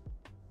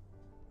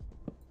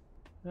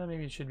 No,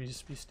 maybe it should be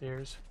just be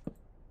stairs.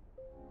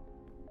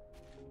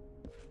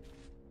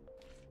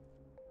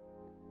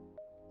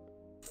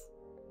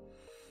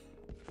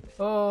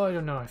 Oh, I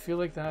don't know. I feel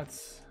like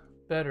that's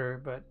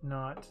better, but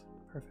not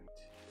perfect.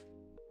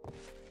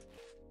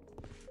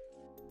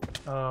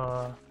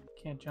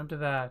 Can't jump to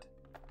that.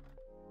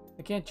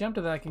 I can't jump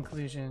to that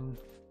conclusion.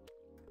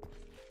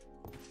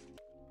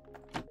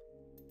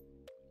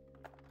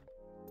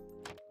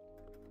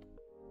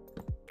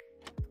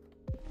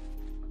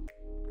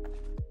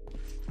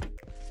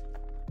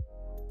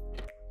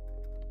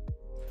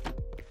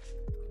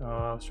 Oh,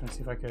 I was trying to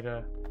see if I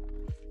could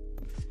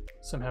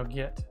somehow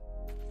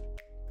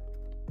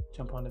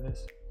jump onto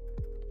this.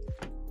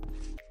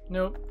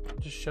 Nope, it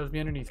just shows me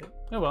underneath it.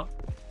 Oh well.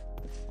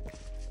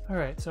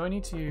 Alright, so I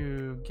need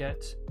to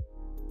get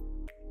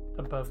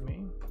above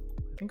me.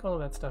 I think all of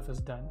that stuff is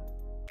done.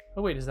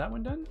 Oh wait, is that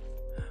one done?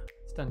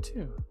 It's done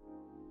too.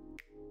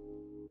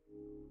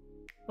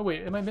 Oh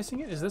wait, am I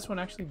missing it? Is this one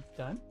actually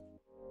done?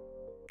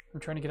 I'm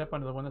trying to get up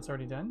onto the one that's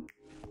already done?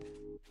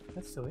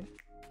 That's silly.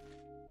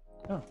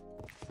 Oh.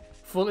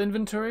 Full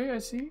inventory, I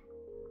see.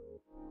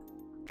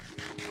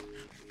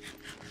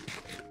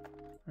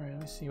 Alright,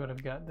 let me see what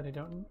I've got that I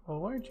don't... Well,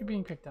 why aren't you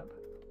being picked up?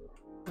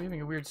 Are we having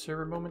a weird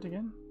server moment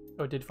again?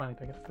 Oh, it did finally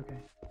pick it up. Okay.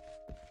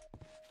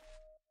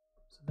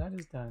 So that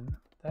is done.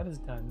 That is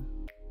done.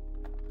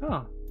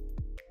 Huh.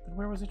 Then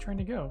where was it trying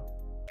to go?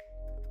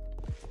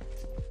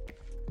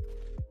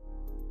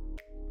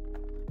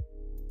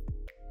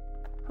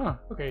 Huh.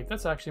 Okay,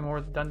 that's actually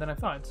more done than I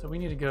thought. So we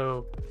need to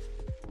go...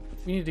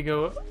 We need to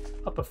go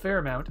up a fair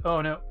amount.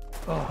 Oh, no.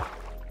 Oh.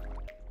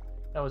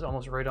 That was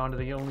almost right onto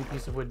the only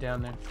piece of wood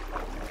down there.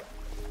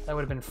 That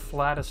would have been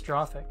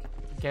flatastrophic.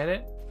 Get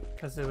it?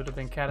 Because it would have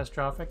been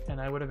catastrophic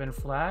and I would have been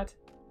flat.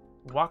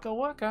 Waka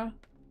waka.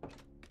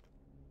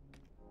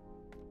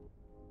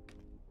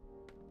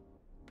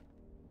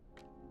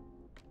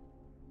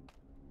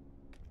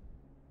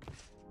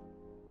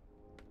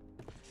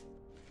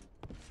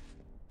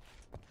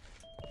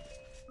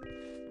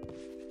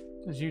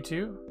 Is you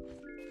too?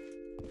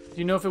 Do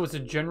you know if it was a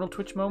general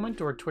Twitch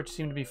moment or Twitch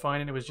seemed to be fine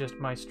and it was just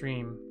my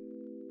stream?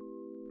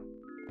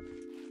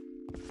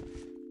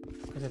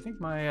 Because I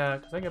think my,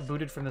 because I got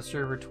booted from the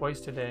server twice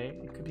today.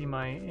 It could be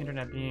my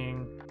internet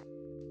being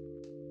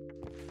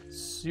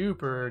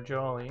super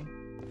jolly.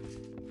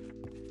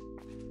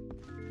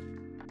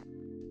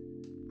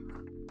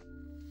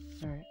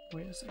 Alright,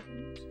 wait a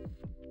second.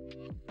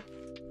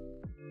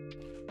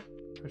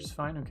 Which is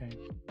fine? Okay.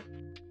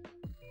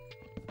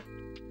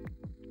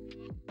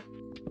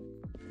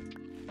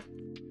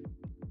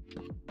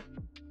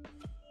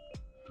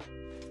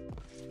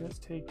 Let's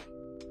take...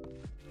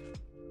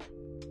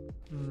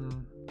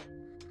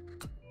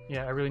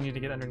 Yeah, I really need to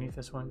get underneath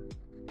this one.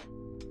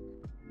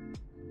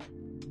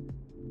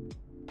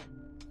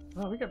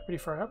 Oh, we got pretty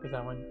far up with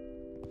that one.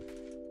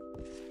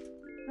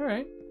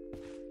 Alright.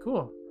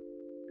 Cool.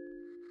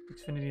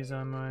 Xfinity's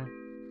on my...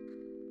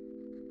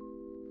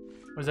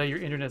 Was that your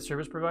internet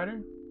service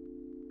provider?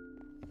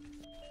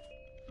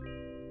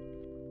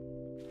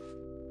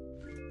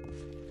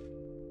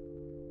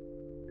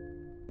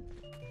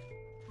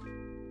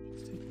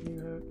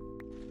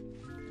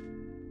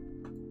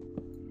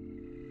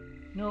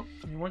 Nope,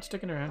 you weren't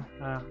sticking around.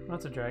 Ah,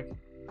 that's a drag.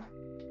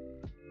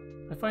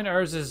 I find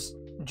ours is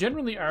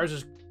generally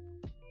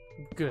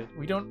good.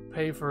 We don't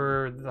pay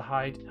for the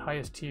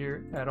highest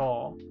tier at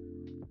all,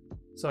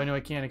 so I know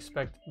I can't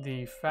expect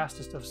the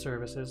fastest of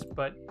services.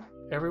 But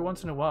every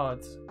once in a while,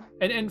 it's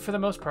and for the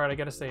most part, I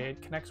gotta say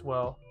it connects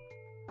well.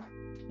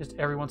 Just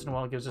every once in a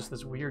while, it gives us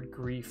this weird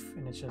grief,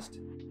 and it's just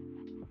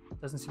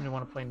doesn't seem to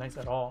want to play nice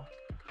at all.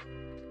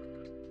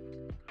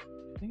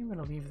 I think I'm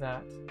gonna leave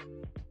that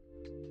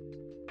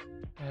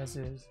as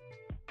is.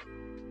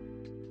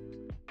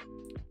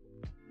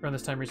 Around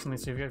this time recently,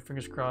 so you've got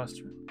fingers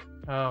crossed.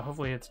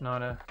 Hopefully it's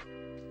not a...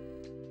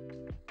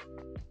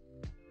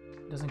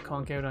 doesn't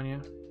conk out on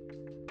you.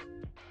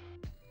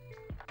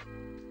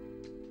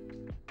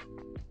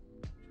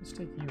 Let's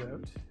take you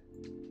out.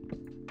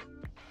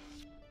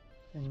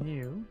 And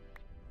you.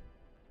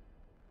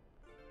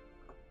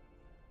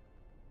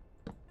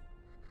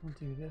 We'll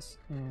do this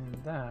and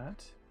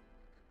that.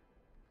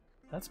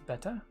 That's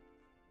better.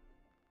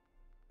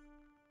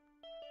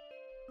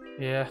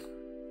 Yeah.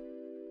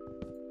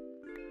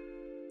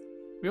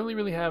 We only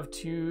really have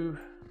two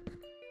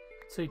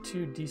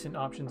decent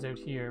options out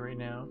here right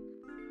now.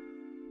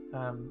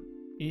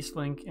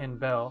 Eastlink and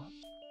Bell.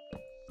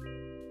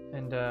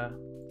 And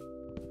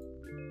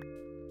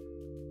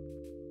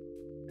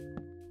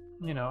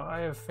you know, I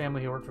have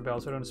family who work for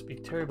Bell, so I don't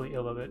speak terribly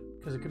ill of it,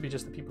 because it could be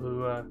just the people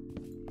who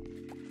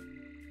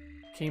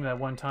came that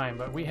one time.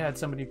 But we had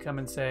somebody come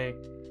and say,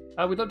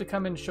 we'd love to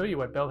come and show you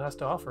what Bell has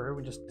to offer.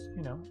 We just,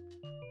 you know,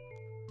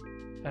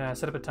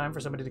 set up a time for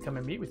somebody to come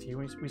and meet with you.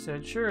 We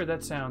said, sure,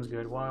 that sounds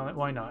good.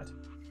 Why not?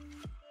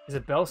 Is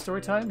it Bell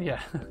story time?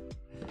 Yeah,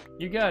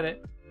 you got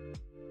it.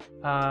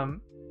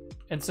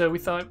 And so we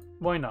thought,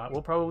 why not?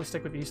 We'll probably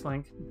stick with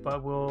Eastlink,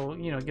 but we'll,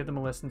 you know, give them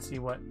a list and see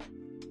what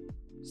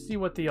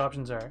the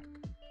options are.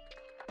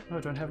 Oh,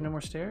 don't I have no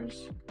more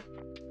stairs?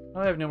 Oh,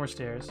 I have no more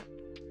stairs.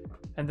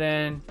 And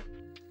then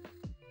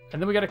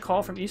we got a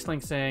call from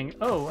Eastlink saying,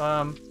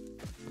 oh,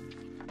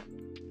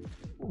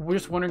 we're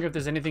just wondering if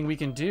there's anything we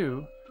can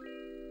do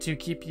to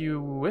keep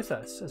you with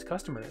us as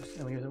customers.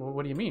 And we said, well,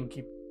 what do you mean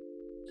keep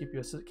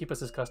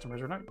us as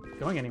customers? We're not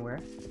going anywhere.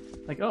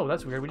 Like, oh,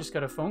 that's weird. We just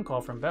got a phone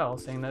call from Bell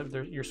saying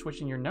that you're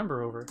switching your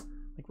number over.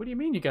 Like, what do you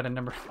mean you got a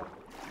number?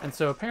 And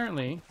so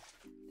apparently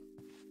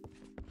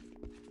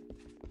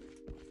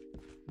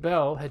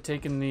Bell had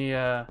taken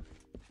the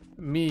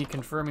me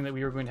confirming that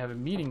we were going to have a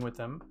meeting with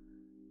them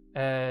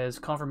as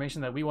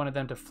confirmation that we wanted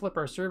them to flip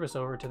our service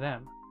over to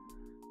them.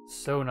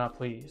 So not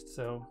pleased.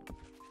 So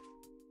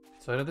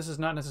I know this is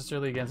not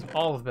necessarily against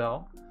all of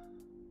Bell,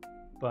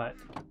 but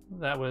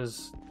that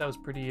was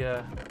pretty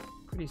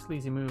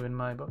sleazy move in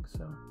my book.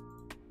 So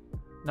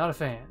not a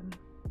fan.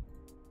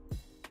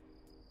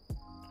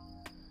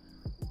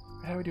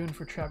 How are we doing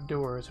for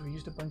trapdoors? Have we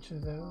used a bunch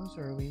of those,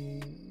 or are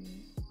we?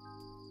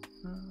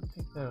 I'll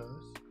take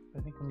those.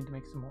 I think we'll need to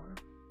make some more.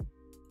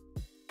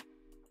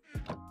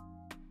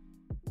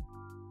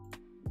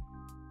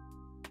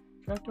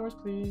 Trapdoors,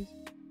 please.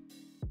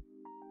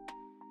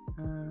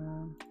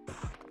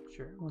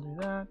 Sure, we'll do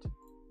that.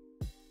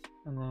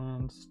 And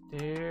then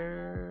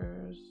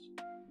stairs.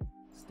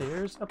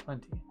 Stairs?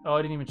 Aplenty. Oh,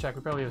 I didn't even check.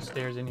 We probably have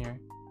stairs in here.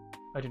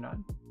 I do not.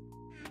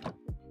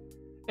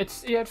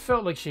 It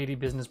felt like shady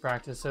business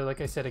practice. So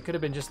like I said, it could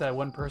have been just that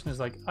one person who's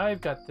like, I've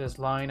got this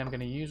line I'm going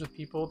to use with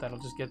people that'll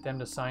just get them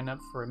to sign up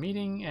for a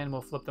meeting, and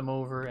we'll flip them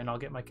over and I'll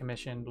get my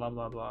commission, blah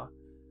blah blah.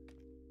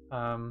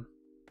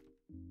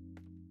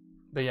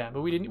 But yeah,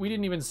 but we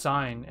didn't even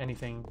sign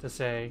anything to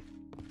say,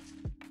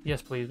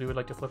 yes please, we would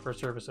like to flip our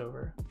service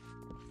over.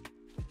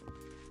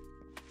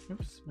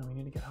 Oops, no, we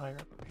need to get higher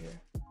up over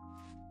here.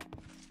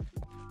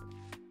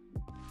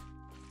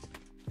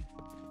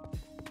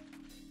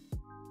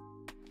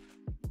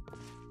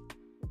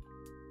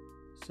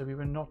 So we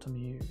were not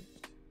amused.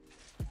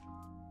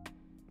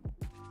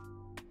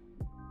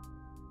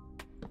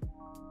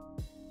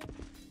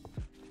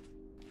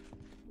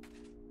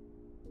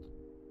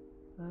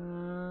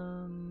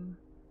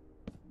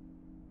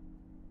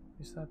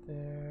 Is that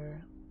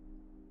there?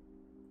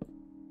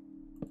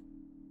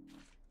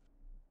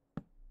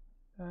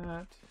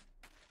 That.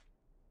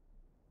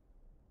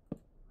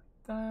 Like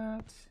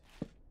that.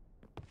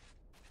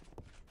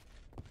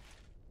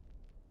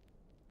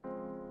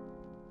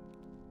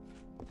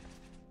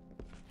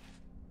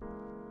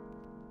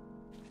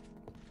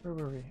 Where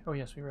were we? Oh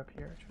yes, we were up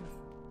here. Trying to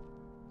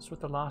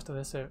sort the last of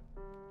this out.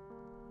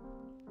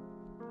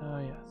 Oh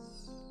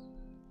yes.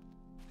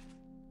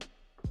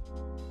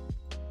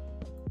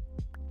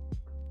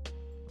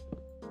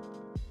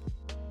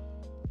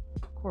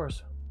 Of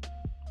course.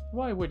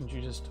 Why wouldn't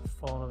you just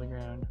fall to the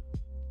ground?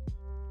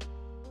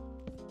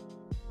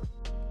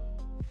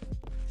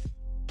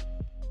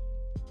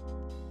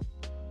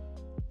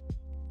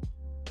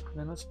 And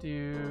then let's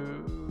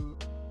do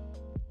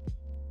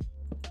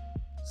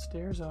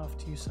stairs off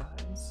two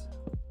sides.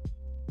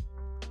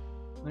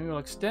 And then we'll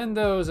extend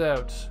those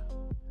out.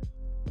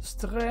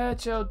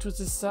 Stretch out to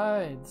the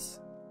sides.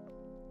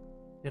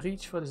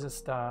 Reach for the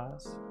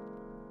stars.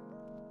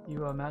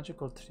 You are a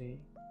magical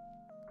tree.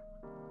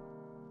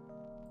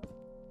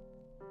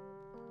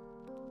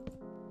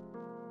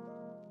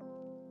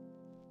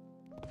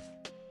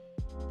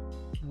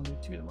 We'll do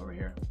two of them over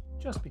here,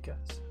 just because.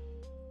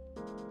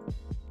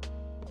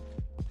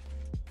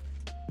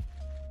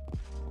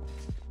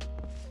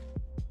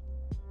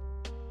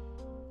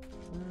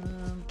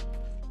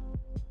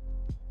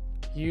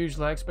 Huge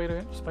lag spike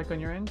on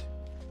your end.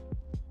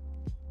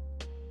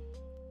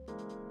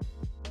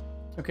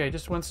 Okay,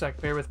 just one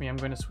sec. Bear with me. I'm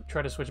going to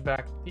try to switch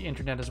back the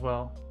internet as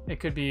well. It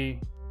could be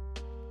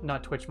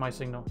not Twitch, my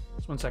signal.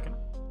 Just 1 second.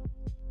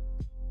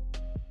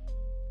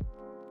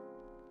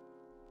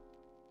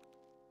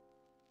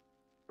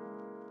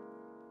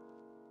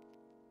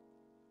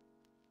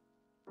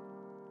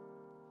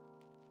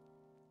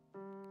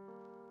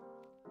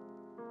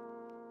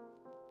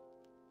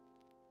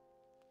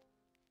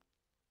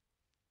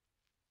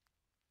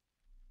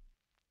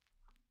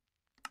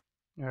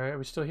 All right, are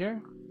we still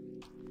here?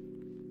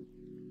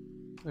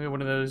 We have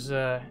one of those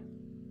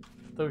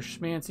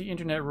schmancy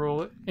internet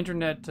routers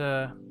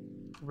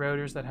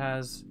that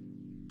has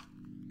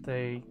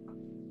the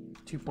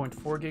 2.4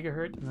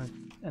 gigahertz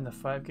and the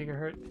 5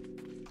 gigahertz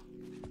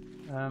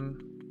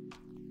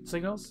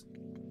signals.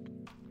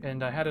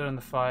 And I had it on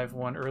the 5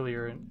 one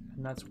earlier, and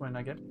that's when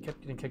I kept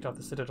getting kicked off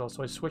the Citadel.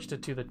 So I switched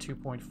it to the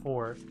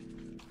 2.4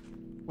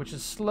 which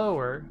is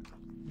slower,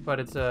 but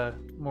it's a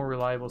more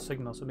reliable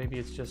signal, so maybe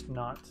it's just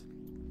not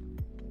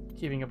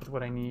keeping up with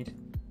what I need.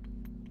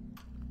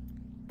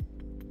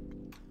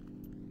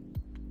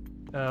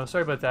 Oh,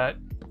 sorry about that.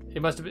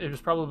 It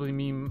was probably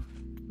me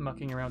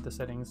mucking around with the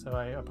settings, so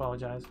I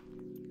apologize.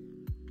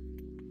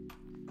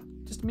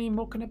 Just me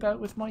mucking about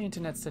with my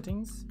internet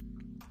settings.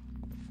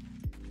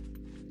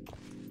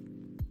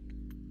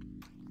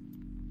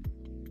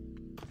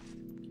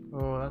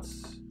 Oh,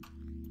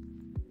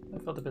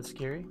 that felt a bit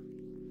scary.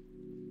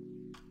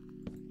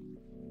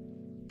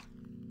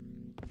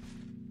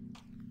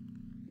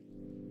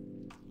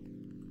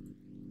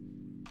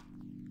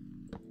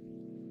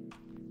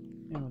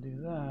 And we'll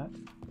do that.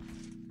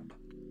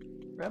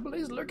 Rebel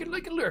is lurking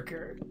like a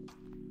lurker.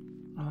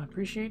 Well, I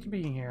appreciate you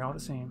being here all the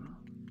same.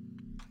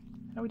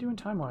 How are we doing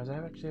time-wise? I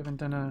actually haven't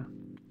done a...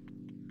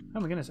 Oh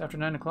my goodness, after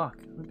 9 o'clock.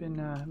 We've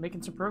been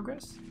making some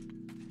progress.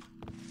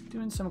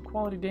 Doing some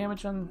quality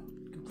damage on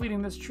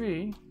completing this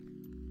tree.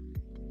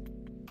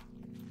 I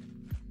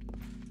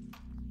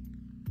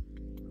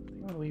think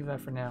I'm going to leave that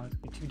for now. It's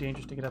going to be too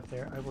dangerous to get up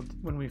there. I will,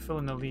 when we fill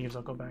in the leaves,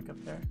 I'll go back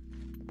up there.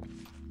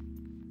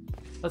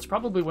 That's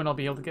probably when I'll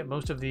be able to get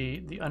most of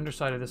the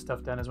underside of this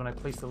stuff done, is when I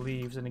place the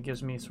leaves, and it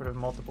gives me sort of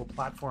multiple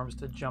platforms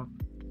to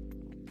jump,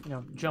 you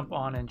know, jump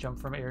on and jump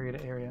from area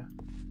to area.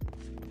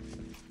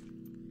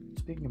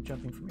 Speaking of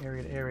jumping from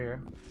area to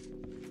area,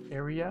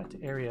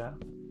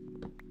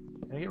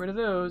 gotta get rid of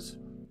those.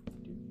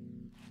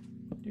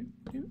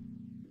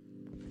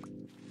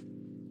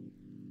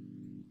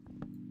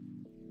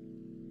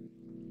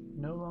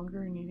 No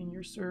longer needing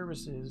your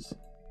services.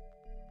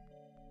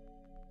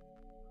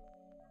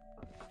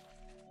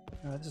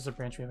 This is a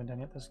branch we haven't done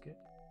yet. That's good.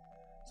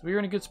 So we were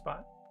in a good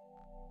spot.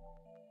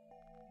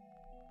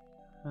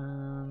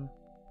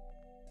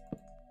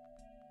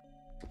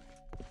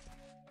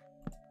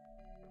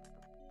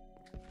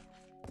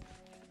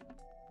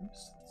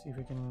 Oops. Let's see if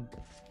we can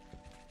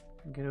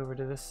get over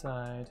to this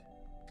side.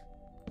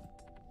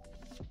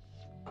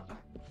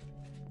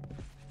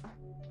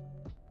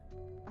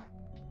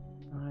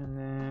 And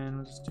then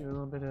we'll just do a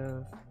little bit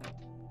of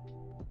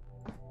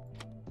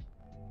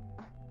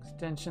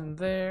extension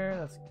there.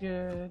 That's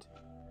good.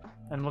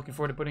 I'm looking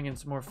forward to putting in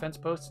some more fence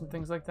posts and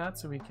things like that,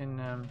 so we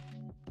can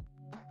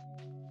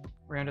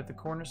round out the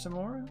corner some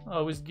more.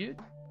 Always good.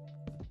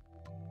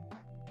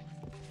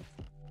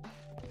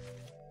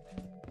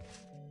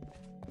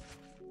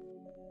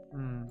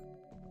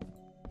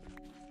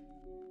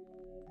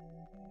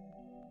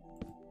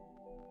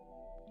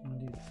 I'll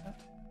do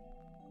that.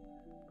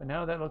 But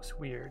now that looks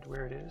weird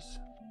where it is.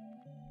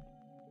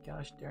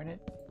 Gosh darn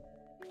it.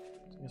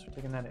 So I guess we're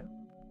taking that out.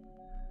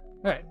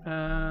 Alright,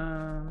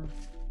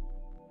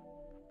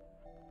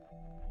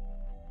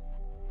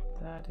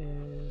 that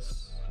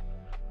is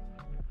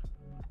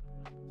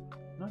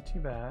not too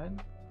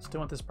bad. Still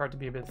want this part to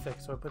be a bit thick,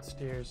 so I put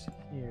stairs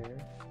here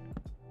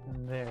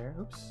and there.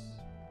 Oops.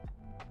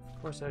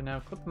 Of course, I now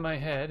clip my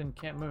head and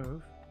can't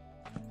move.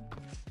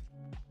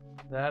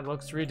 That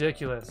looks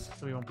ridiculous,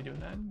 so we won't be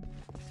doing that.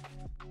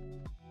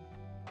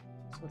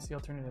 So what's the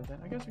alternative then?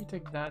 I guess we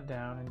take that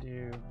down and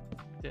do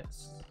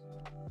this.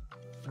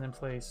 And then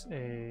place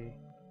a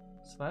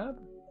slab?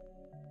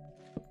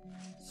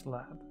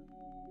 Slab.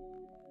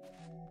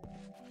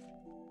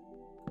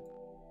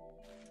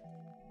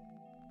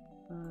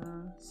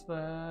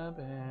 Slab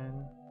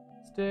and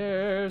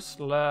stairs,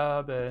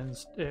 slab and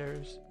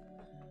stairs.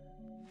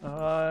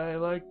 I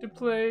like to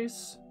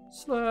place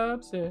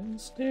slabs and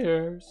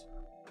stairs.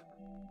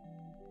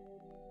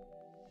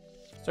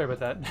 Sorry about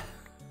that.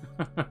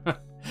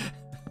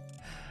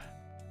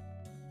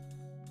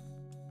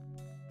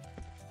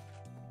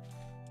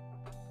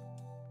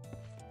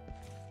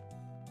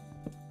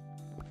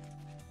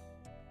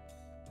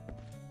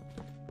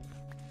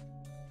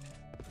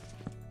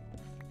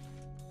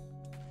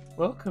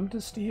 Welcome to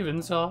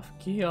Steven's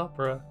Off-Key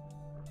Opera.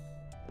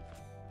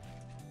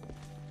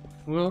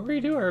 We'll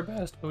redo our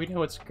best, but we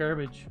know it's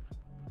garbage.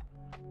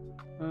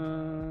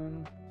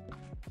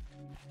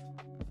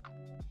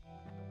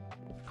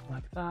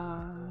 Like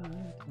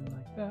that, and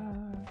like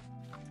that.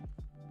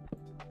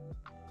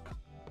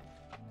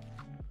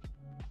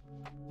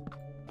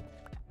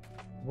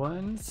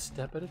 One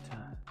step at a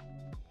time.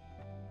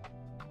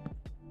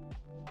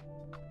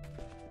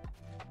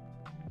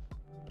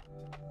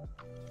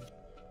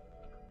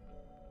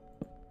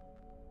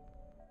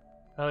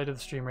 Highlight of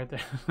the stream right there.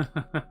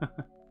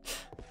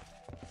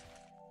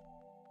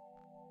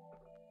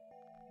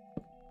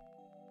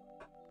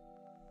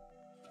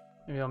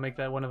 Maybe I'll make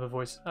that one of the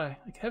voices. I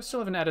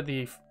still haven't added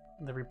the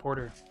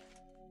reporter.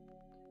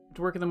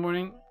 To work in the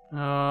morning.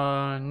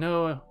 Oh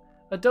no,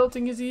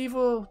 adulting is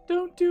evil.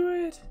 Don't do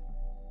it.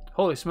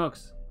 Holy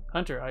smokes,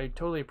 Hunter! I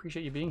totally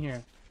appreciate you being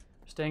here,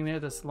 staying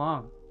there this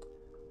long.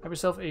 Have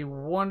yourself a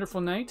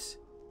wonderful night.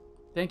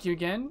 Thank you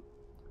again,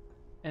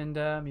 and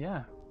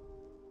yeah.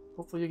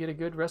 Hopefully you get a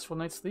good restful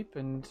night's sleep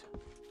and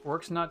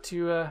work's not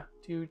too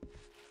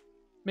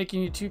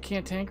making you too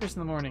cantankerous in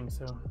the morning.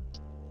 So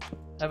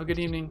have a good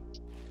evening.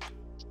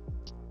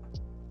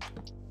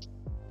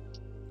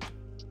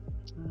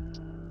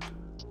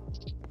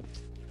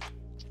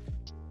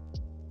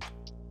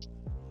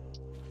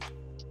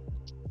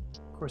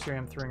 course, here I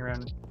am throwing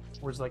around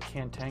words like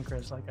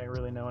cantankerous, like I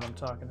really know what I'm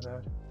talking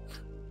about.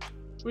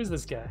 Who is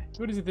this guy?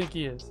 Who does he think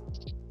he is?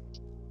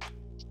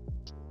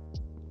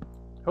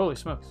 Holy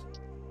smokes.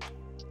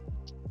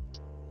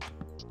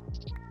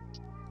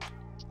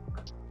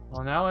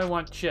 Well, now I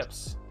want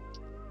chips.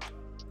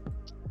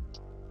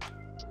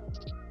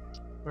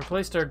 We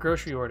placed our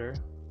grocery order,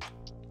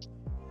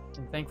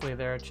 and thankfully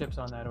there are chips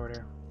on that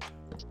order.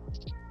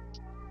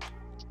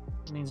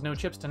 It means no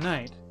chips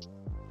tonight.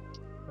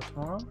 But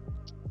tomorrow?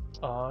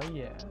 Oh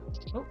yeah.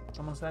 Oh, it's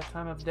almost that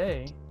time of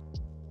day.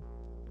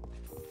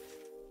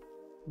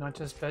 Not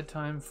just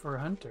bedtime for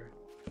Hunter.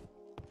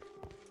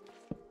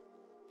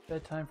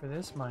 Bedtime for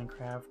this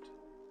Minecraft.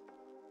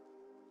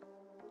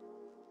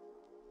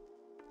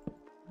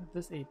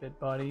 This 8-bit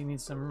body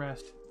needs some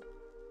rest.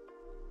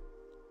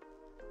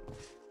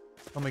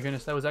 Oh my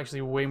goodness, that was actually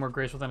way more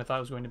graceful than I thought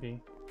it was going to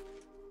be.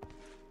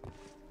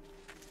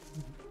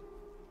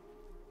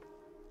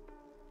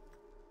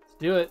 Let's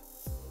do it.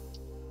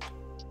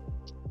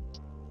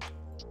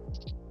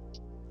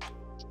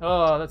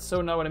 Oh, that's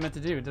so not what I meant to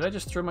do. Did I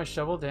just throw my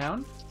shovel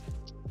down?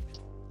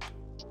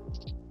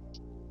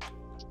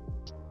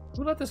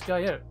 Who let this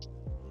guy out?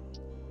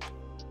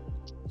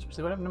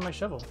 Seriously, what happened to my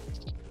shovel?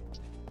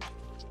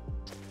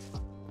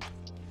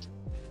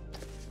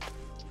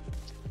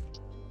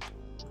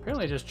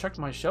 Apparently I just chucked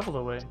my shovel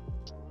away.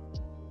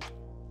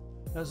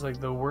 That was like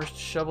the worst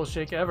shovel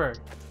shake ever.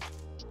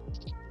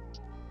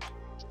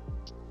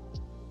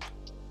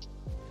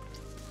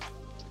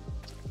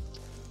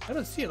 I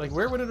don't see it. Like,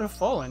 where would it have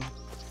fallen?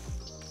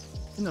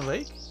 In the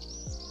lake?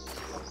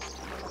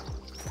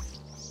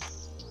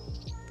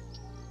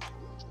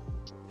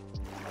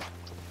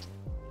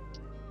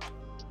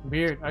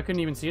 Weird. I couldn't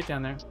even see it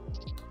down there.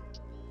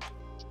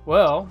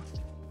 Well...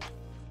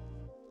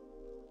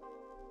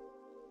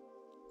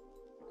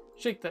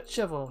 Shake that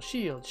shovel,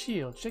 shield,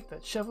 shield, shake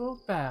that shovel,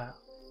 bow.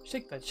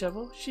 Shake that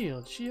shovel,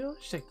 shield, shield,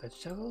 shake that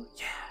shovel,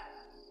 yeah!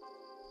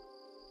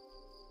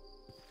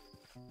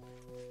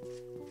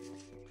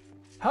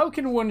 How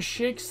can one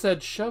shake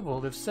said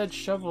shovel if said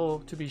shovel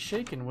to be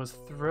shaken was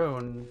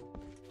thrown?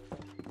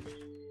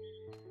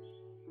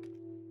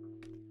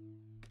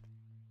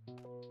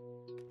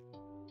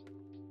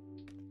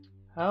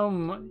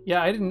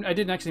 Yeah, I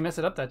didn't actually mess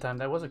it up that time.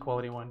 That was a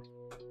quality one.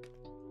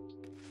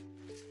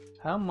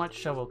 How much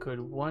shovel could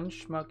one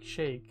schmuck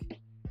shake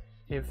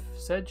if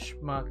said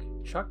schmuck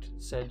chucked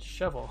said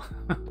shovel?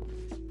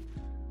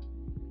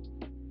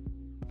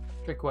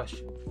 Trick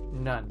question.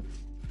 None.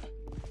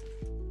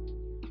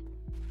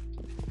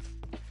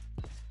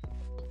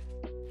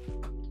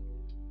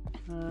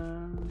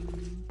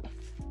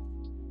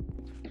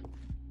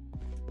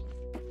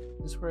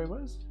 Is this where I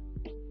was?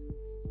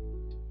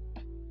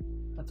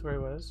 That's where I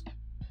was.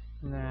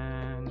 And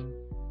then...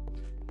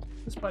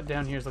 this spot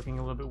down here is looking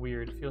a little bit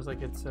weird. It feels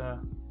like it's, it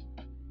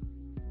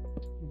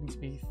needs to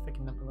be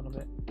thickened up a little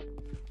bit.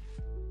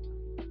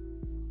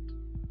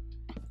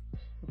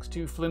 Looks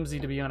too flimsy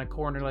to be on a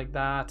corner like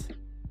that.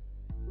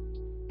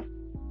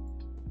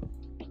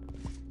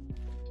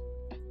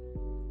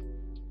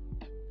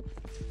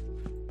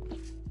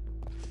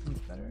 That's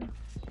better.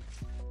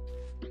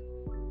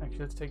 Actually,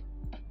 let's take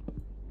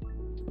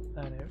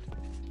that out.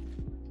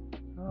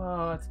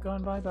 Oh, it's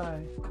gone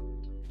bye-bye.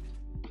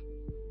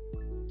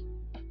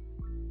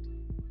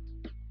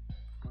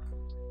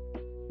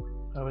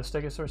 Oh, is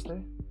Stegosaurus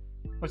there?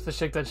 What's the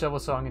Shake That Shovel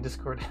song in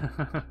Discord?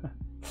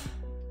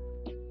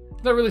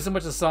 Not really so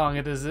much a song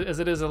as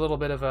it is a little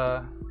bit of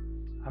a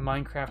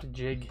Minecraft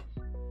jig.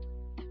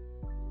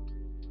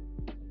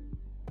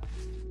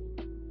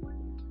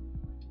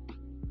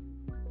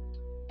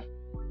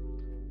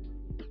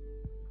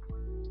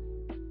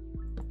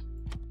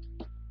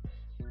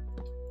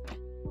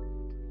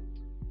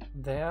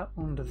 There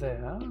und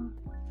there.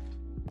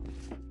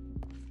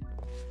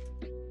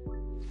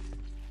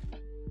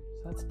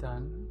 That's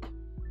done.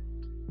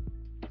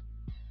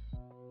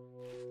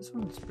 This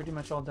one's pretty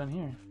much all done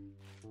here.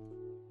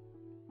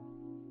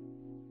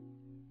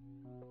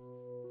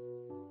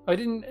 I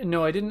didn't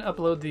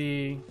upload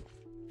the...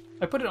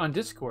 I put it on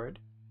Discord.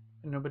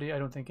 I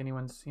don't think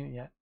anyone's seen it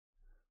yet.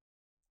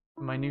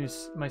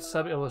 My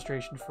sub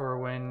illustration for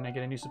when I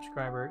get a new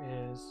subscriber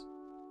is...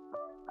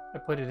 I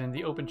put it in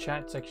the open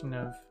chat section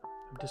of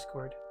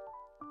Discord.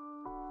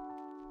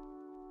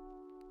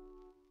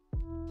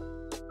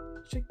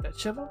 Shake that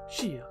shovel,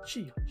 shield,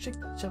 shield. Shake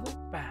that shovel,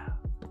 bow.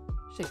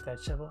 Shake that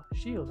shovel,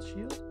 shield,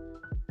 shield.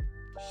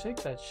 Shake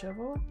that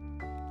shovel.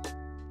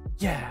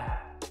 Yeah!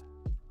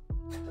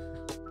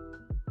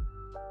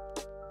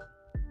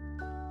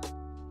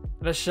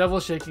 The shovel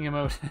shaking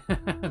emote.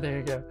 There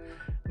you go.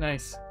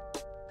 Nice.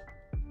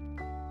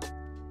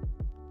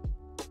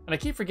 And I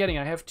keep forgetting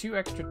I have 2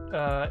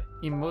 extra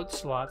emote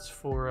slots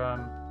for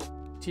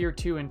tier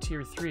 2 and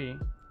tier 3.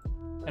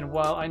 And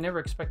while I never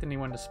expect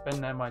anyone to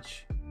spend that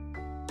much...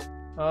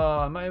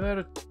 Oh, am I out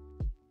of...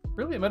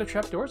 Really? I'm out of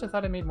trapdoors? I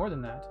thought I made more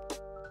than that.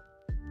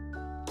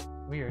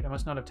 Weird. I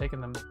must not have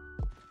taken them.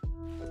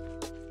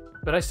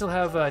 But I still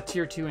have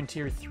tier 2 and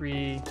tier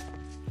 3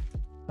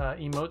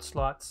 emote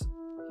slots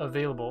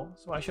available,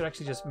 so I should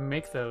actually just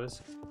make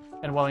those.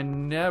 And while I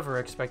never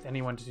expect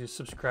anyone to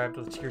subscribe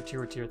to the tier 2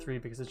 or tier 3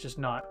 because it's just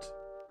not,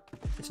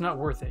 it's not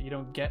worth it. You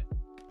don't get...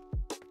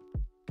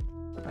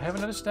 I have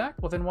another stack?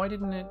 Well then why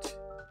didn't it...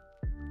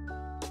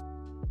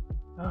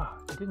 Oh,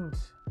 it didn't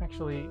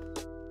actually...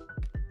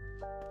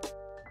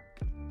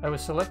 I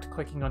was select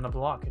clicking on the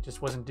block, it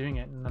just wasn't doing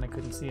it, and then I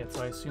couldn't see it,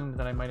 so I assumed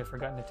that I might have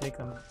forgotten to take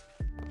them.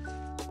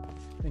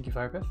 Thank you,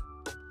 Firepith.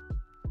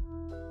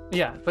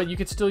 Yeah, but you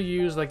could still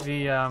use like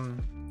the,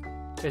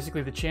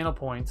 basically the channel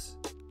points.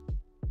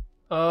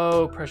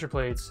 Oh, pressure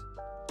plates.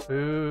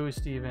 Boo,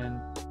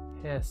 Steven.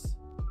 Hiss.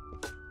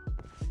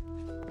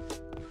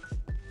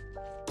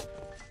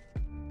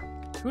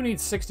 Who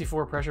needs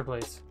 64 pressure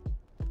plates?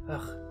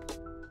 Ugh.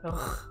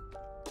 Ugh.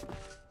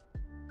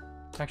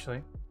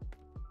 Actually.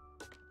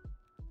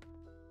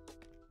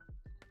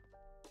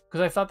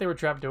 Because I thought they were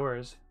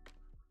trapdoors.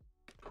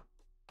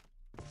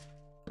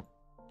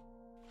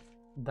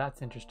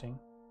 That's interesting.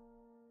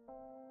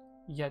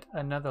 Yet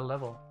another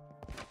level.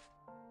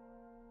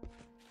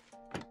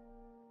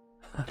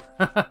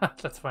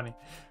 That's funny.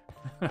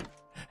 I'm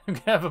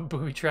gonna have a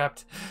booby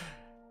trapped.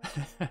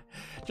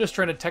 Just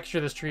trying to texture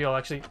this tree. I'll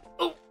actually...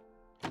 Oh!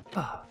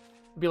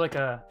 It'd be like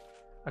a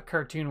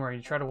cartoon where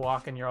you try to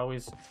walk and you're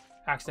always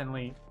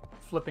accidentally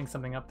flipping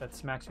something up that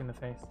smacks you in the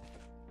face.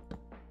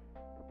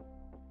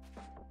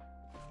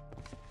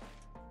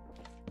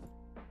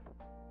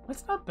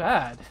 That's not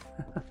bad.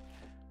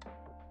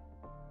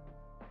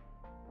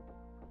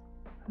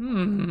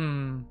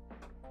 My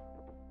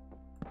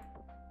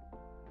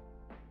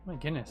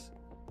goodness.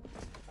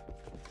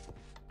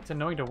 It's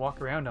annoying to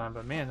walk around on,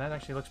 but man, that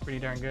actually looks pretty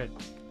darn good.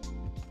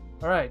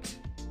 Alright.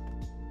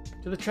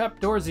 To the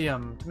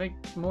trapdoorsium to make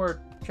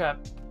more trap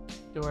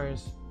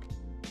doors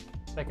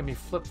that can be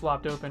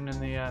flip-flopped open in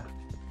the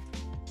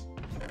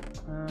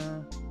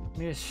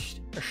need a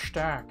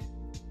stack.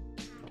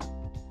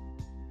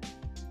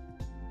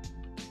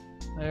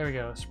 There we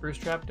go. Spruce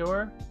trap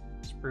door.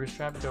 Spruce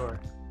trap door.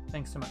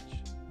 Thanks so much.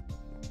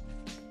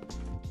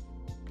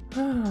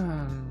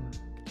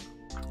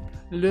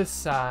 Le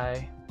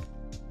sigh.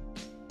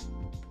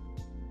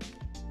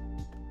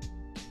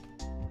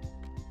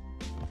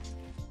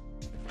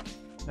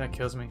 That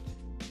kills me.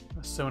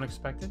 That's so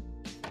unexpected.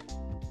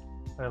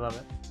 But I love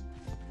it.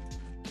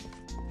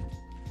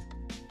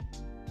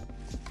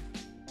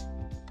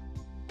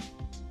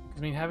 I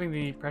mean, having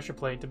the pressure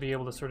plate to be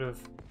able to sort of...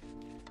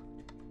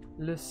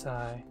 Le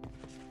sigh.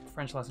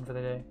 French lesson for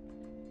the day.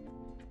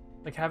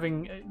 Like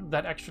having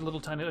that extra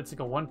little tiny... It's like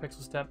a 1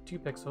 pixel step, 2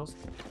 pixels.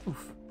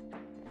 Oof.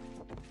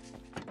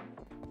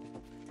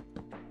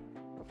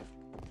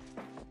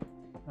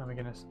 Oh my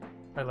goodness.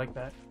 I like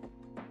that.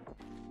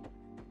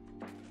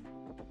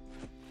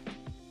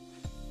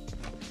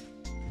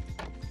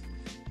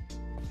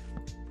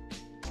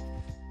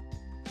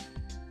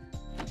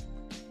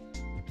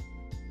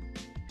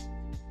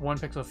 One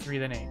pixel 3,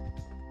 then 8.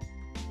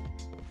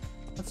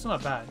 That's still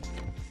not bad.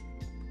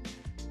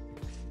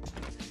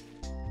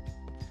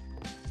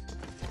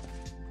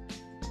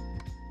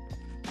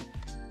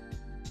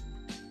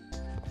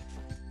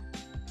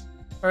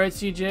 Alright,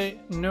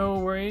 CJ, no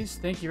worries.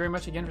 Thank you very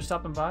much again for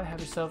stopping by.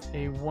 Have yourself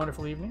a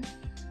wonderful evening.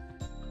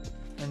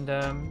 And,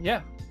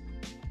 yeah.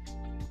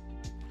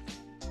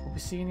 We'll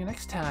be seeing you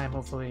next time,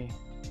 hopefully.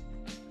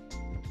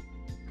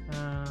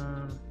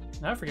 Now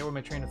I forget what my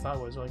train of thought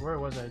was. Like, where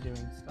was I doing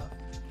stuff?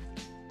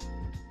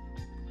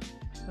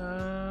 So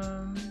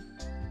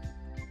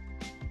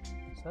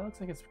that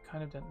looks like it's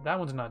kind of done. That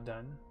one's not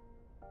done.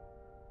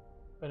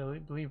 But I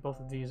believe both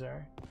of these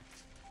are.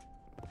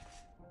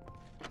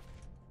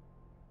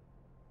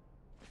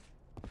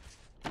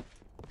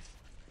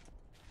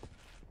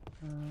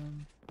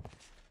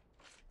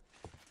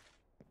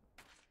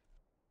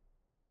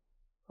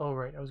 Oh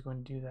right, I was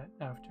going to do that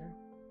after.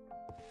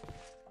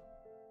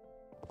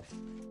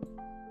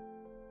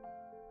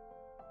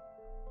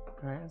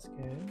 Alright, that's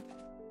good.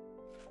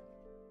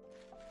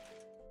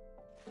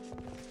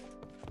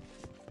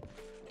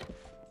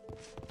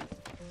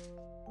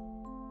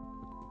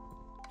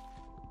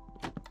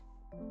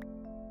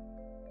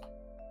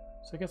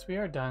 So I guess we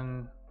are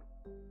done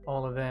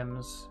all of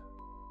them's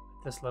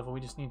at this level. We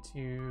just need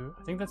to...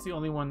 I think that's the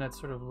only one that's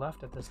sort of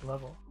left at this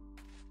level.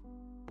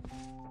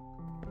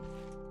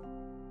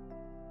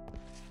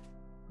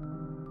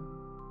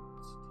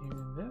 Let's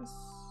do this.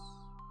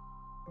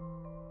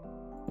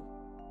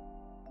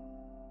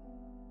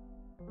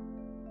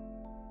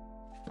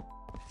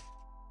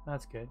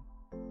 That's good.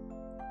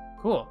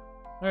 Cool.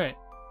 Alright.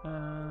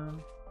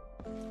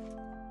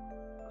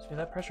 See,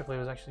 that pressure plate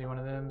was actually one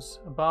of them's.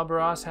 Bob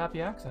Ross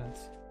happy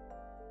accidents.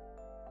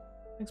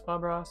 Thanks,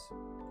 Bob Ross.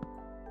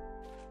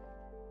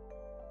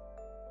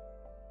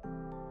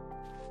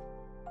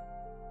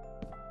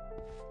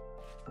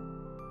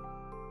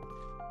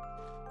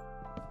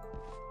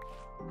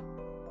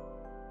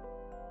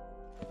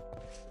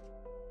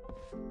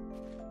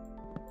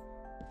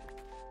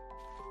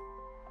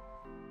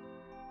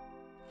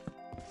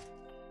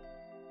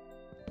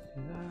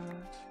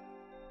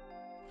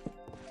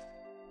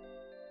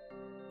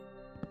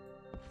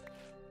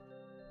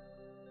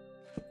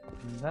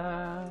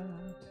 that.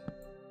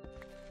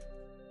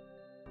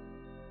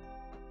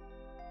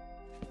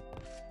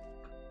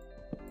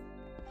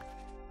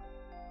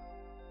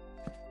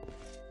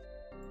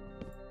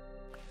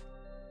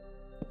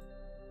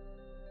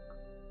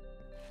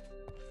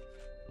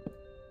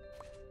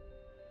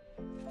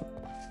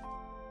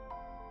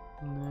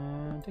 And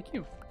then take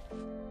you. This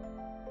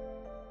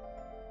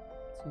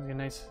one's a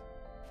nice.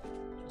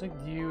 I'll take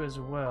you as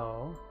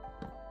well.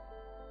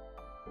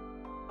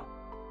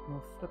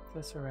 We'll flip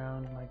this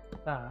around like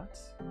that.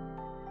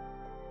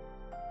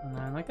 And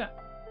then like that.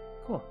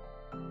 Cool.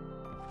 And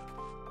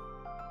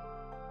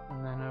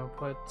then I'll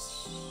put...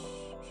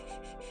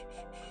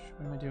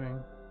 What am I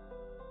doing?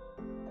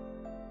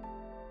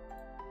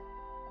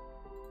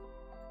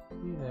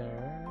 Be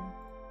there.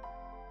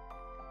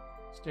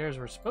 Stairs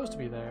were supposed to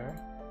be there.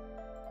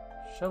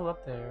 Shovel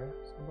up there.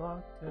 So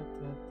block,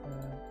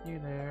 you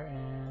there,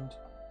 and...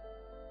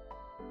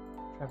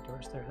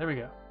 Trapdoors there. There we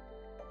go.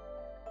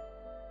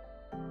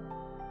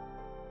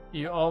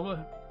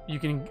 You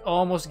can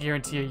almost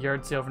guarantee a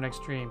yard sale for next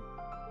stream.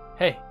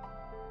 Hey,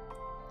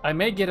 I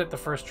may get it the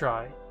first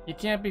try. You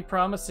can't be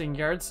promising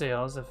yard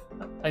sales. If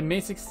I may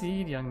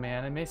succeed, young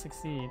man. I may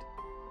succeed.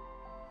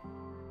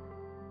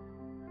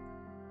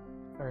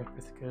 Alright,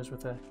 this goes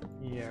with a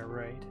yeah,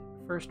 right.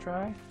 First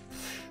try.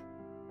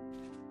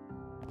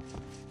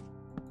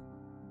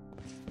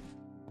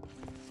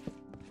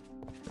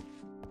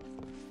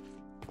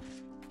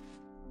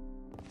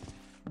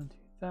 I'll do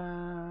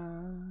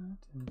that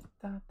and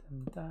that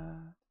and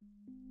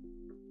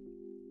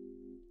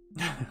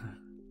that.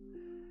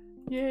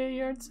 Yay,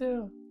 yard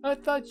sale! I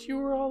thought you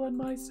were all on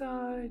my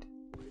side.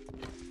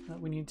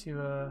 We need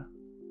to.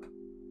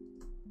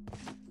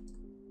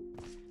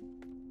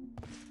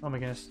 Oh my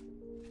goodness,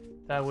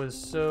 that was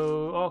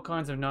so all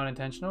kinds of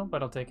non-intentional,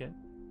 but I'll take it.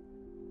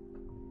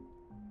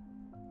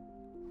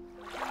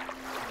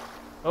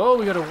 Oh,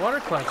 we got a water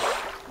clutch.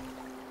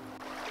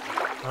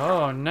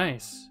 Oh,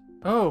 nice.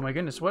 Oh my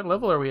goodness, what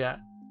level are we at?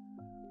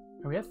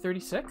 Are we at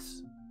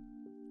 36?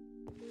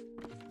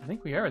 I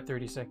think we are at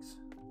 36.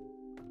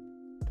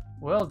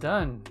 Well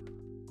done.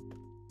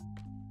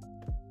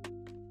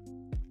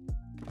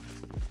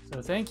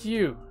 So thank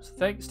you,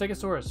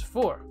 Stegosaurus,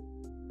 for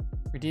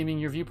redeeming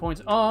your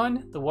viewpoints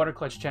on the water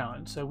clutch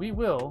challenge. So we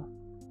will,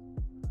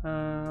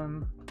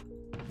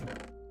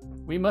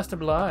 we must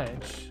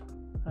oblige.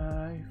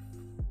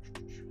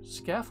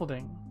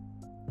 Scaffolding.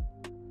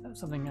 That's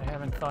something I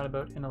haven't thought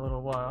about in a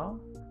little while.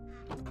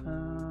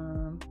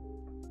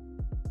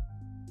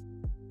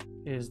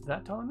 Is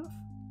that tall enough?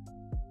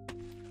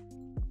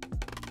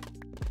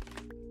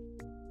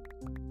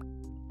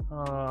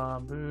 Aw,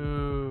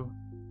 boo.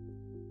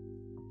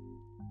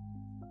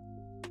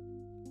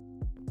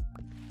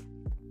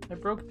 I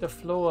broke the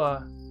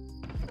floor.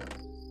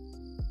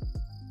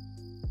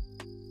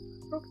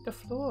 I broke the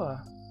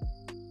floor.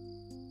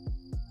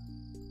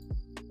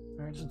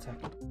 Alright, just a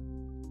second.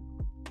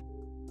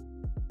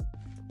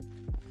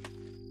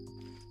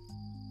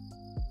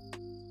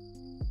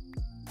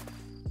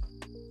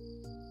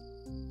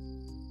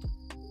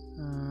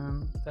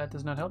 That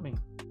does not help me.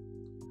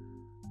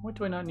 What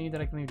do I not need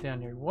that I can leave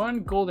down here?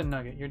 One golden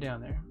nugget. You're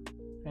down there.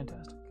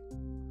 Fantastic.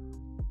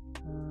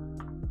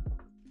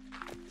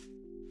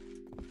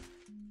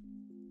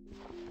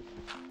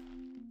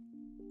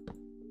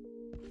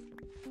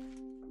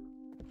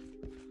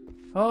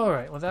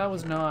 Alright, well that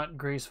was not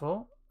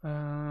graceful.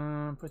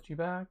 Put you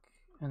back.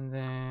 And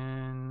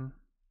then...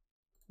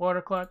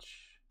 Water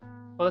clutch.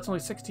 Oh, that's only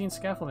 16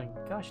 scaffolding.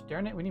 Gosh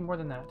darn it, we need more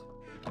than that.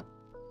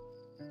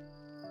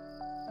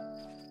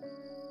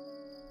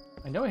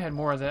 I know I had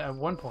more of that at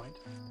one point.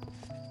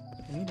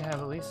 I need to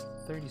have at least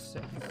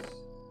 36.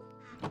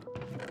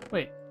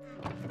 Wait.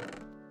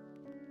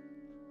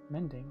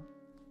 Mending.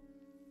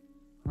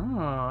 Oh,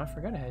 I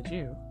forgot I had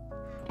you.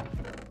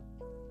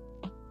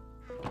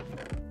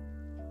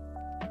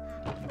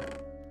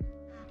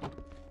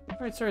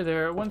 Alright, sorry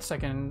there. 1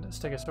 second,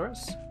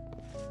 Stegosaurus.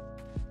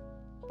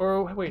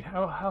 Or, wait,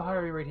 how high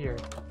are we right here?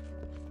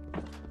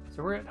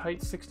 So we're at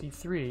height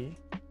 63.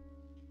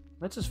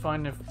 Let's just see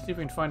if we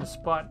can find a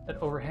spot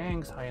that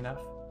overhangs high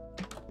enough.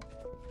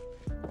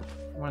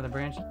 One of the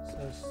branches.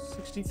 So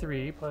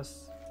 63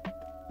 plus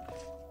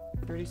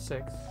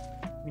 36.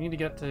 We need to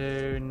get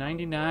to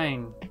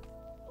 99.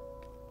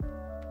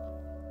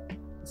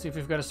 Let's see if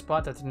we've got a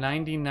spot that's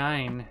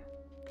 99.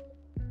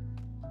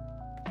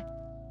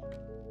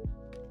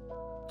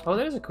 Oh,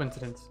 that is a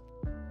coincidence.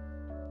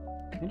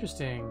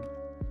 Interesting.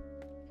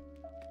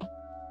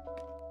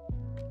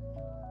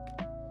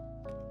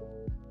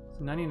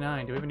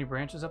 99. Do we have any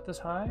branches up this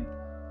high?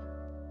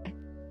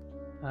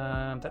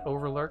 That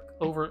overlook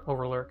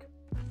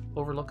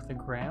the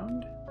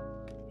ground?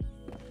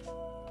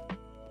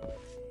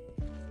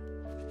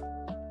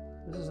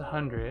 This is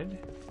 100.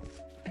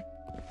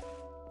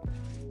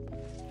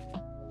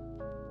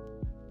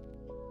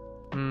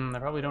 I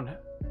probably don't have...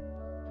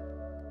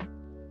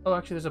 Oh,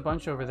 actually there's a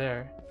bunch over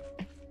there.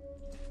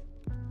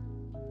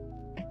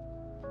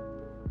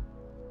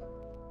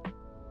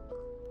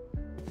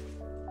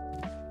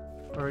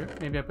 Or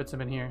maybe I put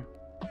some in here.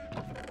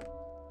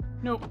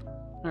 Nope.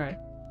 Alright.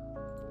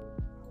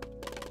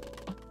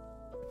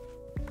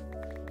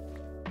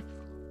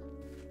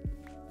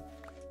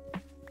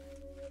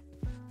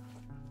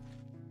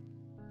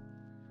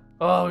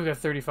 Oh, we got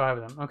 35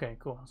 of them. Okay,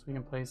 cool. So we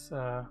can place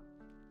a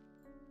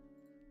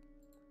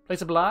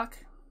block.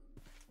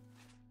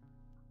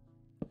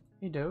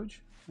 Hey,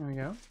 Doge. There we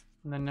go.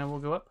 And then now we'll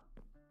go up.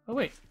 Oh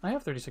wait, I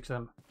have 36 of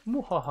them.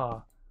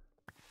 Muhaha.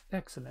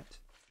 Excellent.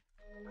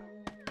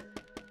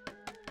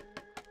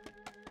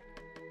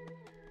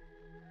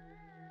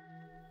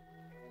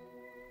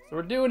 So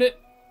we're doing it.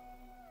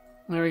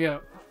 There we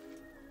go.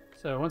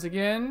 So once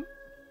again,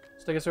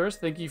 Stegosaurus,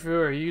 thank you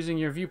for using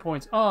your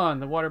viewpoints on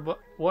the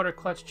water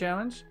clutch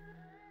challenge,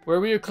 where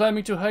we are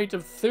climbing to a height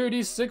of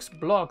 36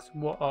 blocks.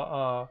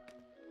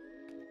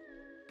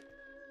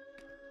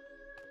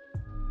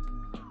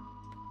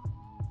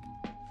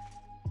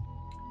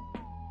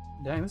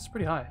 Dang, this is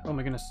pretty high. Oh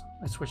my goodness,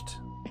 I switched.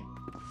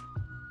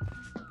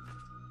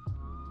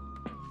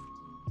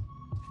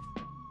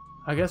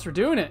 I guess we're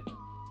doing it.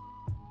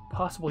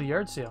 Possible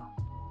yard sale.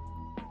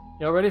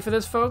 Y'all ready for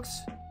this,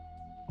 folks?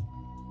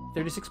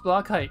 36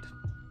 block height.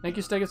 Thank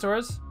you,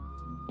 Stegosaurus.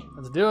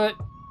 Let's do it.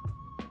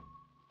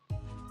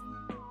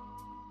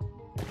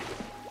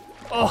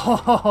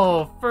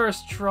 Oh,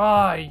 first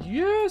try.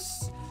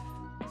 Yes.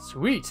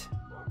 Sweet.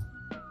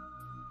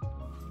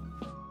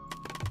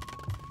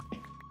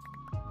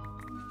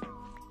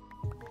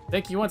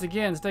 Thank you once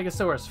again,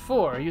 Stegosaurus,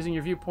 for using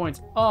your viewpoints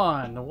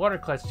on the water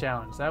clutch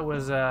challenge. That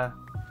was,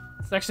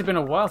 it's actually been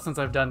a while since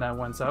I've done that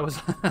one, so I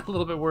was a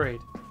little bit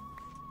worried.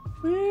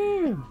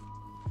 Woo!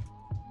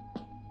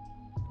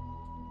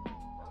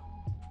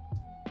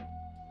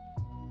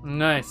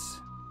 Nice.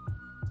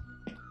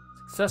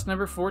 Success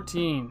number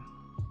 14.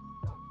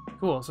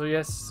 Cool, so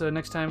yes, so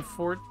next time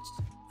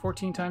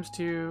 14 times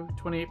 2,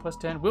 28 plus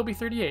 10 will be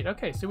 38.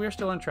 Okay, so we are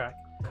still on track.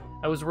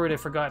 I was worried I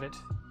forgot it.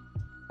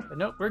 But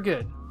nope, we're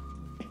good.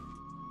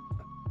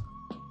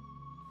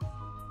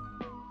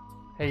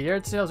 Hey,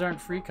 yard sales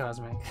aren't free,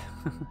 Cosmic.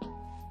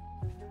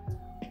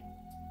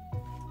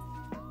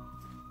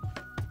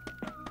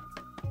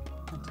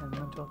 10,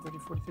 11, 12, 13,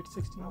 14, 15,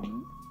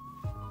 16.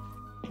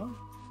 Oh.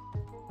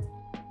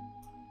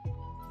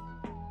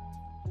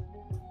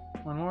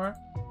 One more.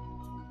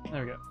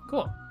 There we go.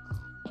 Cool.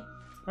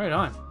 Right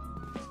on.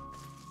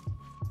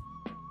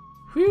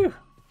 Whew.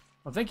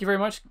 Well, thank you very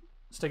much,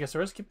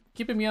 Stegosaurus.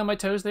 Keeping me on my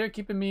toes there,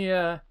 keeping me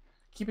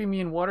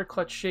in water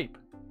clutch shape.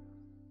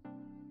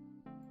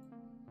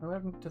 What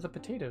happened to the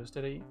potatoes?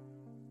 Did I eat?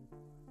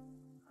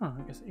 Huh,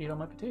 I guess I ate all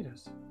my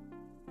potatoes.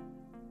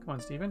 Come on,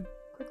 Steven.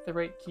 Click the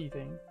right key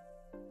thing.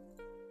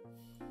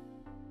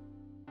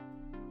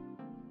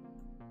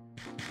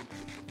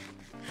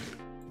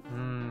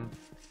 Mmm.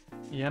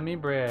 Yummy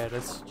bread.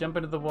 Let's jump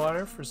into the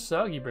water for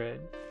soggy bread.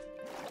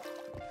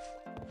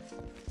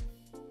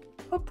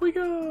 Up we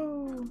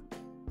go!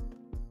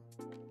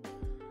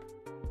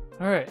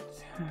 Alright.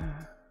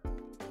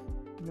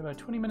 We have about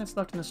 20 minutes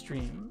left in the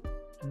stream.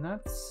 And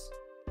that's...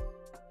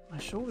 My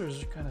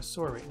shoulders are kind of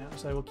sore right now,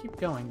 so I will keep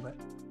going, but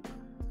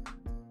I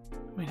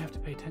might have to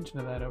pay attention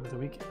to that over the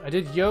weekend. I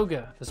did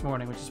yoga this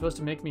morning, which is supposed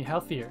to make me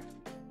healthier.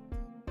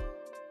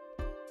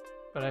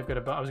 But I've got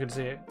a... I was going to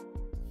say,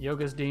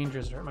 yoga's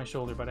dangerous to hurt my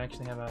shoulder, but I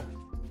actually have a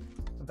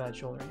bad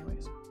shoulder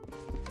anyways.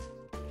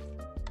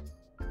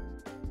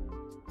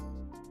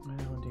 I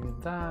will do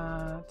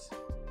that.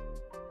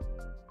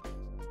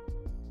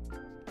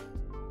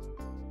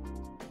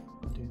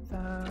 I'll do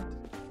that.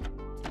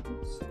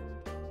 Oops.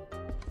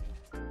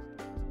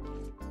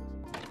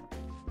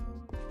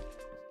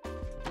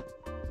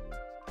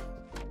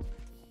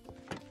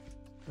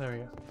 There we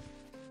go.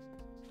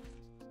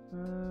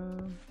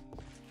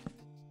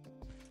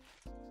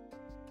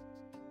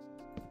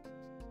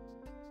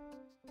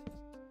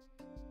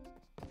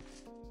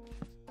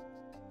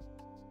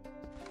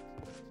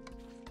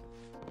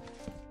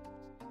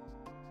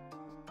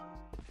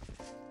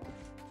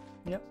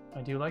 Yep,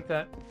 I do like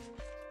that.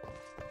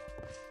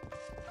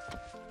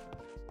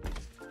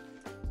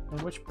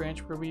 And which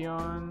branch were we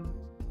on?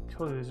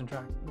 Totally losing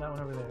track. That one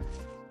over there.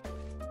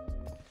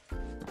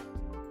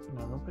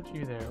 No, don't put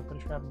you there. We'll put a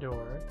trap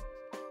door.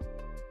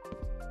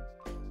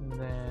 And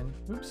then,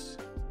 oops.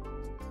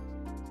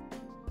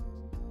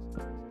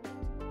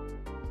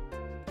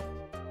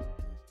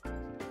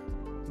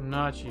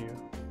 Not you.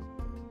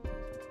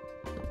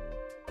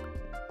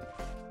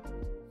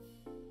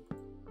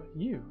 But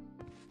you.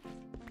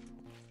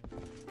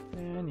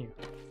 And you.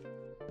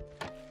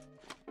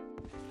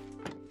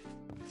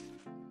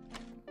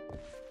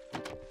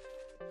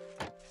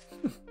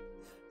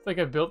 It's like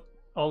I've built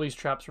all these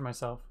traps for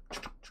myself.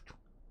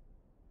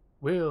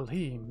 Will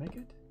he make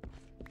it?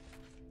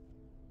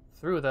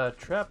 Through the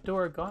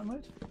trapdoor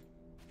gauntlet?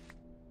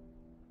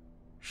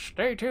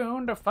 Stay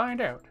tuned to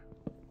find out.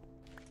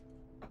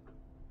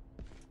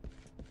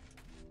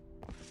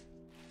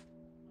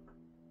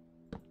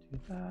 Do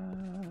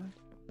that.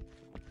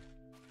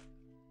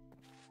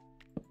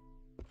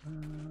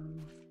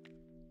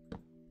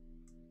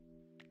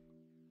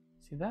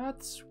 See,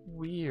 that's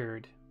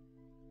weird.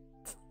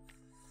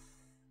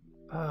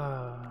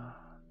 That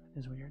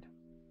is weird.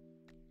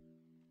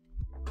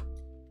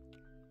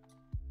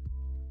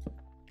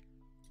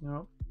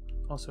 Nope.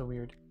 Also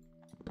weird.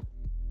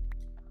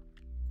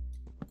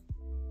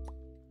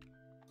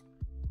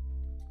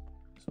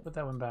 Let's put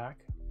that one back.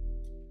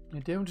 I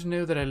don't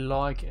know that I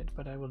like it,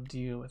 but I will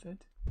deal with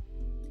it.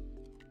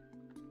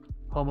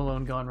 Home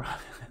Alone gone wrong.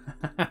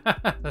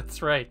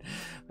 That's right.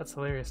 That's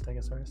hilarious,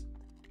 Stegosaurus.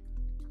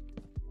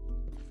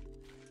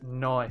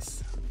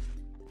 Nice.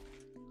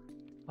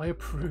 I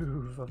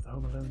approve of the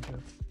Home Alone joke.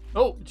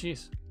 Oh,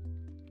 jeez.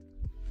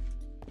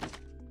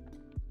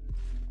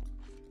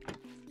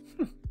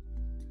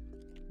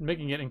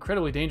 Making it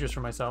incredibly dangerous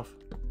for myself.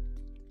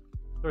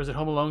 Or is it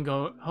Home Alone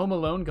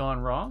gone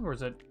wrong, or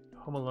is it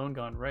Home Alone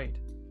gone right?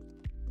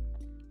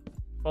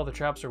 If all the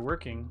traps are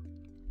working.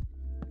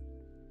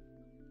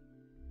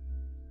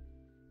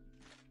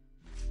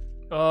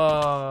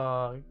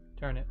 Oh,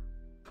 darn it.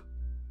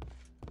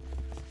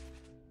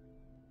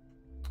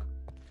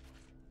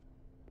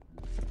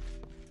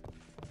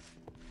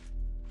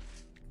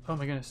 Oh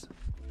my goodness.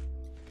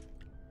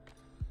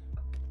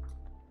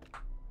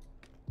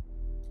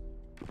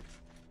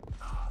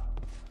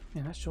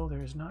 Man, that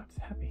shoulder is not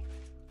happy.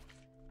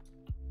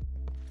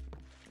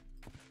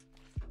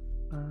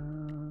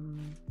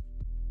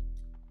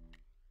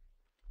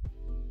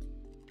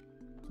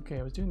 Okay,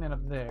 I was doing that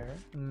up there,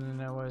 and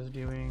then I was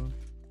doing...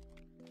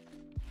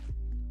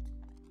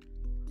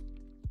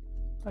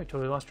 I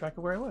totally lost track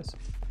of where I was.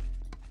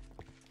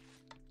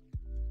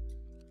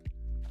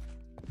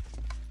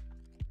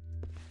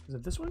 Is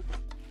it this one?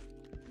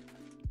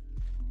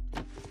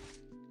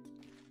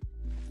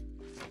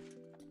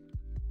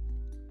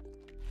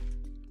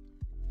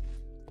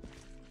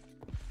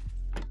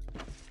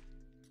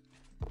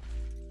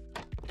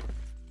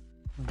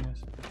 Oh,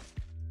 yes.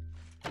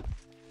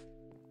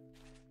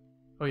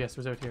 Oh, yes, it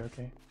was out here,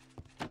 okay.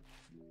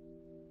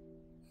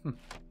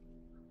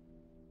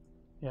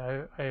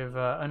 Yeah, I've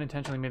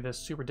unintentionally made this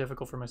super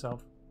difficult for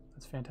myself.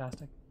 That's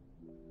fantastic.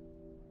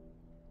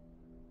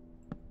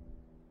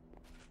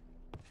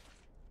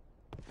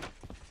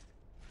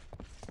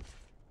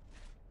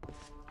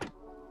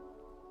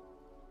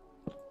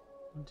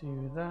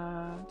 Do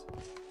that.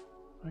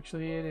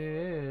 Actually, it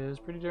is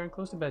pretty darn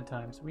close to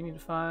bedtime, so we need to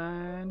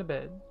find a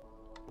bed.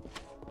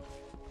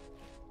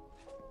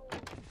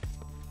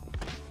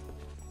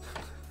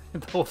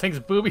 The whole thing's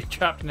booby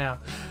trapped now.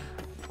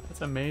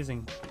 That's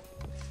amazing.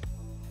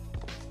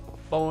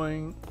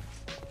 Boing.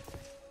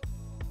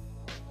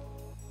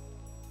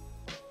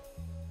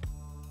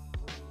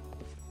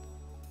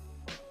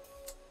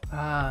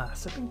 Ah,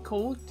 sipping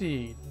cold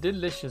tea.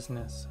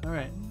 Deliciousness.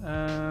 Alright,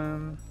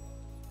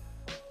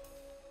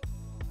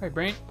 Alright,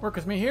 brain, work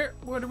with me here.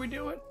 What are we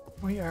doing?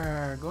 We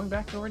are going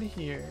back over to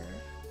here.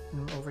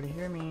 And over to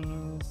here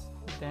means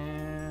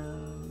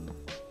down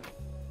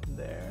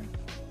there.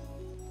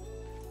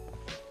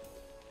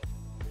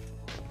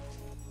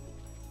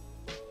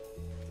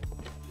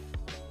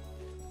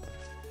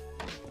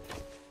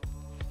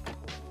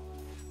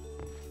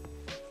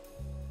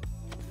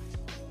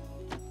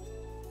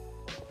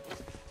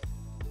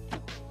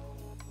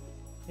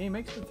 He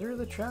makes it through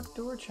the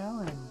trapdoor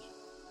challenge.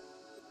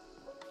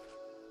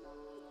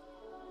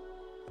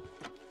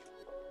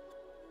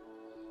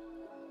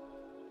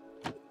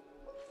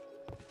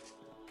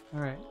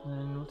 Alright, and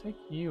then we'll take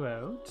you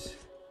out.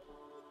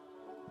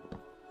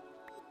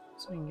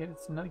 So we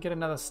can get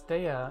another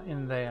stair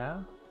in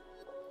there.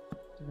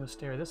 So go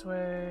stair this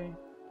way.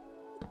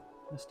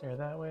 A stair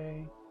that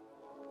way.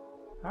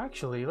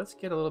 Actually, let's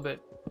get a little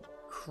bit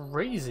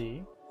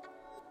crazy.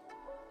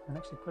 And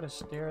actually put a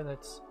stair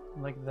that's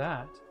like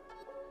that.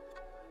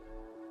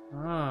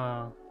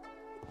 Oh.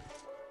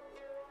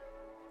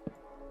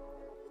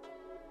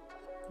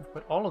 I've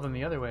put all of them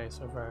the other way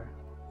so far.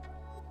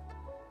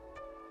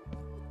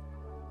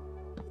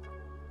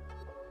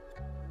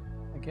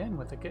 Again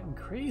with the getting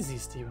crazy,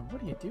 Steven.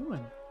 What are you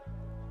doing?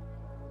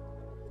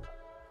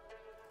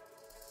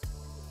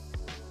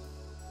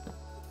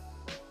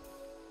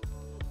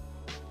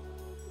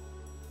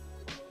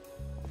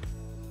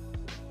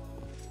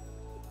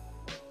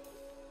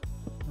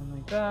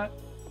 That.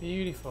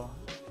 Beautiful.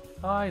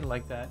 I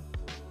like that.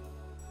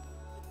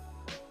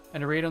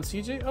 And a raid on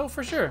CJ? Oh,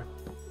 for sure.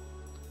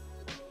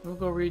 We'll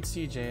go read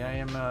CJ. I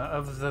am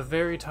of the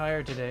very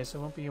tired today, so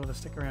I won't be able to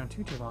stick around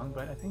too long,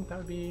 but I think that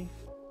would be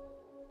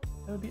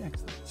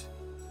excellent.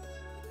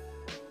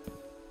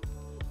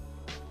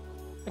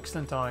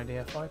 Excellent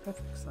idea,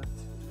 Firepath. Excellent.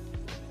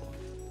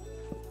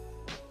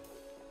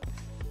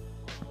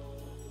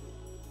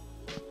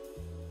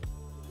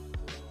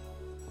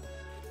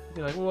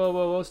 Be like, whoa,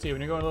 whoa, whoa,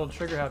 Steven, you're going a little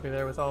trigger happy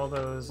there with all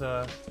those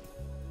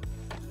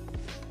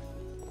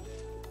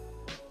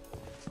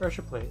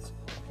pressure plates.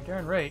 You're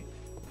darn right,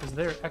 because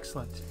they're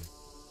excellent.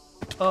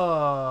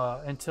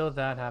 Until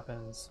that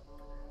happens.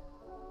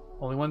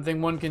 Only one thing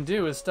one can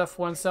do is stuff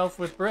oneself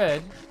with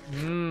bread.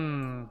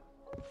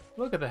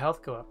 Look at the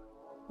health go up.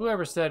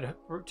 Whoever said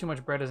too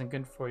much bread isn't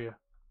good for you?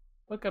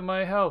 Look at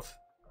my health.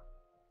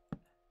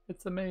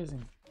 It's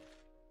amazing.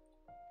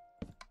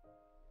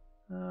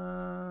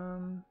 All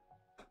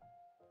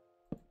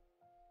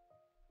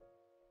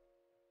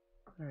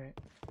right.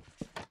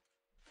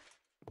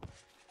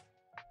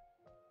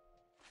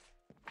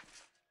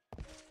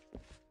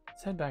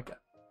 Let's head back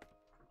up.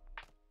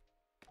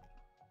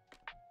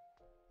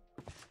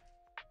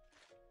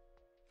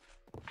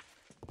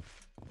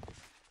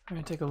 I'm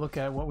gonna take a look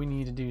at what we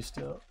need to do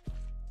still.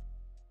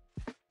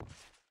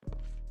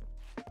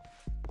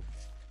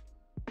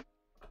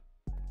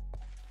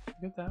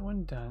 Get that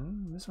one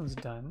done. This one's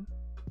done.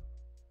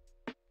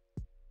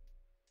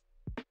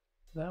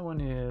 That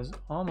one is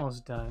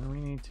almost done. We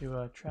need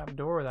to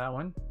trapdoor that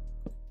one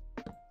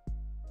a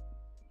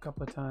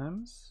couple of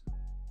times.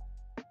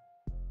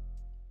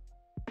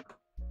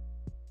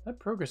 That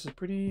progress is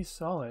pretty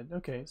solid.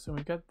 Okay, so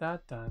we've got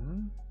that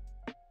done.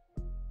 I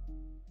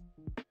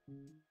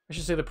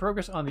should say the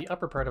progress on the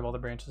upper part of all the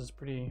branches is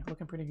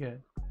looking pretty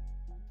good.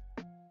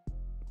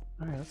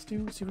 All right, let's see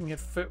if we can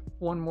fit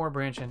one more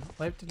branch in.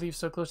 I have to leave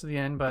so close to the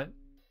end, but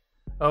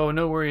oh,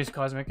 no worries,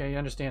 Cosmic. I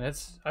understand.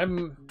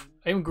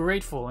 I'm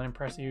grateful and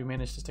impressed that you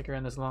managed to stick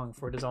around this long,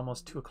 for it is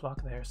almost 2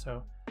 o'clock there.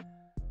 So,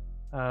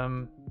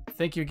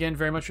 thank you again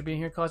very much for being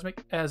here,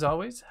 Cosmic. As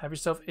always, have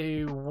yourself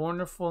a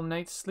wonderful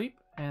night's sleep,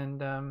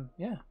 and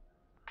yeah,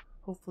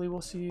 hopefully we'll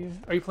see you.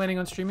 Are you planning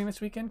on streaming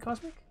this weekend,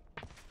 Cosmic?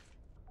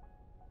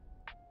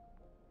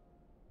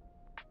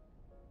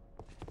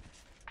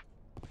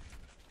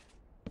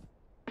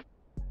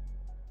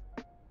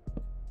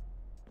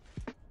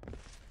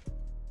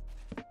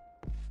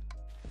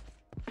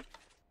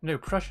 No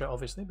pressure,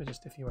 obviously, but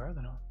just if you are,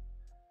 then I'll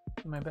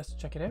do my best to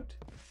check it out.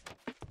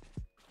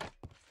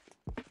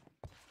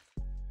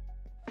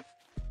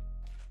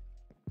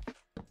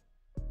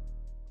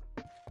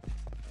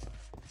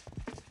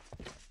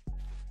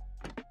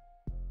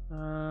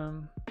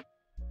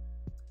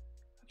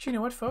 Actually, you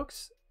know what,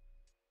 folks?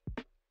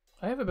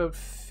 I have about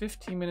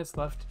 15 minutes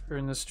left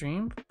in the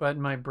stream, but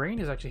my brain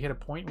has actually hit a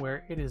point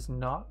where it is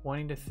not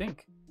wanting to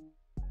think.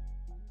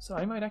 So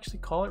I might actually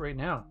call it right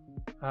now.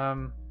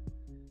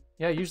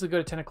 Yeah, I usually go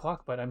to 10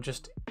 o'clock, but I'm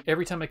just,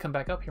 every time I come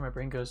back up here, my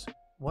brain goes,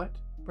 what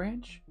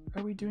branch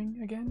are we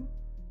doing again?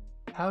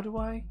 How do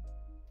I?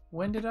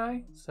 When did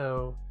I?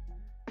 So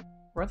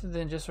rather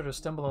than just sort of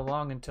stumble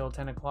along until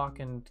 10 o'clock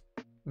and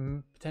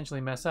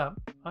potentially mess up,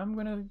 I'm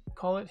going to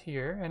call it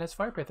here. And as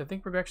Firepith, I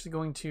think we're actually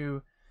going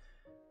to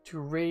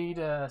raid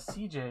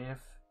CJ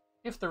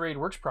if the raid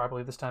works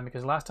properly this time,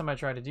 because last time I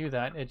tried to do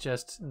that,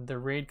 the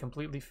raid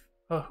completely,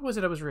 oh, who was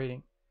it I was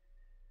raiding?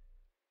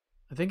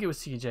 I think it was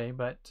CJ,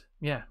 but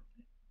yeah,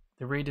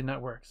 the raid did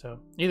not work. So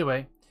either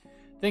way,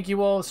 thank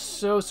you all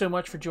so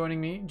much for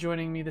joining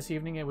me this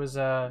evening. It was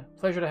a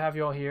pleasure to have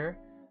you all here.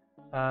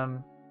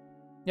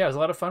 Yeah, it was a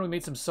lot of fun. We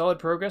made some solid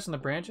progress on the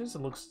branches.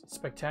 It looks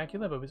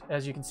spectacular, but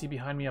as you can see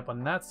behind me up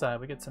on that side,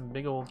 we get some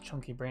big old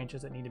chunky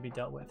branches that need to be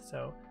dealt with.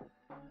 So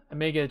I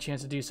may get a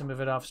chance to do some of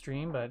it off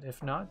stream, but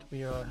if not,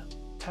 we'll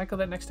tackle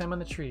that next time on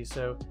the tree.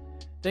 So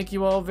thank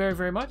you all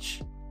very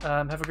much.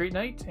 Have a great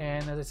night,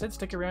 and as I said,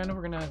 stick around and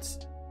we're gonna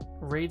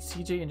raid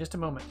CJ in just a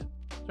moment.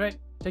 All right,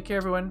 take care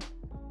everyone.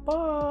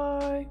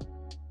 Bye.